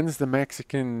comment, "When's the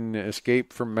Mexican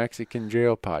Escape from Mexican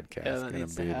Jail podcast Yeah, that going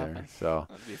needs to to be there?" happen. So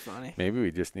That'd be funny. maybe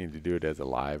we just need to do it as a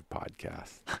live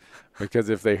podcast. Because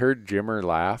if they heard Jimmer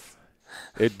laugh,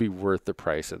 it'd be worth the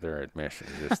price of their admission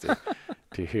just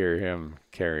to hear him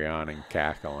carry on and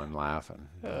cackle and laughing.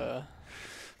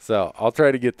 So I'll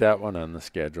try to get that one on the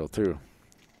schedule too.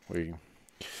 We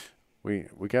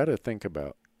got to think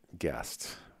about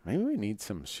guests. Maybe we need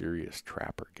some serious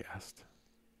trapper guest.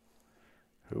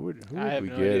 Who would I have we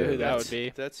no get? idea at who that this? would be.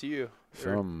 That's you.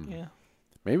 Some. Yeah.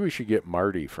 Maybe we should get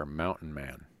Marty from Mountain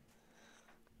Man.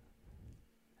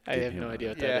 I Get have no him idea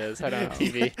what Yeah. that is. I don't have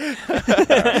TV.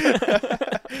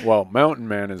 Well, Mountain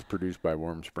Man is produced by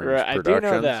Warm Springs Right, I do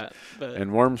Productions. know that, but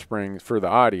And Warm Springs, for the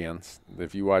audience,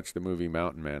 if you watch the movie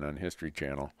Mountain Man on History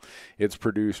Channel, it's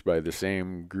produced by the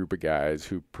same group of guys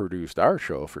who produced our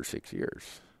show for 6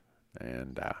 years.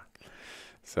 And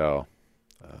so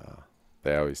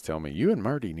they always tell me, "You and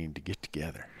Marty need to get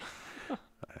together."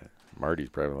 Marty's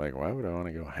probably like, "Why would I want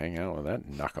to go hang out with that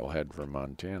knucklehead from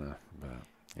Montana?" But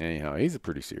anyhow, he's a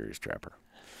pretty serious trapper.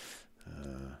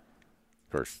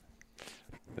 Of course,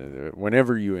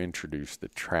 whenever you introduce the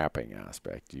trapping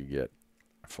aspect, you get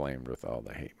flamed with all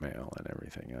the hate mail and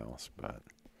everything else, but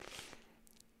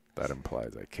that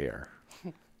implies I care.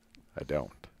 I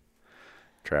don't.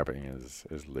 Trapping is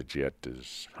as legit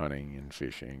as hunting and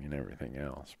fishing and everything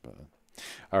else. But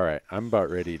all right, I'm about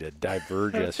ready to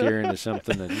diverge us here into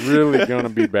something that's really going to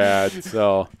be bad.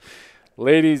 So,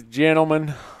 ladies,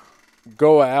 gentlemen,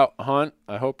 go out, hunt.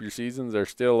 I hope your seasons are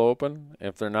still open.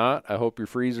 If they're not, I hope your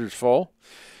freezer's full.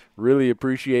 Really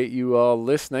appreciate you all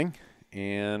listening.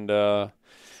 And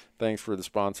thanks for the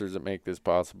sponsors that make this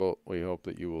possible. We hope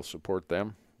that you will support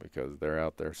them because they're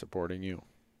out there supporting you.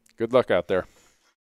 Good luck out there.